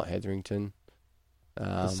not Hetherington.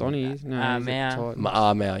 Sonny is. No, he's at Mao. Titans.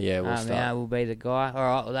 Mao, yeah, we'll Now start. will be the guy. All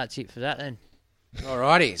right, well that's it for that then.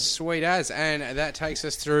 Alrighty, sweet as. And that takes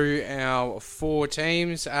us through our 4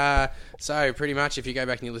 teams. So pretty much if you go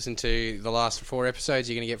back and you listen to the last 4 episodes,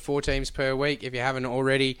 you're going to get 4 teams per week. If you haven't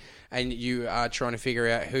already and you are trying to figure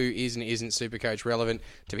out who is and isn't Supercoach relevant,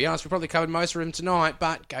 to be honest, we probably covered most of them tonight,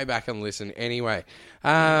 but go back and listen anyway.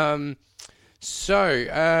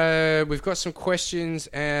 So we've got some questions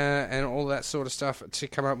and all that sort of stuff to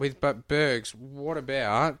come up with. But Bergs, what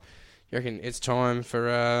about, you reckon it's time for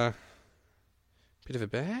a bit of a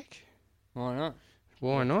bag? Why not?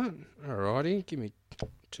 Why not? Alrighty, give me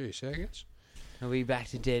 2 seconds. Are we back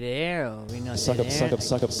to dead air, or are we not Suck dead up, air? suck up,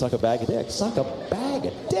 suck up, suck a bag of dicks. Suck a bag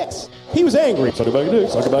of dicks. He was angry. Suck a bag of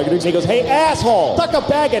dicks, suck a bag of dicks. He goes, hey, asshole, suck a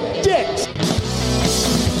bag of dicks.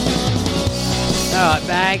 All right,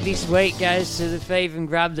 bag this week goes to the thief and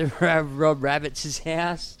grub the Rob Rabbits'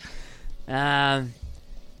 house.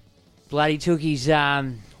 Bloody took his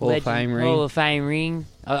Hall of Fame ring. Hall of Fame ring.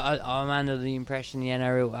 I'm under the impression the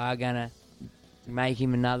NRL are going to make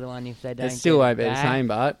him another one if they don't. It still get won't be the back. same,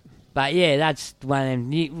 but But yeah, that's one of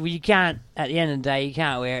them. You can't, at the end of the day, you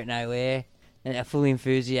can't wear it nowhere. And a full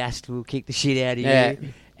enthusiast will kick the shit out of Yeah.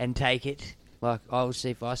 you and take it. Like, I'll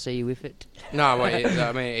see if I see you with it. No, wait,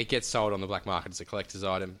 I mean, it gets sold on the black market as a collector's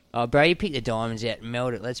item. Oh, bro, you pick the diamonds out and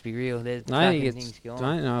melt it. Let's be real. There's I fucking think things it's. gone.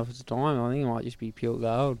 Don't know if it's diamond. I think it might just be pure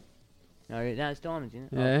gold. No, it's diamonds,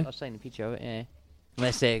 isn't it? Yeah. I've seen the picture of it, yeah.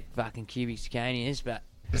 Unless they're fucking cubic zirconias, but...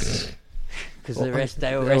 Because the rest,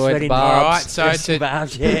 they all They're rest all went in barbs. All right, so rest in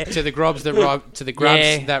barbs, yeah. to the grubs that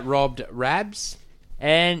Yeah. that robbed Rabs.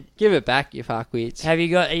 And Give it back, you fuckwits. have you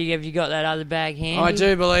got that other bag handy? I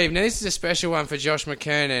do believe. Now, this is a special one for Josh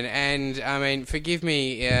McKernan, and, I mean, forgive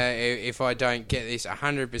me if I don't get this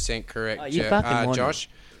 100% correct, Oh, you fucking want Josh.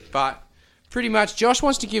 But pretty much, Josh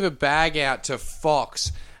wants to give a bag out to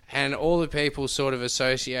Fox and all the people sort of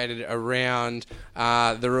associated around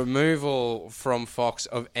the removal from Fox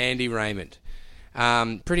of Andy Raymond.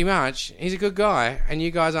 Pretty much, he's a good guy, and you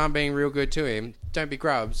guys aren't being real good to him. Don't be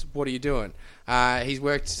grubs. What are you doing? He's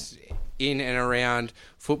worked in and around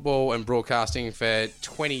football and broadcasting for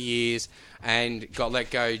 20 years and got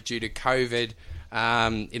let go due to COVID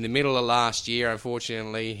in the middle of last year.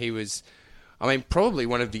 Unfortunately, he was, probably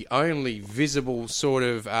one of the only visible sort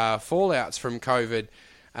of fallouts from COVID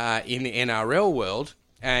in the NRL world.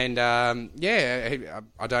 And,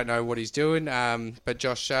 I don't know what he's doing, but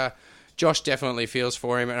Josh definitely feels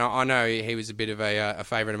for him, and I know he was a bit of a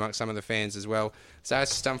favourite amongst some of the fans as well. So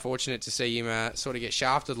it's just unfortunate to see him sort of get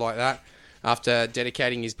shafted like that after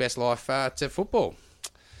dedicating his best life to football.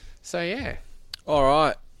 So, yeah. All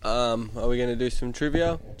right. Are we going to do some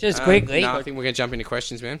trivia? Just quickly. No, I think we're going to jump into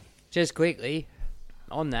questions, man. Just quickly,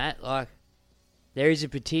 on that, there is a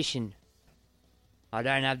petition. I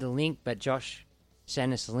don't have the link, but Josh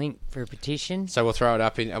sent us a link for a petition. So we'll throw it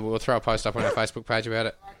up we'll throw a post up on our Facebook page about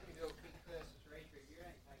it.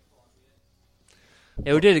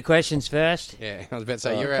 Yeah, we'll do the questions first. Yeah, I was about to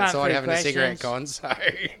say, you're outside having a cigarette, Con, so...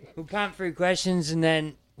 We'll pump through questions and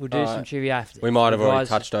then we'll do some trivia after. We might have already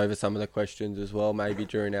touched over some of the questions as well, maybe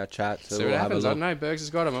during our chat. So see what happens. I don't know. Bergs has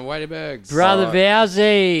got them. Away to Bergs. Brother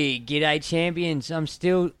Vowsy, g'day champions. I'm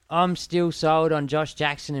still sold on Josh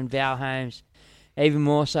Jackson and Val Holmes, even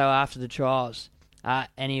more so after the trials.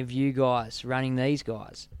 Any of you guys running these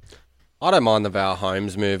guys? I don't mind the Val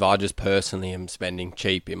Holmes move. I just personally am spending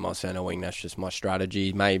cheap in my centre wing. That's just my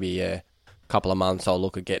strategy. Maybe a couple of months I'll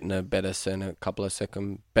look at getting a better centre,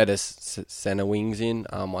 better centre wings in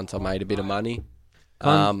once I've made a bit of money.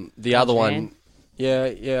 The other one,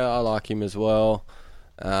 yeah, I like him as well.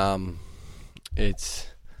 It's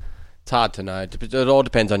hard to know. It all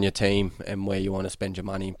depends on your team and where you want to spend your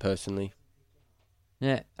money personally.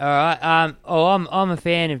 Yeah, all right. I'm a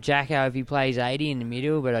fan of Jacko if he plays 80 in the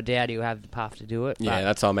middle, but I doubt he'll have the puff to do it. Yeah,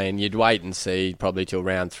 that's what I mean. You'd wait and see probably till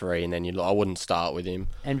round 3, and then I wouldn't start with him.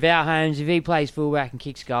 And Val Holmes, if he plays fullback and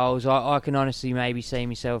kicks goals, I can honestly maybe see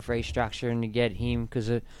myself restructuring to get him because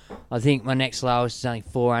I think my next lowest is only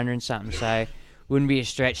 400 and something, so wouldn't be a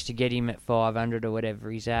stretch to get him at 500 or whatever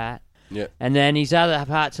he's at. Yeah. And then his other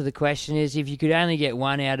part to the question is, if you could only get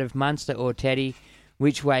one out of Munster or Teddy,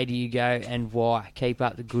 which way do you go and why? Keep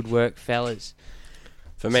up the good work, fellas.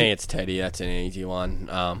 For me, it's Teddy. That's an easy one.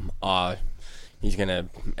 He's going to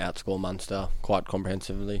outscore Munster quite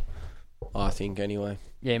comprehensively, I think, anyway.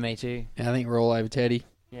 Yeah, me too. I think we're all over Teddy.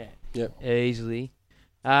 Yeah. Yep. Easily.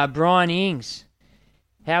 Brian Ings.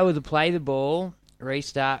 How will the play the ball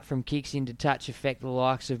restart from kicks into touch affect the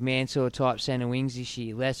likes of Mansour-type centre wings this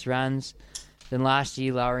year? Less runs than last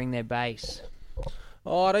year, lowering their base.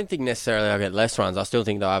 Oh, I don't think necessarily they'll get less runs. I still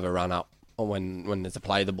think they'll have a run up. Or when there's a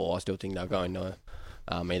play the ball, I still think they'll go into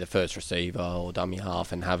either first receiver or dummy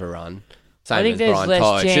half and have a run. Same as Brian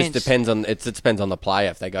Todd. It just depends on it depends on the player.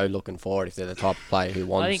 If they go looking for it, if they're the type of player who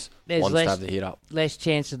wants to have the hit up. Less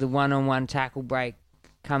chance of the one-on-one tackle break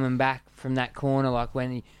coming back from that corner, like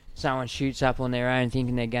when someone shoots up on their own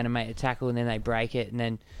thinking they're going to make a tackle and then they break it, and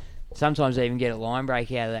then sometimes they even get a line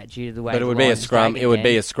break out of that due to the way. But it would be a scrum. It would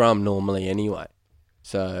be a scrum normally anyway.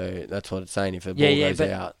 So that's what it's saying. If the ball goes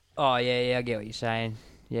out. Oh yeah, I get what you're saying.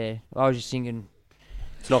 Yeah, I was just thinking.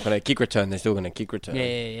 It's not going to kick return. They're still going to kick return.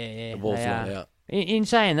 Yeah. The ball's not out. In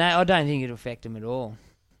saying that, I don't think it'll affect them at all.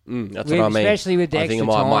 That's what I mean. Especially with the I extra think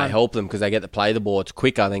it time. might help them because they get to play the ball. It's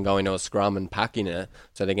quicker than going to a scrum and packing it.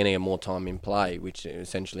 So they're going to get more time in play, which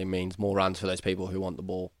essentially means more runs for those people who want the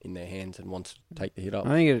ball in their hands and want to take the hit up. I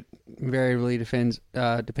think it variably depends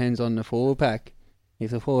on the forward pack. If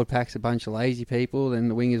the forward pack's a bunch of lazy people, then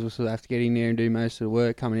the wingers will sort of have to get in there and do most of the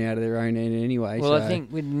work coming out of their own end anyway. Well, I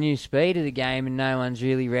think with the new speed of the game and no one's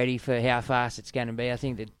really ready for how fast it's going to be, I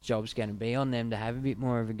think the job's going to be on them to have a bit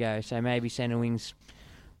more of a go. So maybe centre wings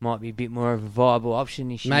might be a bit more of a viable option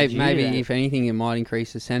this year. Maybe if anything, it might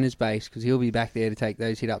increase the centre's base because he'll be back there to take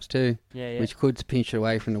those hit-ups too, which could pinch it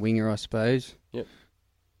away from the winger, I suppose. Yep.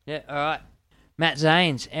 Yeah, all right. Matt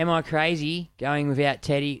Zanes, am I crazy going without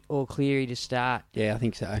Teddy or Cleary to start? Yeah, I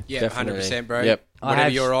think so. Yeah, 100%, bro. Yep. Whatever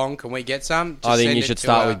you're on, can we get some? I think you should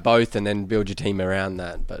start with both and then build your team around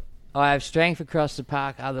that. But I have strength across the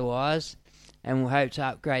park otherwise, and will hope to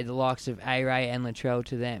upgrade the likes of A-Ray and Latrell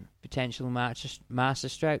to them. Potential master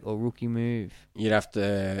stroke or rookie move. You'd have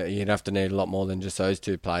to need a lot more than just those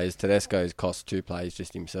two players. Tedesco's cost 2 plays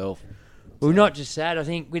just himself. Well, not just that. I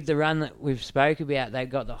think with the run that we've spoke about, they've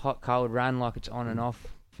got the hot-cold run like it's on and off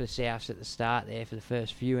for Souths at the start there for the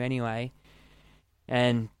first few anyway.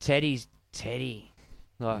 And Teddy's Teddy.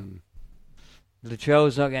 Like,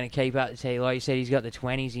 Latrell's not going to keep up to Teddy. Like you said, he's got the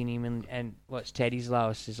 20s in him, and what's Teddy's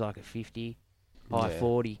lowest is like a 50, high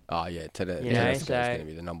 40. Oh, yeah. Tedesco's going to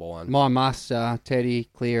be the number one. My must are Teddy,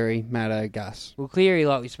 Cleary, Maddo, Gus. Well, Cleary,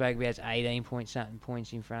 like we spoke about, is 18 point something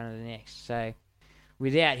points in front of the next. So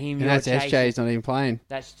without him, And you're that's chasing, SJ's not even playing.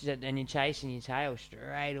 and you're chasing your tail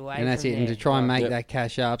straight away. And that's from it. And there. to try and make Yep. that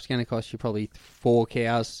cash up, it's going to cost you probably 4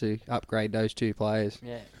 cows to upgrade those 2 players.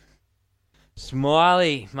 Yeah.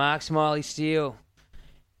 Smiley, Mark Smiley Steele.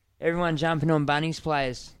 Everyone jumping on Bunnies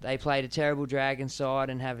players. They played a terrible Dragon side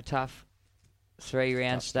and have a tough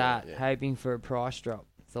 3-round start, hoping for a price drop.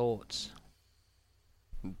 Thoughts?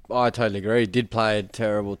 I totally agree. Did play a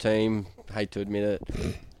terrible team. Hate to admit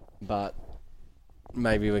it, but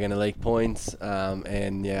maybe we're going to leak points.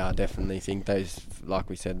 And yeah, I definitely think those, like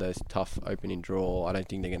we said, those tough opening draw. I don't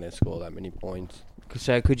think they're going to score that many points.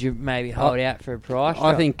 So could you maybe hold out for a price I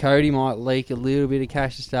drop? think Cody might leak a little bit of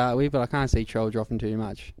cash to start with, but I can't see Troll dropping too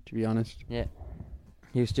much, to be honest. Yeah.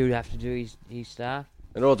 He'll still have to do his stuff.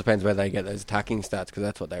 It all depends whether they get those attacking stats, because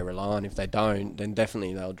that's what they rely on. If they don't, then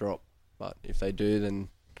definitely they'll drop. But if they do, then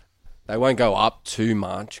they won't go up too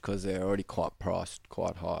much because they're already quite priced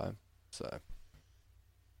quite high. So.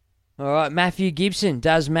 All right, Matthew Gibson.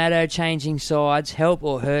 Does Maddo changing sides help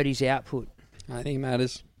or hurt his output? I think it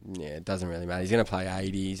matters. Yeah, it doesn't really matter. He's going to play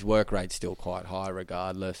 80. His work rate's still quite high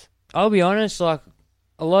regardless. I'll be honest, like,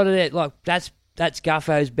 a lot of that, like, that's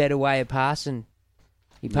Guffo's better way of passing.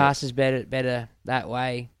 He passes better that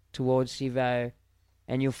way towards Sivo,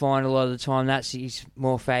 and you'll find a lot of the time that's his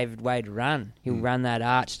more favoured way to run. He'll run that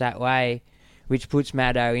arch that way, which puts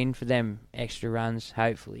Maddo in for them extra runs,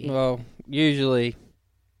 hopefully. Well, usually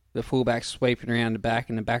the fullback's sweeping around the back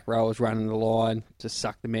and the back row is running the line to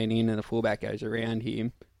suck the man in and the fullback goes around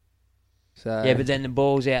him. So Yeah, but then the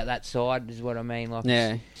ball's out that side is what I mean. Like,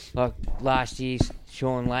 yeah. Like last year's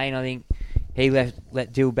Sean Lane, I think he let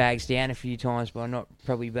Dillbags down a few times by not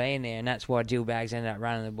probably being there, and that's why Dillbags ended up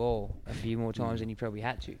running the ball a few more times than he probably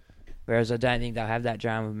had to. Whereas I don't think they'll have that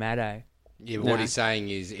drama with Maddo. Yeah, but what he's saying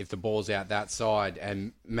is if the ball's out that side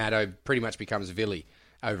and Maddo pretty much becomes Villy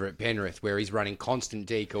over at Penrith, where he's running constant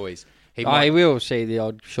decoys. He will see the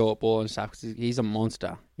odd short ball and stuff because he's a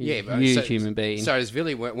monster. He's a huge human being. So does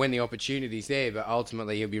Villy when the opportunity's there, but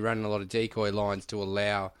ultimately he'll be running a lot of decoy lines to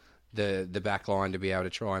allow the back line to be able to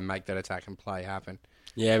try and make that attack and play happen.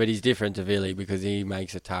 Yeah, but he's different to Villy because he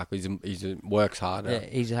makes a tackle. He works harder. Yeah,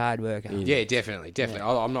 he's a hard worker. Yeah, definitely. Yeah.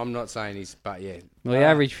 I'm not saying he's, but yeah. Well, he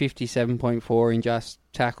averaged 57.4 in just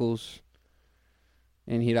tackles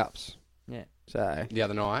and hit-ups. Yeah. So the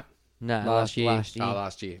other night? No, last year.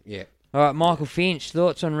 Last year, yeah. All right, Michael Finch,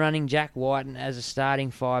 thoughts on running Jack Whiten as a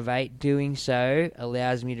starting 5'8"? Doing so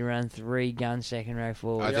allows me to run 3 gun second row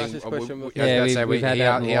forward. I think we've had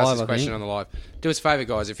that he asked this question on the live. Do us a favour,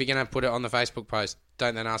 guys. If you're going to put it on the Facebook post,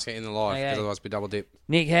 don't then ask it in the live, because otherwise we double dip.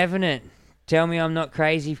 Nick Heffernan, tell me I'm not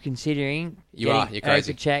crazy for considering you're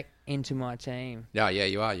crazy. Check into my team. Yeah,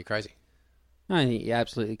 you are. You're crazy. I think you're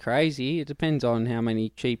absolutely crazy. It depends on how many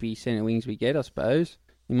cheapy centre wings we get, I suppose.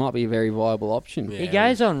 He might be a very viable option. Yeah. He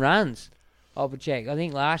goes on runs. Check. I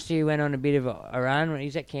think last year he went on a bit of a run. He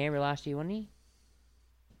was at Canberra last year, wasn't he?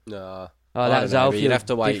 No. Oh, that was Oldfield. You'd have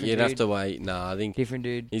to wait. No, I think different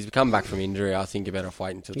dude. He's come back from injury. I think you better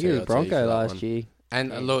wait until he was Bronco last year.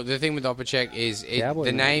 And look, the thing with Opacek is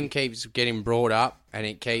the name keeps getting brought up, and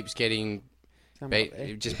it keeps getting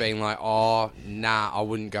just being like, oh, nah, I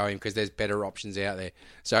wouldn't go him because there's better options out there.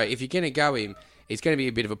 So if you're going to go him, it's going to be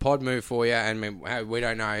a bit of a pod move for you, and we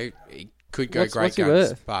don't know. He could go great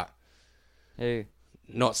guns, but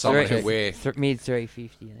not something where mid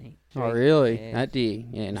 350, I think. Oh, really? Yeah. That dear?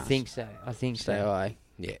 Yeah, no. I think so. Stay away.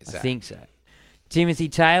 Yeah, I think so. Timothy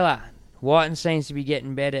Taylor. Whiten seems to be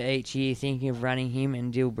getting better each year. Thinking of running him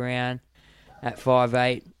and Dill Brown at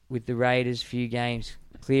 5'8" with the Raiders few games.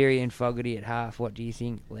 Cleary and Fogarty at half. What do you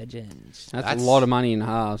think, legends? That's a lot of money in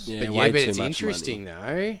halves. Yeah, but it's interesting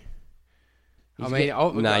though.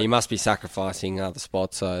 You must be sacrificing other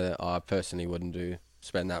spots, so I personally wouldn't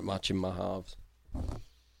spend that much in my halves.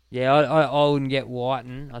 Yeah, I wouldn't get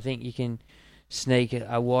Whiten. I think you can sneak a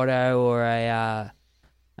Watto or a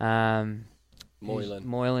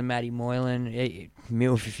Moylan, Matty Moylan,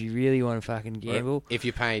 Milf if you really want to fucking gamble. If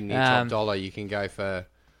you're paying near top dollar, you can go for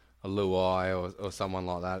a Luai or someone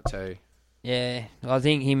like that too. Yeah, I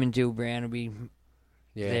think him and Dill Brown will be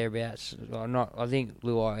thereabouts. I think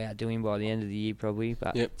Luai outdo him by the end of the year probably.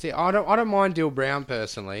 But see, I don't mind Dill Brown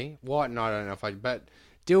personally. Whiten, I don't know if but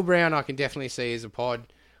Dill Brown I can definitely see as a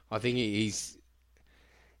pod. I think he's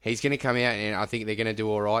going to come out and I think they're going to do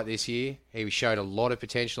all right this year. He showed a lot of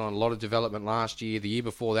potential and a lot of development last year. The year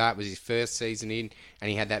before that was his first season in, and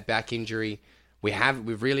he had that back injury.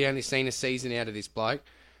 We've really only seen a season out of this bloke.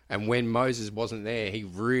 And when Moses wasn't there, he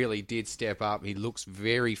really did step up. He looks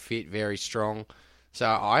very fit, very strong. So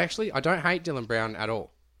I don't hate Dylan Brown at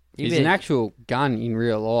all. He's an actual gun in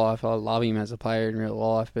real life. I love him as a player in real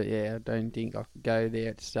life, but yeah, I don't think I could go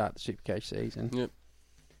there to start the Supercoach season. Yep.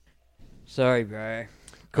 Sorry, bro.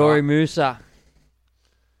 Corey Musa.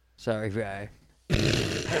 Sorry, bro.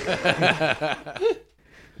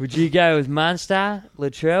 Would you go with Munster,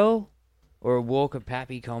 Latrell, or a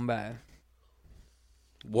Walker-Pappy combo?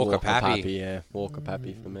 Walker-Pappy. Yeah.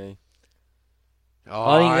 Walker-Pappy for me.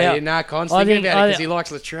 Con's thinking about it because he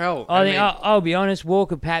likes Latrell. I'll be honest,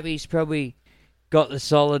 Walker-Pappy's probably got the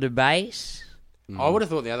solider base. I would have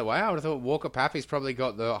thought the other way. I would have thought Walker-Pappy's probably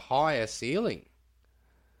got the higher ceiling.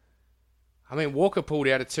 I mean, Walker pulled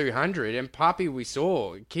out at 200, and Pappy we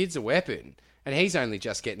saw, kid's a weapon. And he's only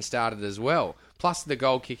just getting started as well. Plus the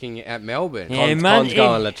goal kicking at Melbourne. Yeah, Con's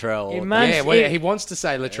going Latrell. He wants to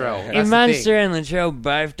say Latrell. If Munster and Latrell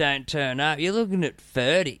both don't turn up, you're looking at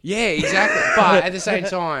 30. Yeah, exactly. But at the same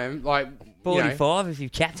time, 45 if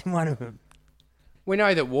you captain one of them. We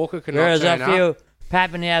know that Walker cannot Whereas turn up. I feel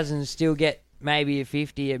Pappenhausen still get maybe a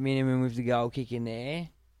 50 at minimum with the goal kick in there.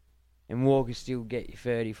 And Walker still get you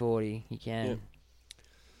 30, 40. He can. Yep.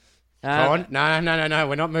 Con? No.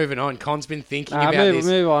 We're not moving on. Con's been thinking about this.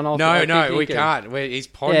 Move on. No, we can't. He's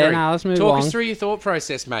pondering. Yeah, let's move Talk on. us through your thought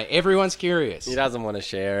process, mate. Everyone's curious. He doesn't want to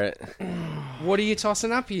share it. What are you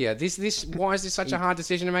tossing up here? This. Why is this such a hard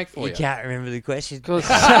decision to make for you? You can't remember the question. I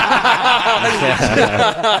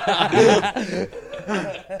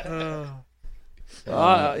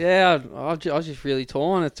was just really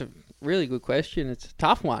torn. It's a really good question. It's a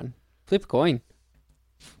tough one. Flip a coin.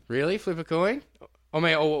 Really? Flip a coin? I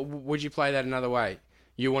mean, or would you play that another way?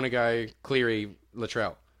 You want to go Cleary,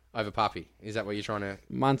 Latrell over Puppy? Is that what you're trying to...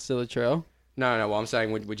 Munster, Latrell. No. Well, I'm saying,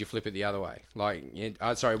 would you flip it the other way?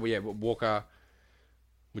 Walker...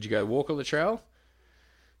 Would you go Walker, Latrell?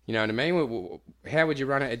 You know what I mean? How would you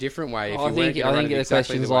run it a different way? I think the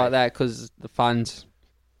question's like that because the funds...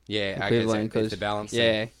 Yeah, okay, so it's the balance.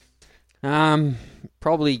 Yeah.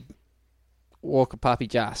 Probably Walker, Puppy,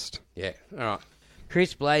 just. Yeah, all right.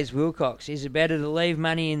 Chris Blaze Wilcox, is it better to leave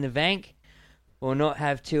money in the bank or not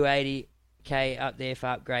have 280k up there for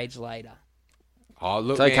upgrades later? Oh,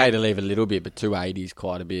 look, it's okay to leave a little bit, but 280 is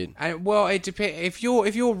quite a bit. Well, it depends. If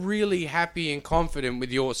you're really happy and confident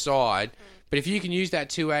with your side, but if you can use that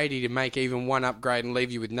 280 to make even one upgrade and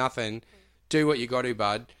leave you with nothing, do what you got to,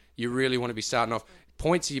 bud. You really want to be starting off.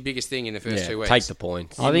 Points are your biggest thing in the first 2 weeks. Take the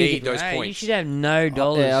points. You need those points. You should have no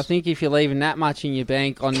dollars. Yeah, I think if you're leaving that much in your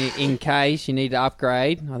bank in case you need to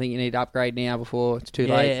upgrade, I think you need to upgrade now before it's too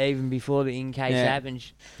late. Yeah, even before the in case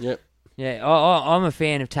happens. Yep. Yeah, I'm a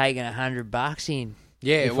fan of taking $100 in.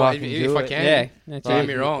 Yeah, if I can. Yeah, don't get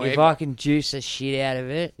me wrong. If I can juice the shit out of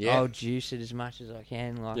it, I'll juice it as much as I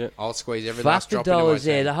can. I'll squeeze every last drop into my dollars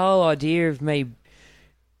there. team. The whole idea of me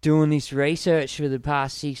doing this research for the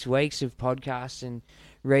past 6 weeks of podcasts and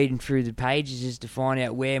reading through the pages is to find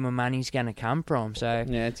out where my money's going to come from. So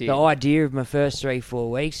the idea of my first 3-4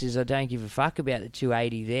 weeks is I don't give a fuck about the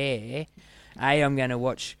 280 there. I'm going to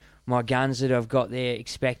watch my guns that I've got there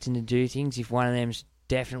expecting to do things. If one of them's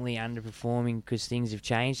definitely underperforming because things have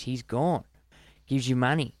changed, he's gone. Gives you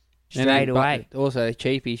money straight away. Also,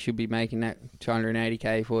 cheapie should be making that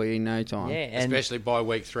 280k for you in no time. Yeah, especially by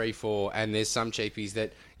week 3, 4. And there's some cheapies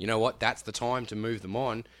that, you know what, that's the time to move them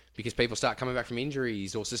on. Because people start coming back from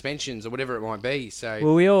injuries or suspensions or whatever it might be. So,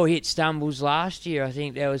 well, we all hit stumbles last year. I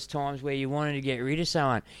think there was times where you wanted to get rid of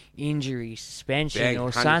someone, injury, suspension, or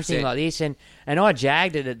 100%. Something like this. And I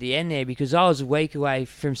jagged it at the end there because I was a week away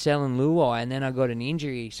from selling Luai, and then I got an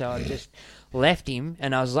injury, so I just left him.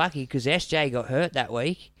 And I was lucky because SJ got hurt that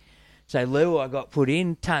week, so Luai got put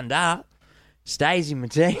in, turned up, stays in my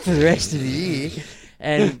team for the rest of the year,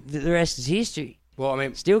 and the rest is history. Well, I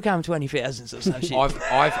mean, still come 20,000s or some shit.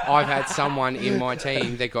 I've had someone in my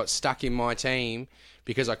team that got stuck in my team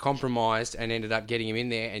because I compromised and ended up getting him in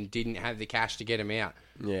there and didn't have the cash to get him out.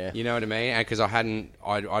 Yeah, you know what I mean? And because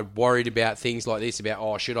I worried about things like this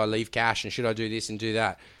about should I leave cash and should I do this and do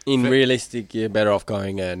that? Realistic, you're better off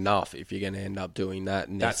going enough if you're going to end up doing that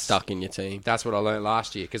and that's stuck in your team. That's what I learned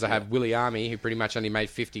last year because I had Willie Army who pretty much only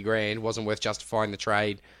made 50 grand, wasn't worth justifying the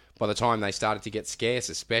trade by the time they started to get scarce,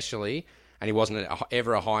 especially. And he wasn't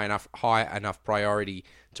ever a high enough priority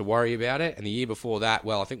to worry about it. And the year before that,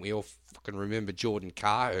 well, I think we all fucking remember Jordan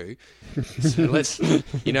Kahu. So let's,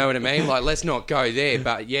 you know what I mean? Like, let's not go there.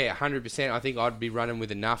 But yeah, 100%. I think I'd be running with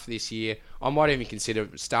enough this year. I might even consider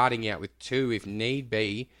starting out with 2 if need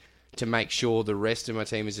be to make sure the rest of my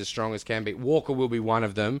team is as strong as can be. Walker will be one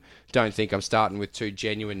of them. Don't think I'm starting with 2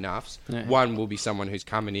 genuine nuffs. Yeah. One will be someone who's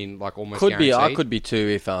coming in like almost guaranteed. I could be 2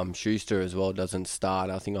 if Schuster as well doesn't start.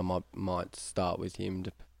 I think I might start with him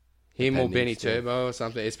Him or depending Benny still. Turbo or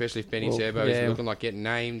something, especially if Benny Turbo yeah. is looking like getting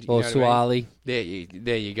named. Or you know what I mean? Suwali.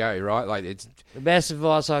 There you go, right? Like it's The best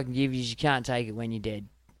advice I can give you is you can't take it when you're dead.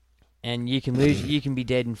 And you can lose. You can be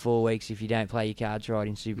dead in 4 weeks if you don't play your cards right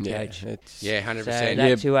in Supercoach. 100%. So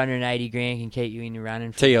that 280 grand can keep you in the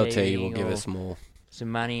running. For TLT will give us more. Some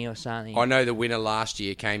money or something. I know the winner last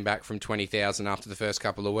year came back from 20,000 after the first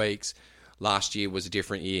couple of weeks. Last year was a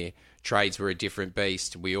different year. Trades were a different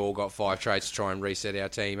beast. We all got 5 trades to try and reset our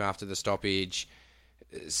team after the stoppage.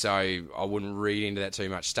 So I wouldn't read into that too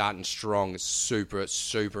much. Starting strong is super,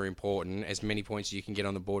 super important. As many points as you can get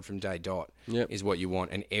on the board from day dot is what you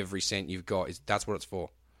want. And every cent you've got, that's what it's for.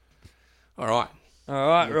 All right. All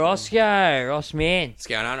right, Roscoe. Ross, man. What's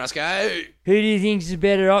going on, Roscoe? Who do you think is a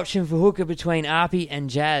better option for hooker between Arpey and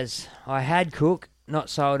Jazz? I had Cook, not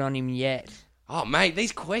sold on him yet. Oh, mate,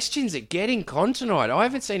 these questions are getting Con tonight. I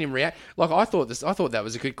haven't seen him react. Like, I thought that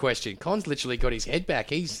was a good question. Con's literally got his head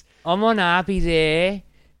back. I'm on Arpey there.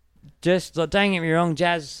 Just, don't get me wrong,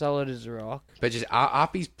 Jazz is solid as a rock. But just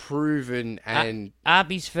Arpey's proven and...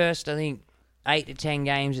 Arpey's first, I think, 8 to 10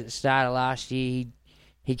 games at the start of last year,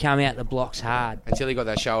 he come out the blocks hard. Until he got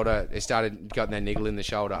that shoulder, got that niggle in the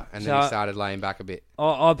shoulder, and then he started laying back a bit.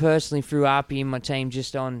 I personally threw Arpey in my team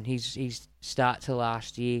just on his start to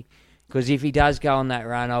last year. Because if he does go on that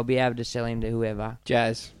run, I'll be able to sell him to whoever.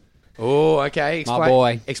 Jazz. Oh, okay. My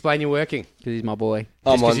boy. Explain your working. Because he's my boy.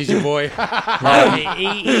 Just because he's your boy.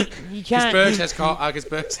 He can't. Because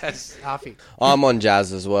Burks has Harvey. I'm on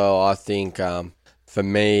Jazz as well. I think for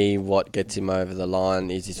me, what gets him over the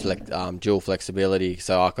line is his dual flexibility.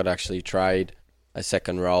 So I could actually trade a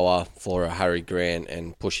second rower for a Harry Grant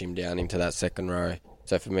and push him down into that second row.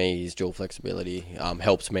 So for me, his dual flexibility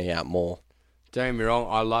helps me out more. Don't get me wrong,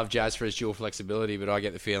 I love Jazz for his dual flexibility, but I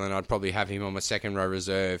get the feeling I'd probably have him on my second row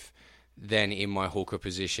reserve than in my hooker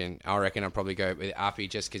position. I reckon I'd probably go with Arpey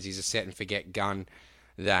just because he's a set and forget gun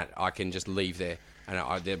that I can just leave there.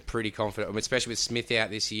 And they're pretty confident, especially with Smith out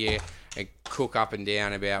this year and Cook up and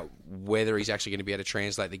down about whether he's actually going to be able to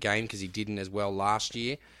translate the game because he didn't as well last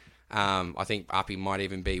year. I think Arpey might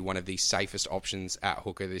even be one of the safest options at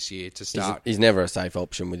hooker this year to start. He's never a safe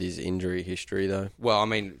option with his injury history, though. Well, I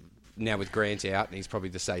mean... Now with Grant out, he's probably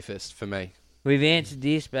the safest for me. We've answered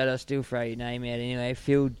this, but I'll still throw your name out anyway.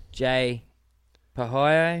 Phil J.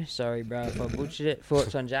 Pahio. Sorry, bro, if I butchered it.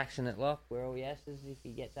 Thoughts on Jackson at lock? We're all yeses if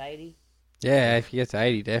he gets 80. Yeah, if he gets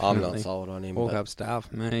 80, definitely. I'm not sold on him. Walk up star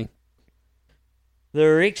for me. The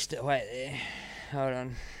Rickster. Wait there. Hold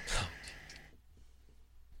on.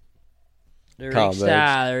 The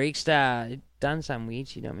Rickstar. Done some weird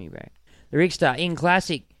shit on me, bro. The Rickstar in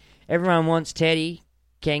Classic. Everyone wants Teddy.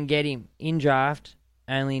 Can get him in draft.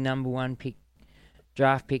 Only number 1 pick,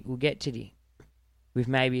 draft pick will get Teddy, with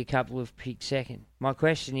maybe a couple of picks second. My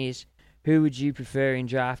question is, who would you prefer in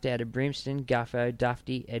draft out of Brimston, Guffo,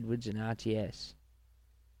 Dufty, Edwards, and RTS?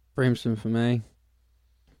 Brimston for me.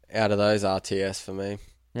 Out of those, RTS for me.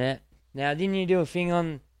 Yeah. Now, didn't you do a thing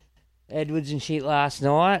on Edwards and shit last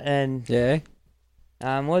night? And yeah.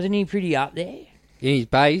 Wasn't he pretty up there? In his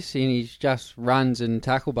base, in his just runs and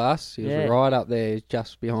tackle bus, he was right up there,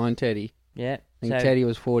 just behind Teddy. Yeah. I think Teddy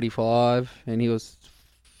was 45 and he was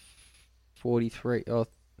 43. Oh,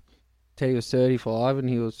 Teddy was 35 and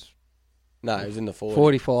he was... No, he was in the 40s.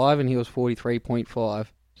 45 and he was 43.5.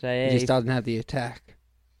 So yeah, he just doesn't have the attack.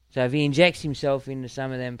 So if he injects himself into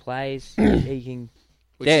some of them plays, he can...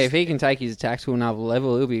 If he can take his attacks to another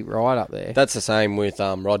level, he'll be right up there. That's the same with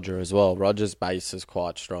Roger as well. Roger's base is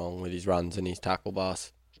quite strong with his runs and his tackle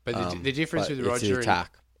bus. But the difference with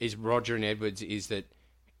Roger and Edwards is that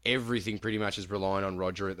everything pretty much is relying on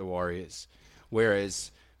Roger at the Warriors,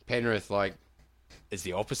 whereas Penrith is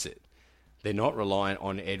the opposite. They're not reliant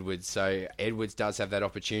on Edwards, so Edwards does have that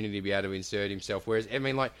opportunity to be able to insert himself. Whereas, I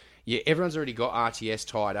mean, everyone's already got RTS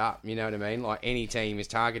tied up, you know what I mean? Like, any team is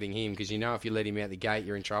targeting him because if you let him out the gate,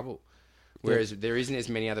 you're in trouble. Whereas there isn't as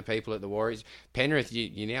many other people at the Warriors. Penrith,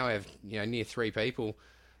 you now have near 3 people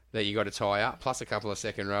that you got to tie up, plus a couple of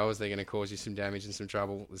second rowers. They're going to cause you some damage and some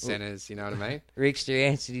trouble. The centres, you know what I mean? Rickster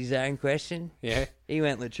answered his own question. Yeah. He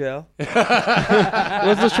went Latrell.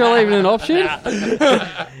 Was Latrell even an option?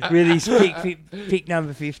 With his pick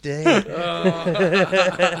number 15. I'd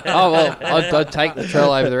take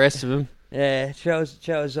Latrell over the rest of them. Yeah,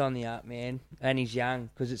 Trell's on the up, man. And he's young,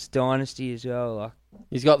 because it's Dynasty as well.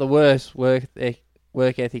 He's got the worst work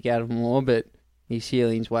ethic out of them all, but his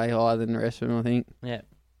ceiling's way higher than the rest of them, I think. Yeah.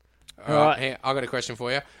 All right, hey, I've got a question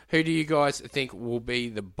for you. Who do you guys think will be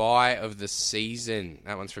the buy of the season?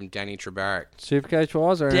 That one's from Danny Trebarek. Supercoach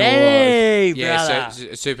wise or Danny, yeah,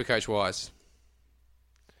 Supercoach wise.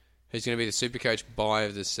 Who's going to be the Supercoach buy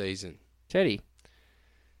of the season? Teddy.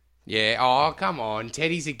 Yeah. Oh, come on.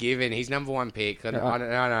 Teddy's a given. He's number one pick. No.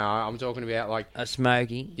 I'm talking about like a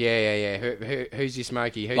Smokey. Yeah. Who's your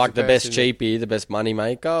Smokey? Who's like the best cheapie, the best money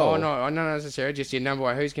maker? Oh, no, not necessarily. Just your number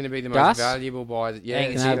one. Who's going to be the most valuable by?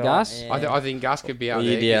 Can have Gus? Yeah. I think Gus could be out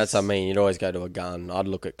there. Yeah, that's what I mean. You'd always go to a gun. I'd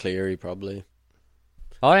look at Cleary probably.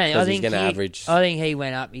 I think he's going to average. I think he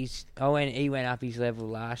went up. He went up his level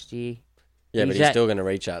last year. Yeah, but he's still going to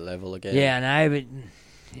reach that level again. Yeah, I know, but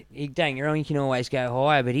don't get me wrong, you can always go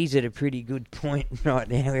higher, but he's at a pretty good point right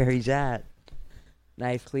now where he's at.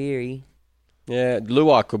 Nath Cleary. Yeah,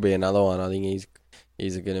 Luai could be another one. I think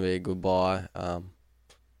he's going to be a good buy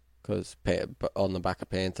because on the back of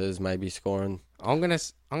Panthers, maybe scoring. I'm gonna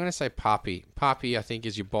say Papi. Papi, I think,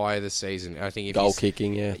 is your buy of the season. I think if goal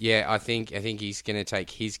kicking, yeah. Yeah, I think he's going to take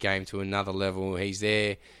his game to another level. He's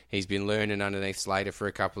there. He's been learning underneath Slater for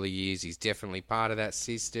a couple of years. He's definitely part of that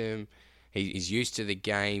system. He's used to the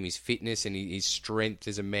game. His fitness and his strength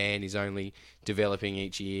as a man is only developing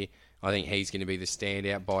each year. I think he's going to be the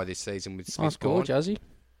standout buy this season with Smith gone. Juzzy.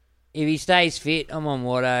 If he stays fit, I'm on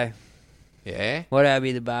Watto. Yeah? Watto will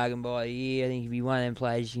be the bargain buy of the year. I think if you're one of them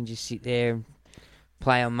players, you can just sit there and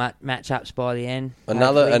play on matchups by the end.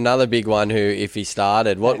 Another big one who, if he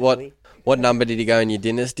started, what number did he go in your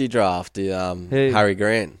dynasty draft? Harry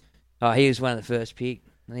Grant. Oh, he was one of the first pick.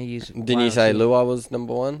 Didn't you say Luai was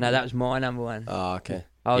number one? No, that was my number one. Oh, okay.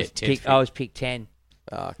 I was picked 10.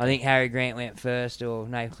 Oh, okay. I think Harry Grant went first, or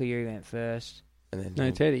Nath Cleary went first. And then no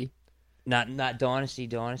Teddy. No,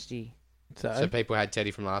 Dynasty. So people had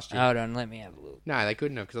Teddy from last year. Hold on, let me have a look. No, they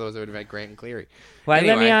couldn't have because otherwise they would have had Grant and Cleary. Wait,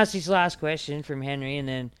 anyway. Let me ask this last question from Henry, and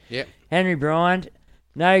then yep. Henry Bryant,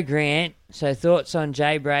 no Grant. So thoughts on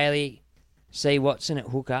Jay Brayley, C. Watson at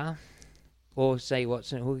hooker, or C.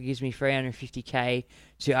 Watson at hooker gives me $350K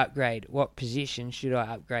to upgrade. What position should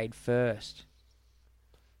I upgrade first?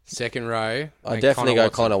 Second row. I definitely go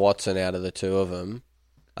Connor Watson out of the two of them.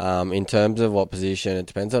 In terms of what position, it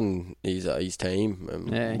depends on his team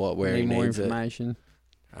and where he more needs information.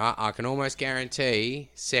 I can almost guarantee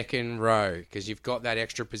second row because you've got that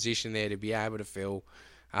extra position there to be able to fill.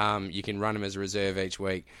 You can run him as a reserve each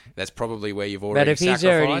week. That's probably where you've already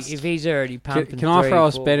sacrificed. If he's already pumping, can I throw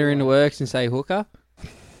us better into works and say hooker?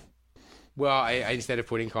 Well, instead of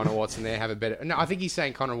putting Connor Watson there, have a better. No, I think he's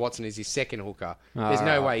saying Connor Watson is his second hooker. There's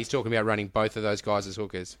no way he's talking about running both of those guys as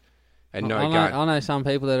hookers. And I know some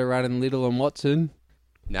people that are running Little and Watson.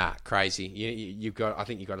 Nah, crazy. I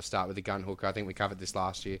think you've got to start with the gun hooker. I think we covered this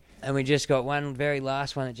last year. And we just got one very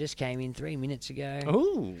last one that just came in 3 minutes ago.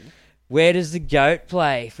 Ooh. Where does the GOAT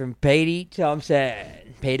play? From Petey Thompson.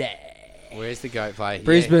 Peter. Where's the GOAT play?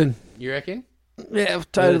 Brisbane. Yeah. You reckon? Yeah,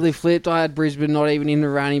 I've totally flipped. I had Brisbane not even in the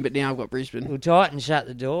running, but now I've got Brisbane. Well, Titans shut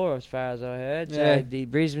the door as far as I heard. So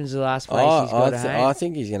Brisbane's the last place he's got to hang. I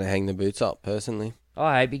think he's going to hang the boots up, personally.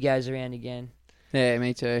 I hope he goes around again. Yeah,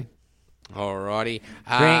 me too. Alrighty.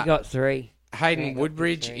 Grant got 3. Hayden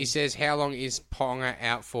Woodbridge, he says, how long is Ponga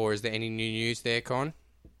out for? Is there any new news there, Con?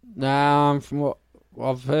 From what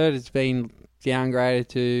I've heard, it's been downgraded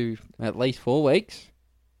to at least 4 weeks.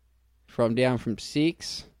 Down from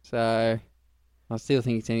 6. So I still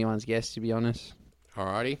think it's anyone's guess, to be honest.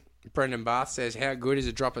 Alrighty. Brendan Bath says, how good is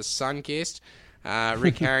a drop of Sunkist?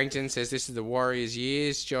 Rick Harrington says, this is the Warriors'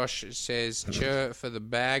 years. Josh says, cheer for the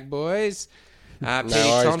bag, boys. Petey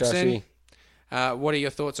Thompson, what are your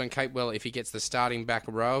thoughts on Capewell if he gets the starting back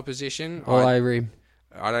rower position? All over him.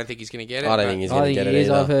 I don't think he's going to get it. I don't think he's going to get it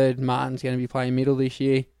either. I've heard Martin's going to be playing middle this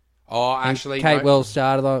year. Oh, actually,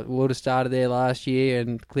 Capewell would have started there last year,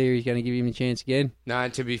 and Cleary's going to give him a chance again. No,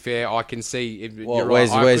 to be fair, I can see.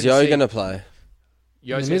 Where's Yo going to play?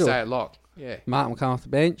 Yo's going to stay at lock. Yeah, Martin will come off the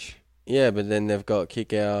bench. Yeah, but then they've got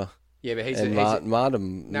Kickow. Yeah, but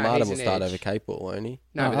Martin will start over Capewell, won't he?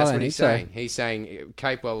 No, but that's what he's saying. He's saying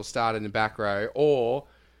Capewell will start in the back row, or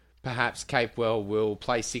perhaps Capewell will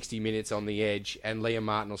play 60 minutes on the edge, and Liam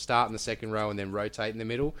Martin will start in the second row and then rotate in the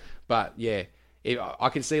middle. But yeah, I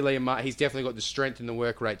can see Liam Martin. He's definitely got the strength and the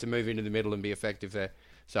work rate to move into the middle and be effective there.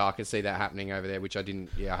 So I can see that happening over there, which I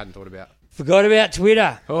hadn't thought about. Forgot about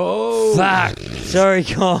Twitter. Oh, fuck! Sorry,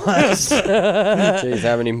 guys. Jeez,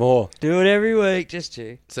 how many more? Do it every week, just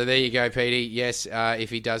 2. So there you go, Petey. Yes, if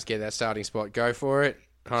he does get that starting spot, go for it.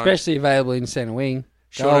 Especially available in centre wing.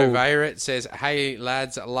 Sean O'Veirat says, hey,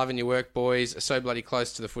 lads, loving your work, boys. So bloody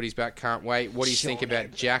close to the footy's back. Can't wait. What do you think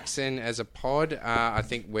about Jackson as a pod? I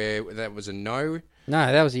think that was a no.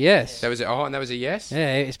 No, that was a yes. And that was a yes?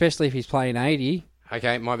 Yeah, especially if he's playing 80.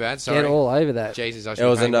 Okay, my bad. Sorry. Get all over that. Jesus, I should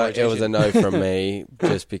It was a no from me,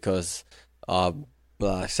 just because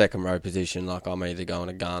second row position. Like I'm either going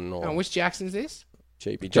a gun or. Which Jackson's this?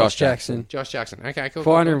 cheapie. Josh Jackson. Josh Jackson. Okay, cool.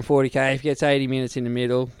 440k. If he gets 80 minutes in the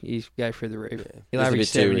middle, he's go through the roof. Yeah. He'll It's a average bit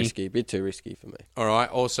 70. bit too risky for me. All right.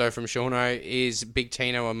 Also from Shauno, is Big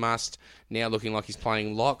Tino a must? Now looking like he's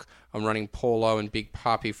playing lock. I'm running Paulo and Big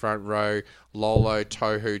Puppy front row, Lolo,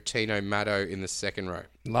 Tohu, Tino, Maddo in the second row.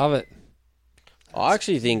 Love it. I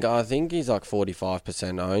think he's like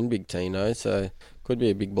 45% owned, Big Tino, so could be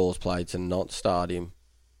a big balls play to not start him.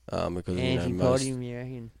 Because Anti-podium, you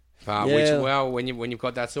reckon? When you've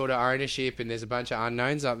got that sort of ownership and there's a bunch of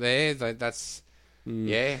unknowns up there, that's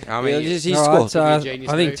yeah. I mean,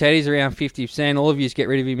 I think Teddy's around 50%. All of you just get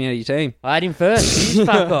rid of him out of your team. I had him first. You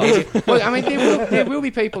fuck off. Well, I mean, there will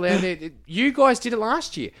be people out there. You guys did it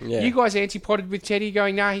last year. Yeah. You guys anti-potted with Teddy,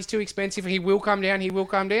 going, "Nah, he's too expensive. He will come down. He will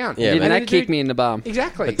come down." Yeah, and that kicked me in the bum.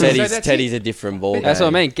 Exactly. But Teddy's a different ball. That's what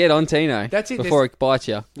I mean. Get on Tino. That's it. Before it bites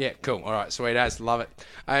you. Yeah, cool. All right, sweet as. Love it.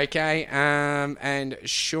 Okay, and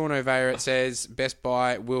Sean O'Veyer, it says, best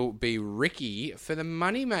buy will be Ricky for the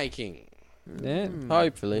money-making. Yeah.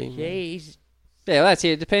 Hopefully. Jeez. Yeah, well, that's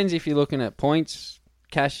it. It depends if you're looking at points,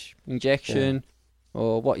 cash injection,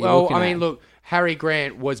 or what you're looking at. Well, I mean, look, Harry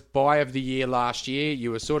Grant was buy of the year last year.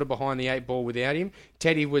 You were sort of behind the 8 ball without him.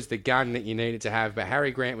 Teddy was the gun that you needed to have, but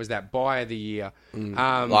Harry Grant was that buy of the year.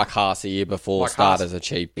 Like Haas a year before, like start Haas, as a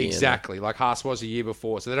cheapie. Exactly, like Haas was a year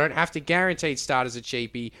before. So they don't have to guaranteed start as a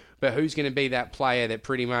cheapie, but who's going to be that player that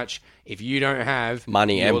pretty much, if you don't have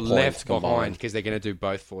money you're and left points behind, because they're going to do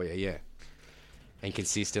both for you, yeah. And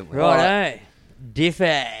consistently. Righto.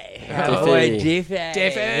 Diffie. Oh, boy,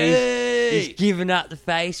 Diffie. He's given up the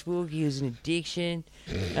Facebook. He was an addiction.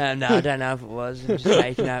 No, I don't know if it was. I'm just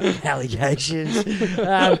making up allegations.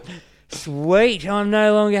 Sweet. I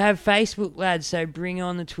no longer have Facebook, lads, so bring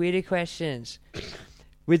on the Twitter questions.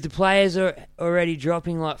 With the players already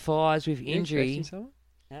dropping like flies with injury...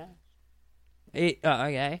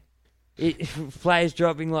 okay. Players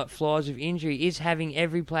dropping like flies with injury. Is having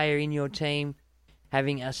every player in your team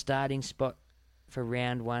having a starting spot for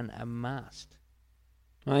round 1 a must?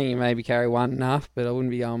 I think you maybe carry one enough, but I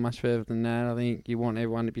wouldn't be going much further than that. I think you want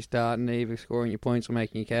everyone to be starting, either scoring your points or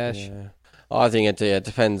making your cash. Yeah. I think it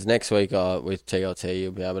depends. Next week with TLT,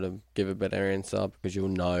 you'll be able to give a better answer because you'll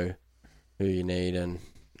know who you need and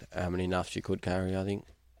how many nuffs you could carry, I think.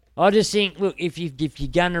 I just think, look, if you're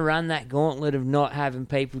going to run that gauntlet of not having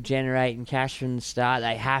people generating cash from the start,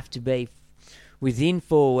 they have to be within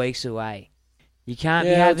 4 weeks away. You can't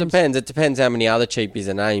be having... it depends. It depends how many other cheapies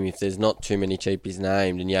are named. If there's not too many cheapies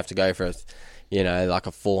named and you have to go for, like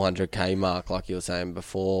a 400k mark, like you were saying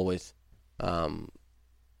before with,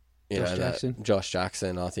 Josh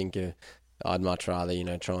Jackson, I think I'd much rather,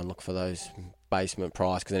 try and look for those basement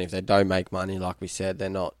price, because then if they don't make money, like we said,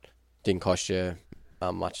 didn't cost you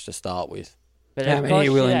much to start with. But how many are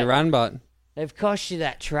you willing to run, but... They've cost you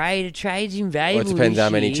that trade. A trade's invaluable. Well, it depends how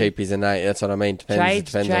many cheapies are named. That's what I mean. It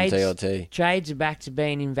depends on TLT. Trades are back to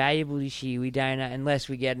being invaluable this year. We don't, unless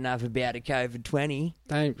we get enough about a COVID-20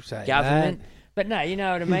 don't say government. That. But no, you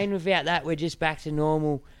know what I mean? Without that, we're just back to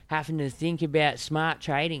normal, having to think about smart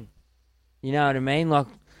trading. You know what I mean? Like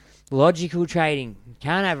logical trading.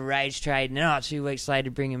 Can't have a rage trade and 2 weeks later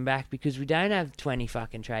bring them back because we don't have 20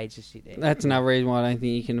 fucking trades to sit there. That's another reason why I don't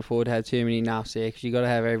think you can afford to have too many nuffs there, because you got to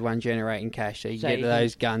have everyone generating cash so you get to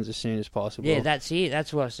those guns as soon as possible. Yeah, that's it.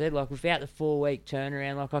 That's what I said. Like without the 4-week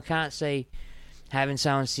turnaround, like I can't see having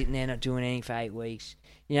someone sitting there not doing anything for 8 weeks.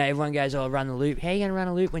 Everyone goes, run the loop. How are you going to run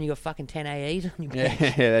a loop when you got fucking 10 AEs on your bench?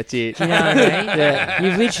 Yeah, that's it. You know what I mean? Yeah.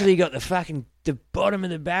 You've literally got the bottom of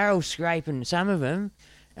the barrel scraping some of them.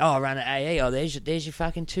 Run an AE. There's your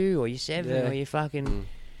fucking 2 or your 7 or your fucking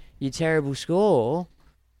your terrible score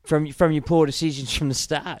from your poor decisions from the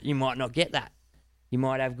start. You might not get that. You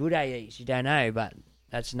might have good AEs. You don't know, but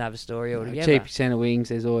that's another story altogether. Cheap centre wings.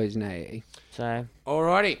 There's always an AE. So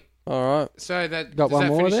alrighty, all right. So that got does one that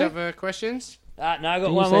more finish there? up questions? No, I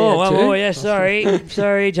got one more. One more. Yeah,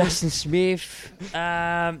 sorry, Justin Smith.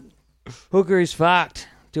 Hooker is fucked.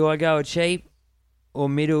 Do I go a cheap or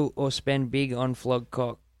middle or spend big on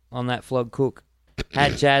that flog cook?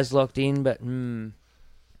 Had Jazz locked in, but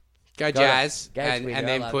Go Jazz, Go and Twitter.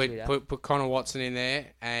 then I love put Connor Watson in there,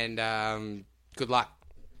 and good luck.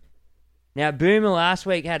 Now Boomer last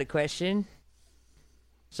week had a question.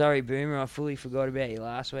 Sorry, Boomer, I fully forgot about you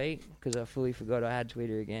last week because I fully forgot I had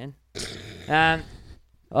Twitter again.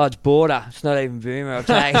 It's Border. It's not even Boomer. I'm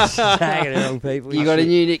tagging the wrong people. You got a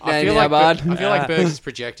new nickname now, bud. I feel like Bergs is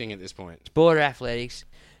projecting at this point. It's Border Athletics.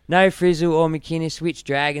 No Frizzle or McInnes. Which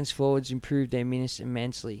Dragons forwards improved their minutes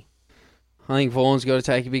immensely? I think Vaughan's got to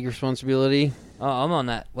take a big responsibility. Oh, I'm on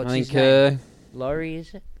that. What's I his think name? Laurie,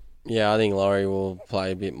 is it? Yeah, I think Laurie will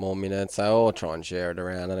play a bit more minutes. They'll all try and share it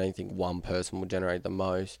around. I don't think one person will generate the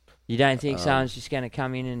most. You don't think someone's just going to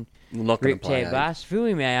come in and not rip play, tear bus?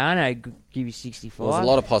 Philly Mayano give you 65. Well, there's a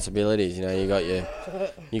lot of possibilities. You know,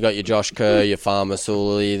 you got your Josh Kerr, your Farmer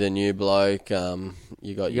Sully, the new bloke.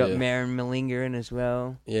 You got Marin Malinga in as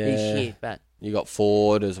well. Yeah, he's shit, but you got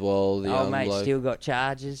Ford as well. The old young mate bloke. still got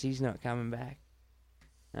charges. He's not coming back.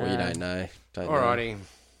 Well, you don't know. Alrighty.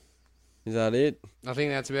 Is that it? I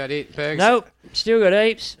think that's about it, Bergs. Nope. Still got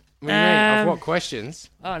heaps. What do you mean? I've got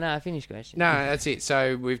questions. Oh, no, I finished questions. No, that's it.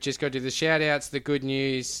 So we've just got to do the shout-outs, the good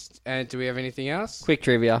news, and do we have anything else? Quick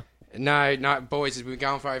trivia. No, boys, we've been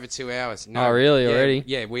going for over 2 hours. No, oh, really? Yeah, already?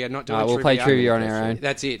 Yeah, we are not doing we'll play trivia on our own.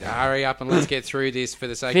 That's it. Hurry up and let's get through this for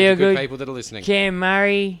the sake of the good people that are listening. Cam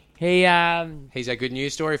Murray, he's our good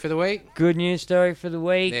news story for the week. Good news story for the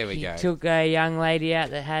week. There we go. He took a young lady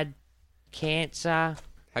out that had cancer.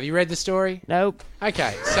 Have you read the story? Nope.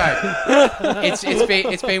 Okay, so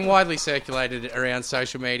it's been widely circulated around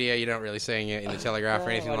social media. You're not really seeing it in the Telegraph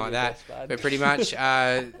or anything like that. But pretty much,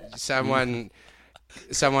 someone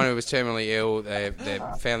who was terminally ill, their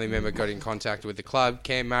family member got in contact with the club.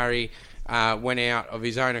 Cam Murray went out of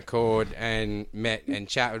his own accord and met and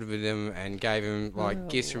chatted with them and gave him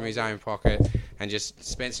gifts from his own pocket and just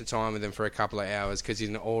spent some time with them for a couple of hours because he's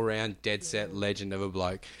an all-round dead set legend of a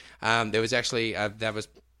bloke. There was actually that was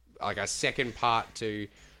like a second part to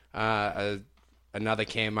another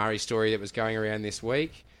Cam Murray story that was going around this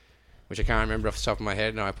week, which I can't remember off the top of my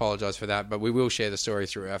head, and I apologise for that. But we will share the story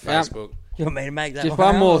through our Facebook. You want me to make that? Just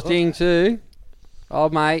one more thing too,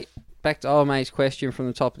 old mate. Back to old mate's question from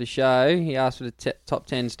the top of the show. He asked for the top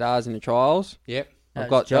 10 stars in the trials. Yep. I've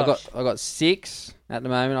got 6 at the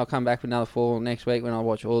moment. I'll come back with another 4 next week when I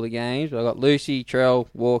watch all the games. But I've got Lucy, Trell,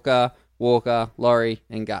 Walker, Laurie,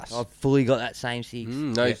 and Gus. I've fully got that same 6.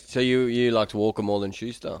 No, so you liked Walker more than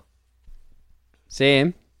Schuster?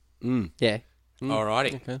 Sam? Yeah.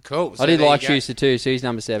 Alrighty, okay. Cool. So I did like Schuster too, so he's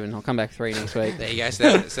number 7. I'll come back 3 next week. There you go.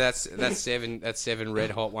 So that's 7. That's 7 red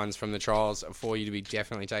hot ones from the trials for you to be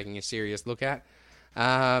definitely taking a serious look at. You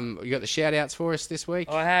got the shout outs for us this week?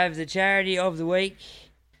 I have the charity of the week.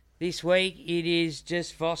 This week it is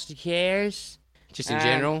just foster carers. Just in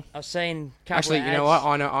general? I've seen a couple Actually, of you ads. know what?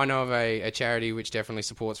 I know of a charity which definitely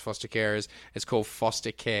supports foster carers. It's called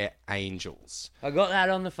Foster Care Angels. I got that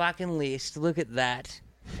on the fucking list. Look at that.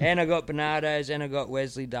 And I got Bernardo's and I got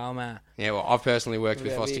Wesley Dalmar. Yeah, well, I've personally worked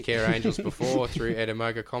with Foster Care Angels before through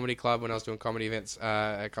Edamoga Comedy Club when I was doing comedy events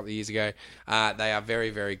a couple of years ago. They are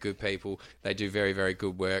very, very good people. They do very, very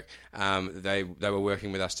good work. They were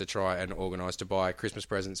working with us to try and organise to buy Christmas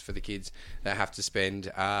presents for the kids that have to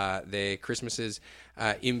spend their Christmases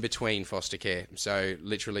in between foster care. So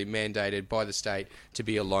literally mandated by the state to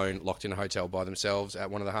be alone, locked in a hotel by themselves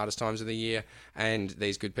at one of the hardest times of the year. And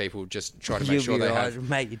these good people just try to make sure they have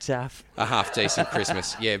make it tough. a half decent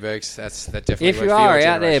Christmas. Yeah, Bergs, that definitely if works you for are your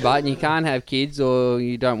out there, generation. but you can't have kids or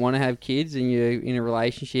you don't want to have kids and you're in a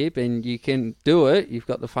relationship and you can do it, you've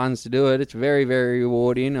got the funds to do it. It's very, very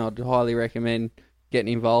rewarding. I'd highly recommend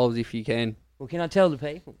getting involved if you can. Well, can I tell the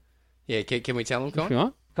people? Yeah, can we tell them, Con? If you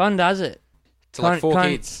want. Con does it. To like 4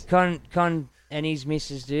 kids. Con and his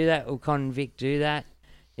missus do that, or Con and Vic do that.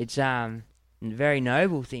 It's a very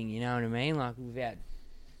noble thing, you know what I mean? Like, without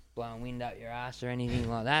blowing wind up your ass or anything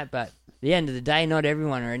like that. But at the end of the day, not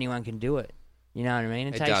everyone or anyone can do it. You know what I mean?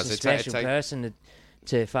 It takes does. a special person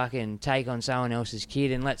to fucking take on someone else's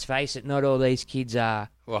kid. And let's face it, not all these kids are...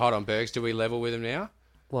 Well, hold on, Bergs. Do we level with him now?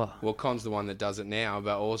 What? Well, Con's the one that does it now,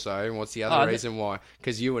 but also, what's the other reason why?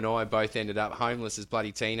 Because you and I both ended up homeless as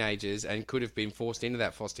bloody teenagers and could have been forced into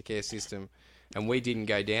that foster care system, and we didn't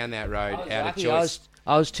go down that road out of choice.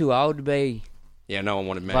 I was too old to be... Yeah, no one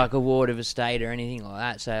wanted me. Like a ward of a state or anything like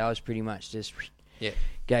that, so I was pretty much just... Yeah.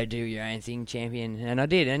 Go do your own thing, champion. And I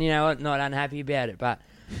did, and you know what? Not unhappy about it, but...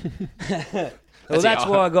 Well, that's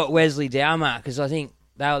why I got Wesley Dalmar, because I think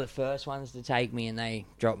they were the first ones to take me and they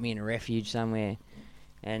dropped me in a refuge somewhere.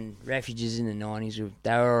 And refuges in the 90s,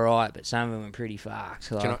 they were all right, but some of them were pretty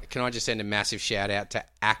fucked. Like, Can I just send a massive shout-out to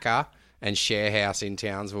ACCA and Sharehouse in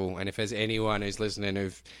Townsville? And if there's anyone who's listening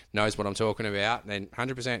who knows what I'm talking about, then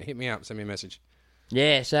 100% hit me up, send me a message.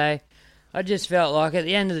 Yeah, so I just felt like at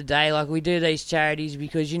the end of the day, like we do these charities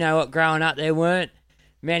because, you know what, growing up there weren't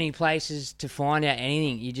many places to find out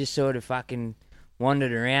anything. You just sort of fucking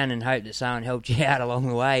wandered around and hoped that someone helped you out along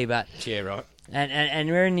the way. But yeah, right. And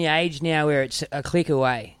we're in the age now where it's a click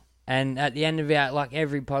away. And at the end of our, like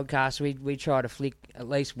every podcast, we try to flick at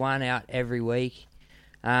least one out every week,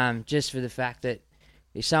 just for the fact that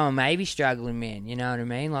if someone may be struggling, man, you know what I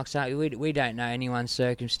mean? Like, so we don't know anyone's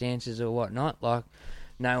circumstances or whatnot. Like,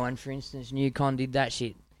 no one, for instance, knew Con did that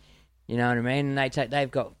shit. You know what I mean? And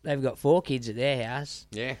they've got 4 kids at their house.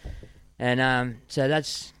 Yeah. And so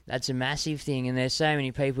that's a massive thing, and there's so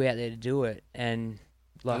many people out there to do it, and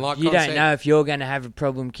like you don't know if you're going to have a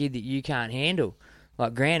problem kid that you can't handle.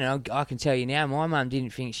 Like, granted, I can tell you now, my mum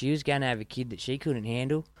didn't think she was going to have a kid that she couldn't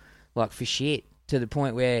handle, like, for shit, to the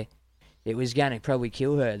point where it was going to probably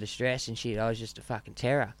kill her, the stress and shit. I was just a fucking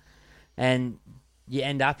terror. And you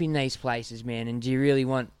end up in these places, man, and do you really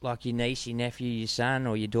want, like, your niece, your nephew, your son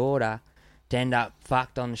or your daughter to end up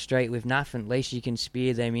fucked on the street with nothing? At least you can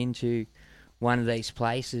spear them into one of these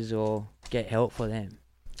places or get help for them.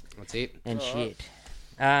 That's it. And shit.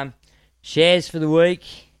 Shares for the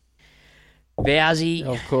week. Vowsy.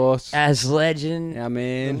 Of course. As legend. Yeah,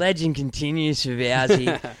 man. The legend continues for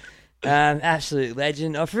Vowsy. Absolute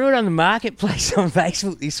legend. I threw it on the marketplace on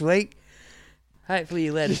Facebook this week. Hopefully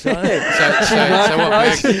you let us on. So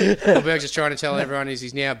what Berg's just trying to tell everyone is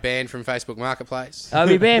he's now banned from Facebook Marketplace. I'll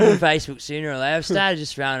be banned from Facebook sooner or later. I've started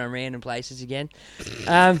just throwing on random places again.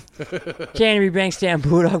 Canterbury Bankstown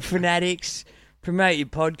Bulldog Fanatics. Promote your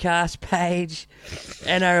podcast page.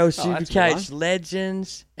 NRL Supercoach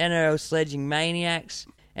Legends. NRL Sledging Maniacs.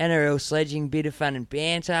 NRL Sledging Bit of Fun and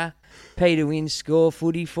Banter. Peter Wins Score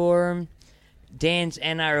Footy Forum. Dan's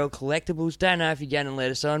NRL Collectibles. Don't know if you're going to let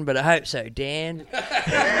us on, but I hope so, Dan.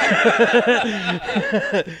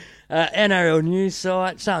 NRL News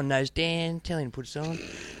Site. Someone knows Dan. Tell him to put us on.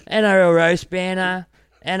 NRL Roast Banner.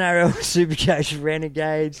 NRL Supercoach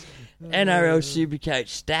Renegades. NRL Supercoach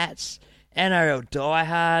Stats. NRL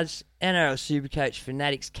Diehards. NRL Supercoach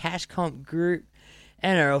Fanatics Cash Comp Group.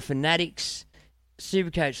 NRL Fanatics.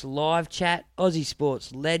 Supercoach Live Chat. Aussie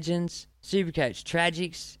Sports Legends. Supercoach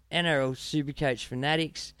Tragics, NRL Supercoach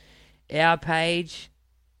Fanatics, our page,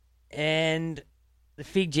 and the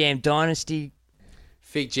Fig Jam Dynasty.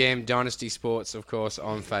 Fig Jam Dynasty Sports, of course,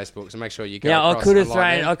 on Facebook. So make sure you go. Now across I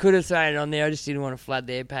could have thrown it on there. I just didn't want to flood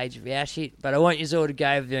their page with our shit. But I want you all to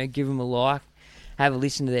go over there and give them a like, have a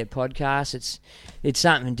listen to their podcast. It's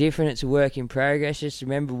something different. It's a work in progress. Just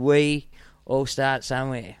remember, we all start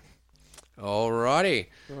somewhere. Alrighty.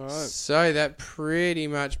 All right. So that pretty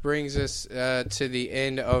much brings us to the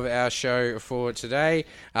end of our show for today.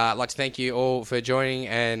 I'd like to thank you all for joining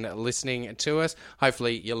and listening to us.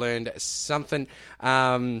 Hopefully you learned something.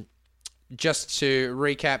 Just to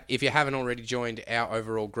recap, if you haven't already joined our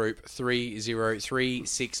overall group,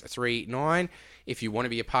 303639, if you want to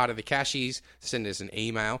be a part of the Cashies, send us an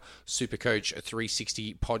email,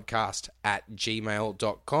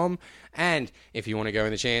 supercoach360podcast@gmail.com. And if you want to go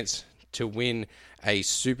in the chance to win a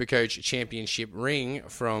Supercoach Championship ring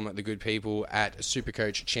from the good people at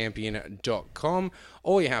supercoachchampion.com,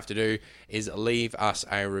 all you have to do is leave us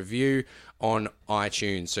a review on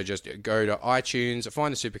iTunes. So just go to iTunes,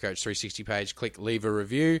 find the Supercoach 360 page, click leave a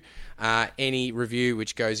review. Any review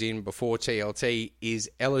which goes in before TLT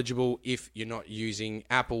is eligible. If you're not using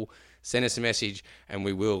Apple, send us a message and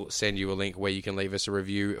we will send you a link where you can leave us a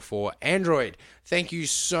review for Android. Thank you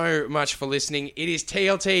so much for listening. It is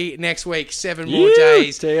TLT next week. 7 more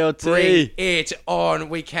days. TLT. Bring it on.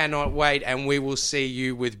 We cannot wait, and we will see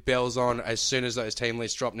you with bells on as soon as those team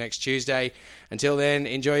lists drop next Tuesday. Until then,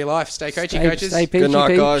 enjoy your life. Stay coachy, coaches. Stay Good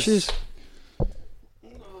night, guys.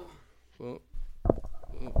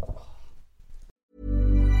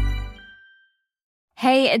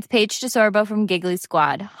 Hey, it's Paige DeSorbo from Giggly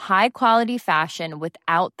Squad. High quality fashion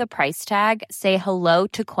without the price tag. Say hello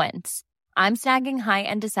to Quince. I'm snagging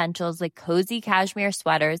high-end essentials like cozy cashmere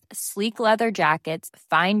sweaters, sleek leather jackets,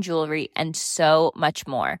 fine jewelry, and so much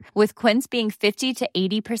more. With Quince being 50 to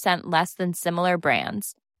 80% less than similar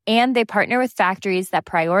brands. And they partner with factories that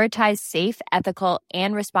prioritize safe, ethical,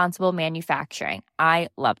 and responsible manufacturing. I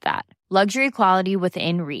love that. Luxury quality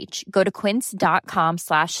within reach. Go to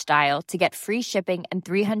quince.com/style to get free shipping and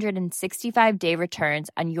 365-day returns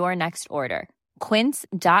on your next order.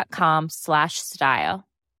 Quince.com/style.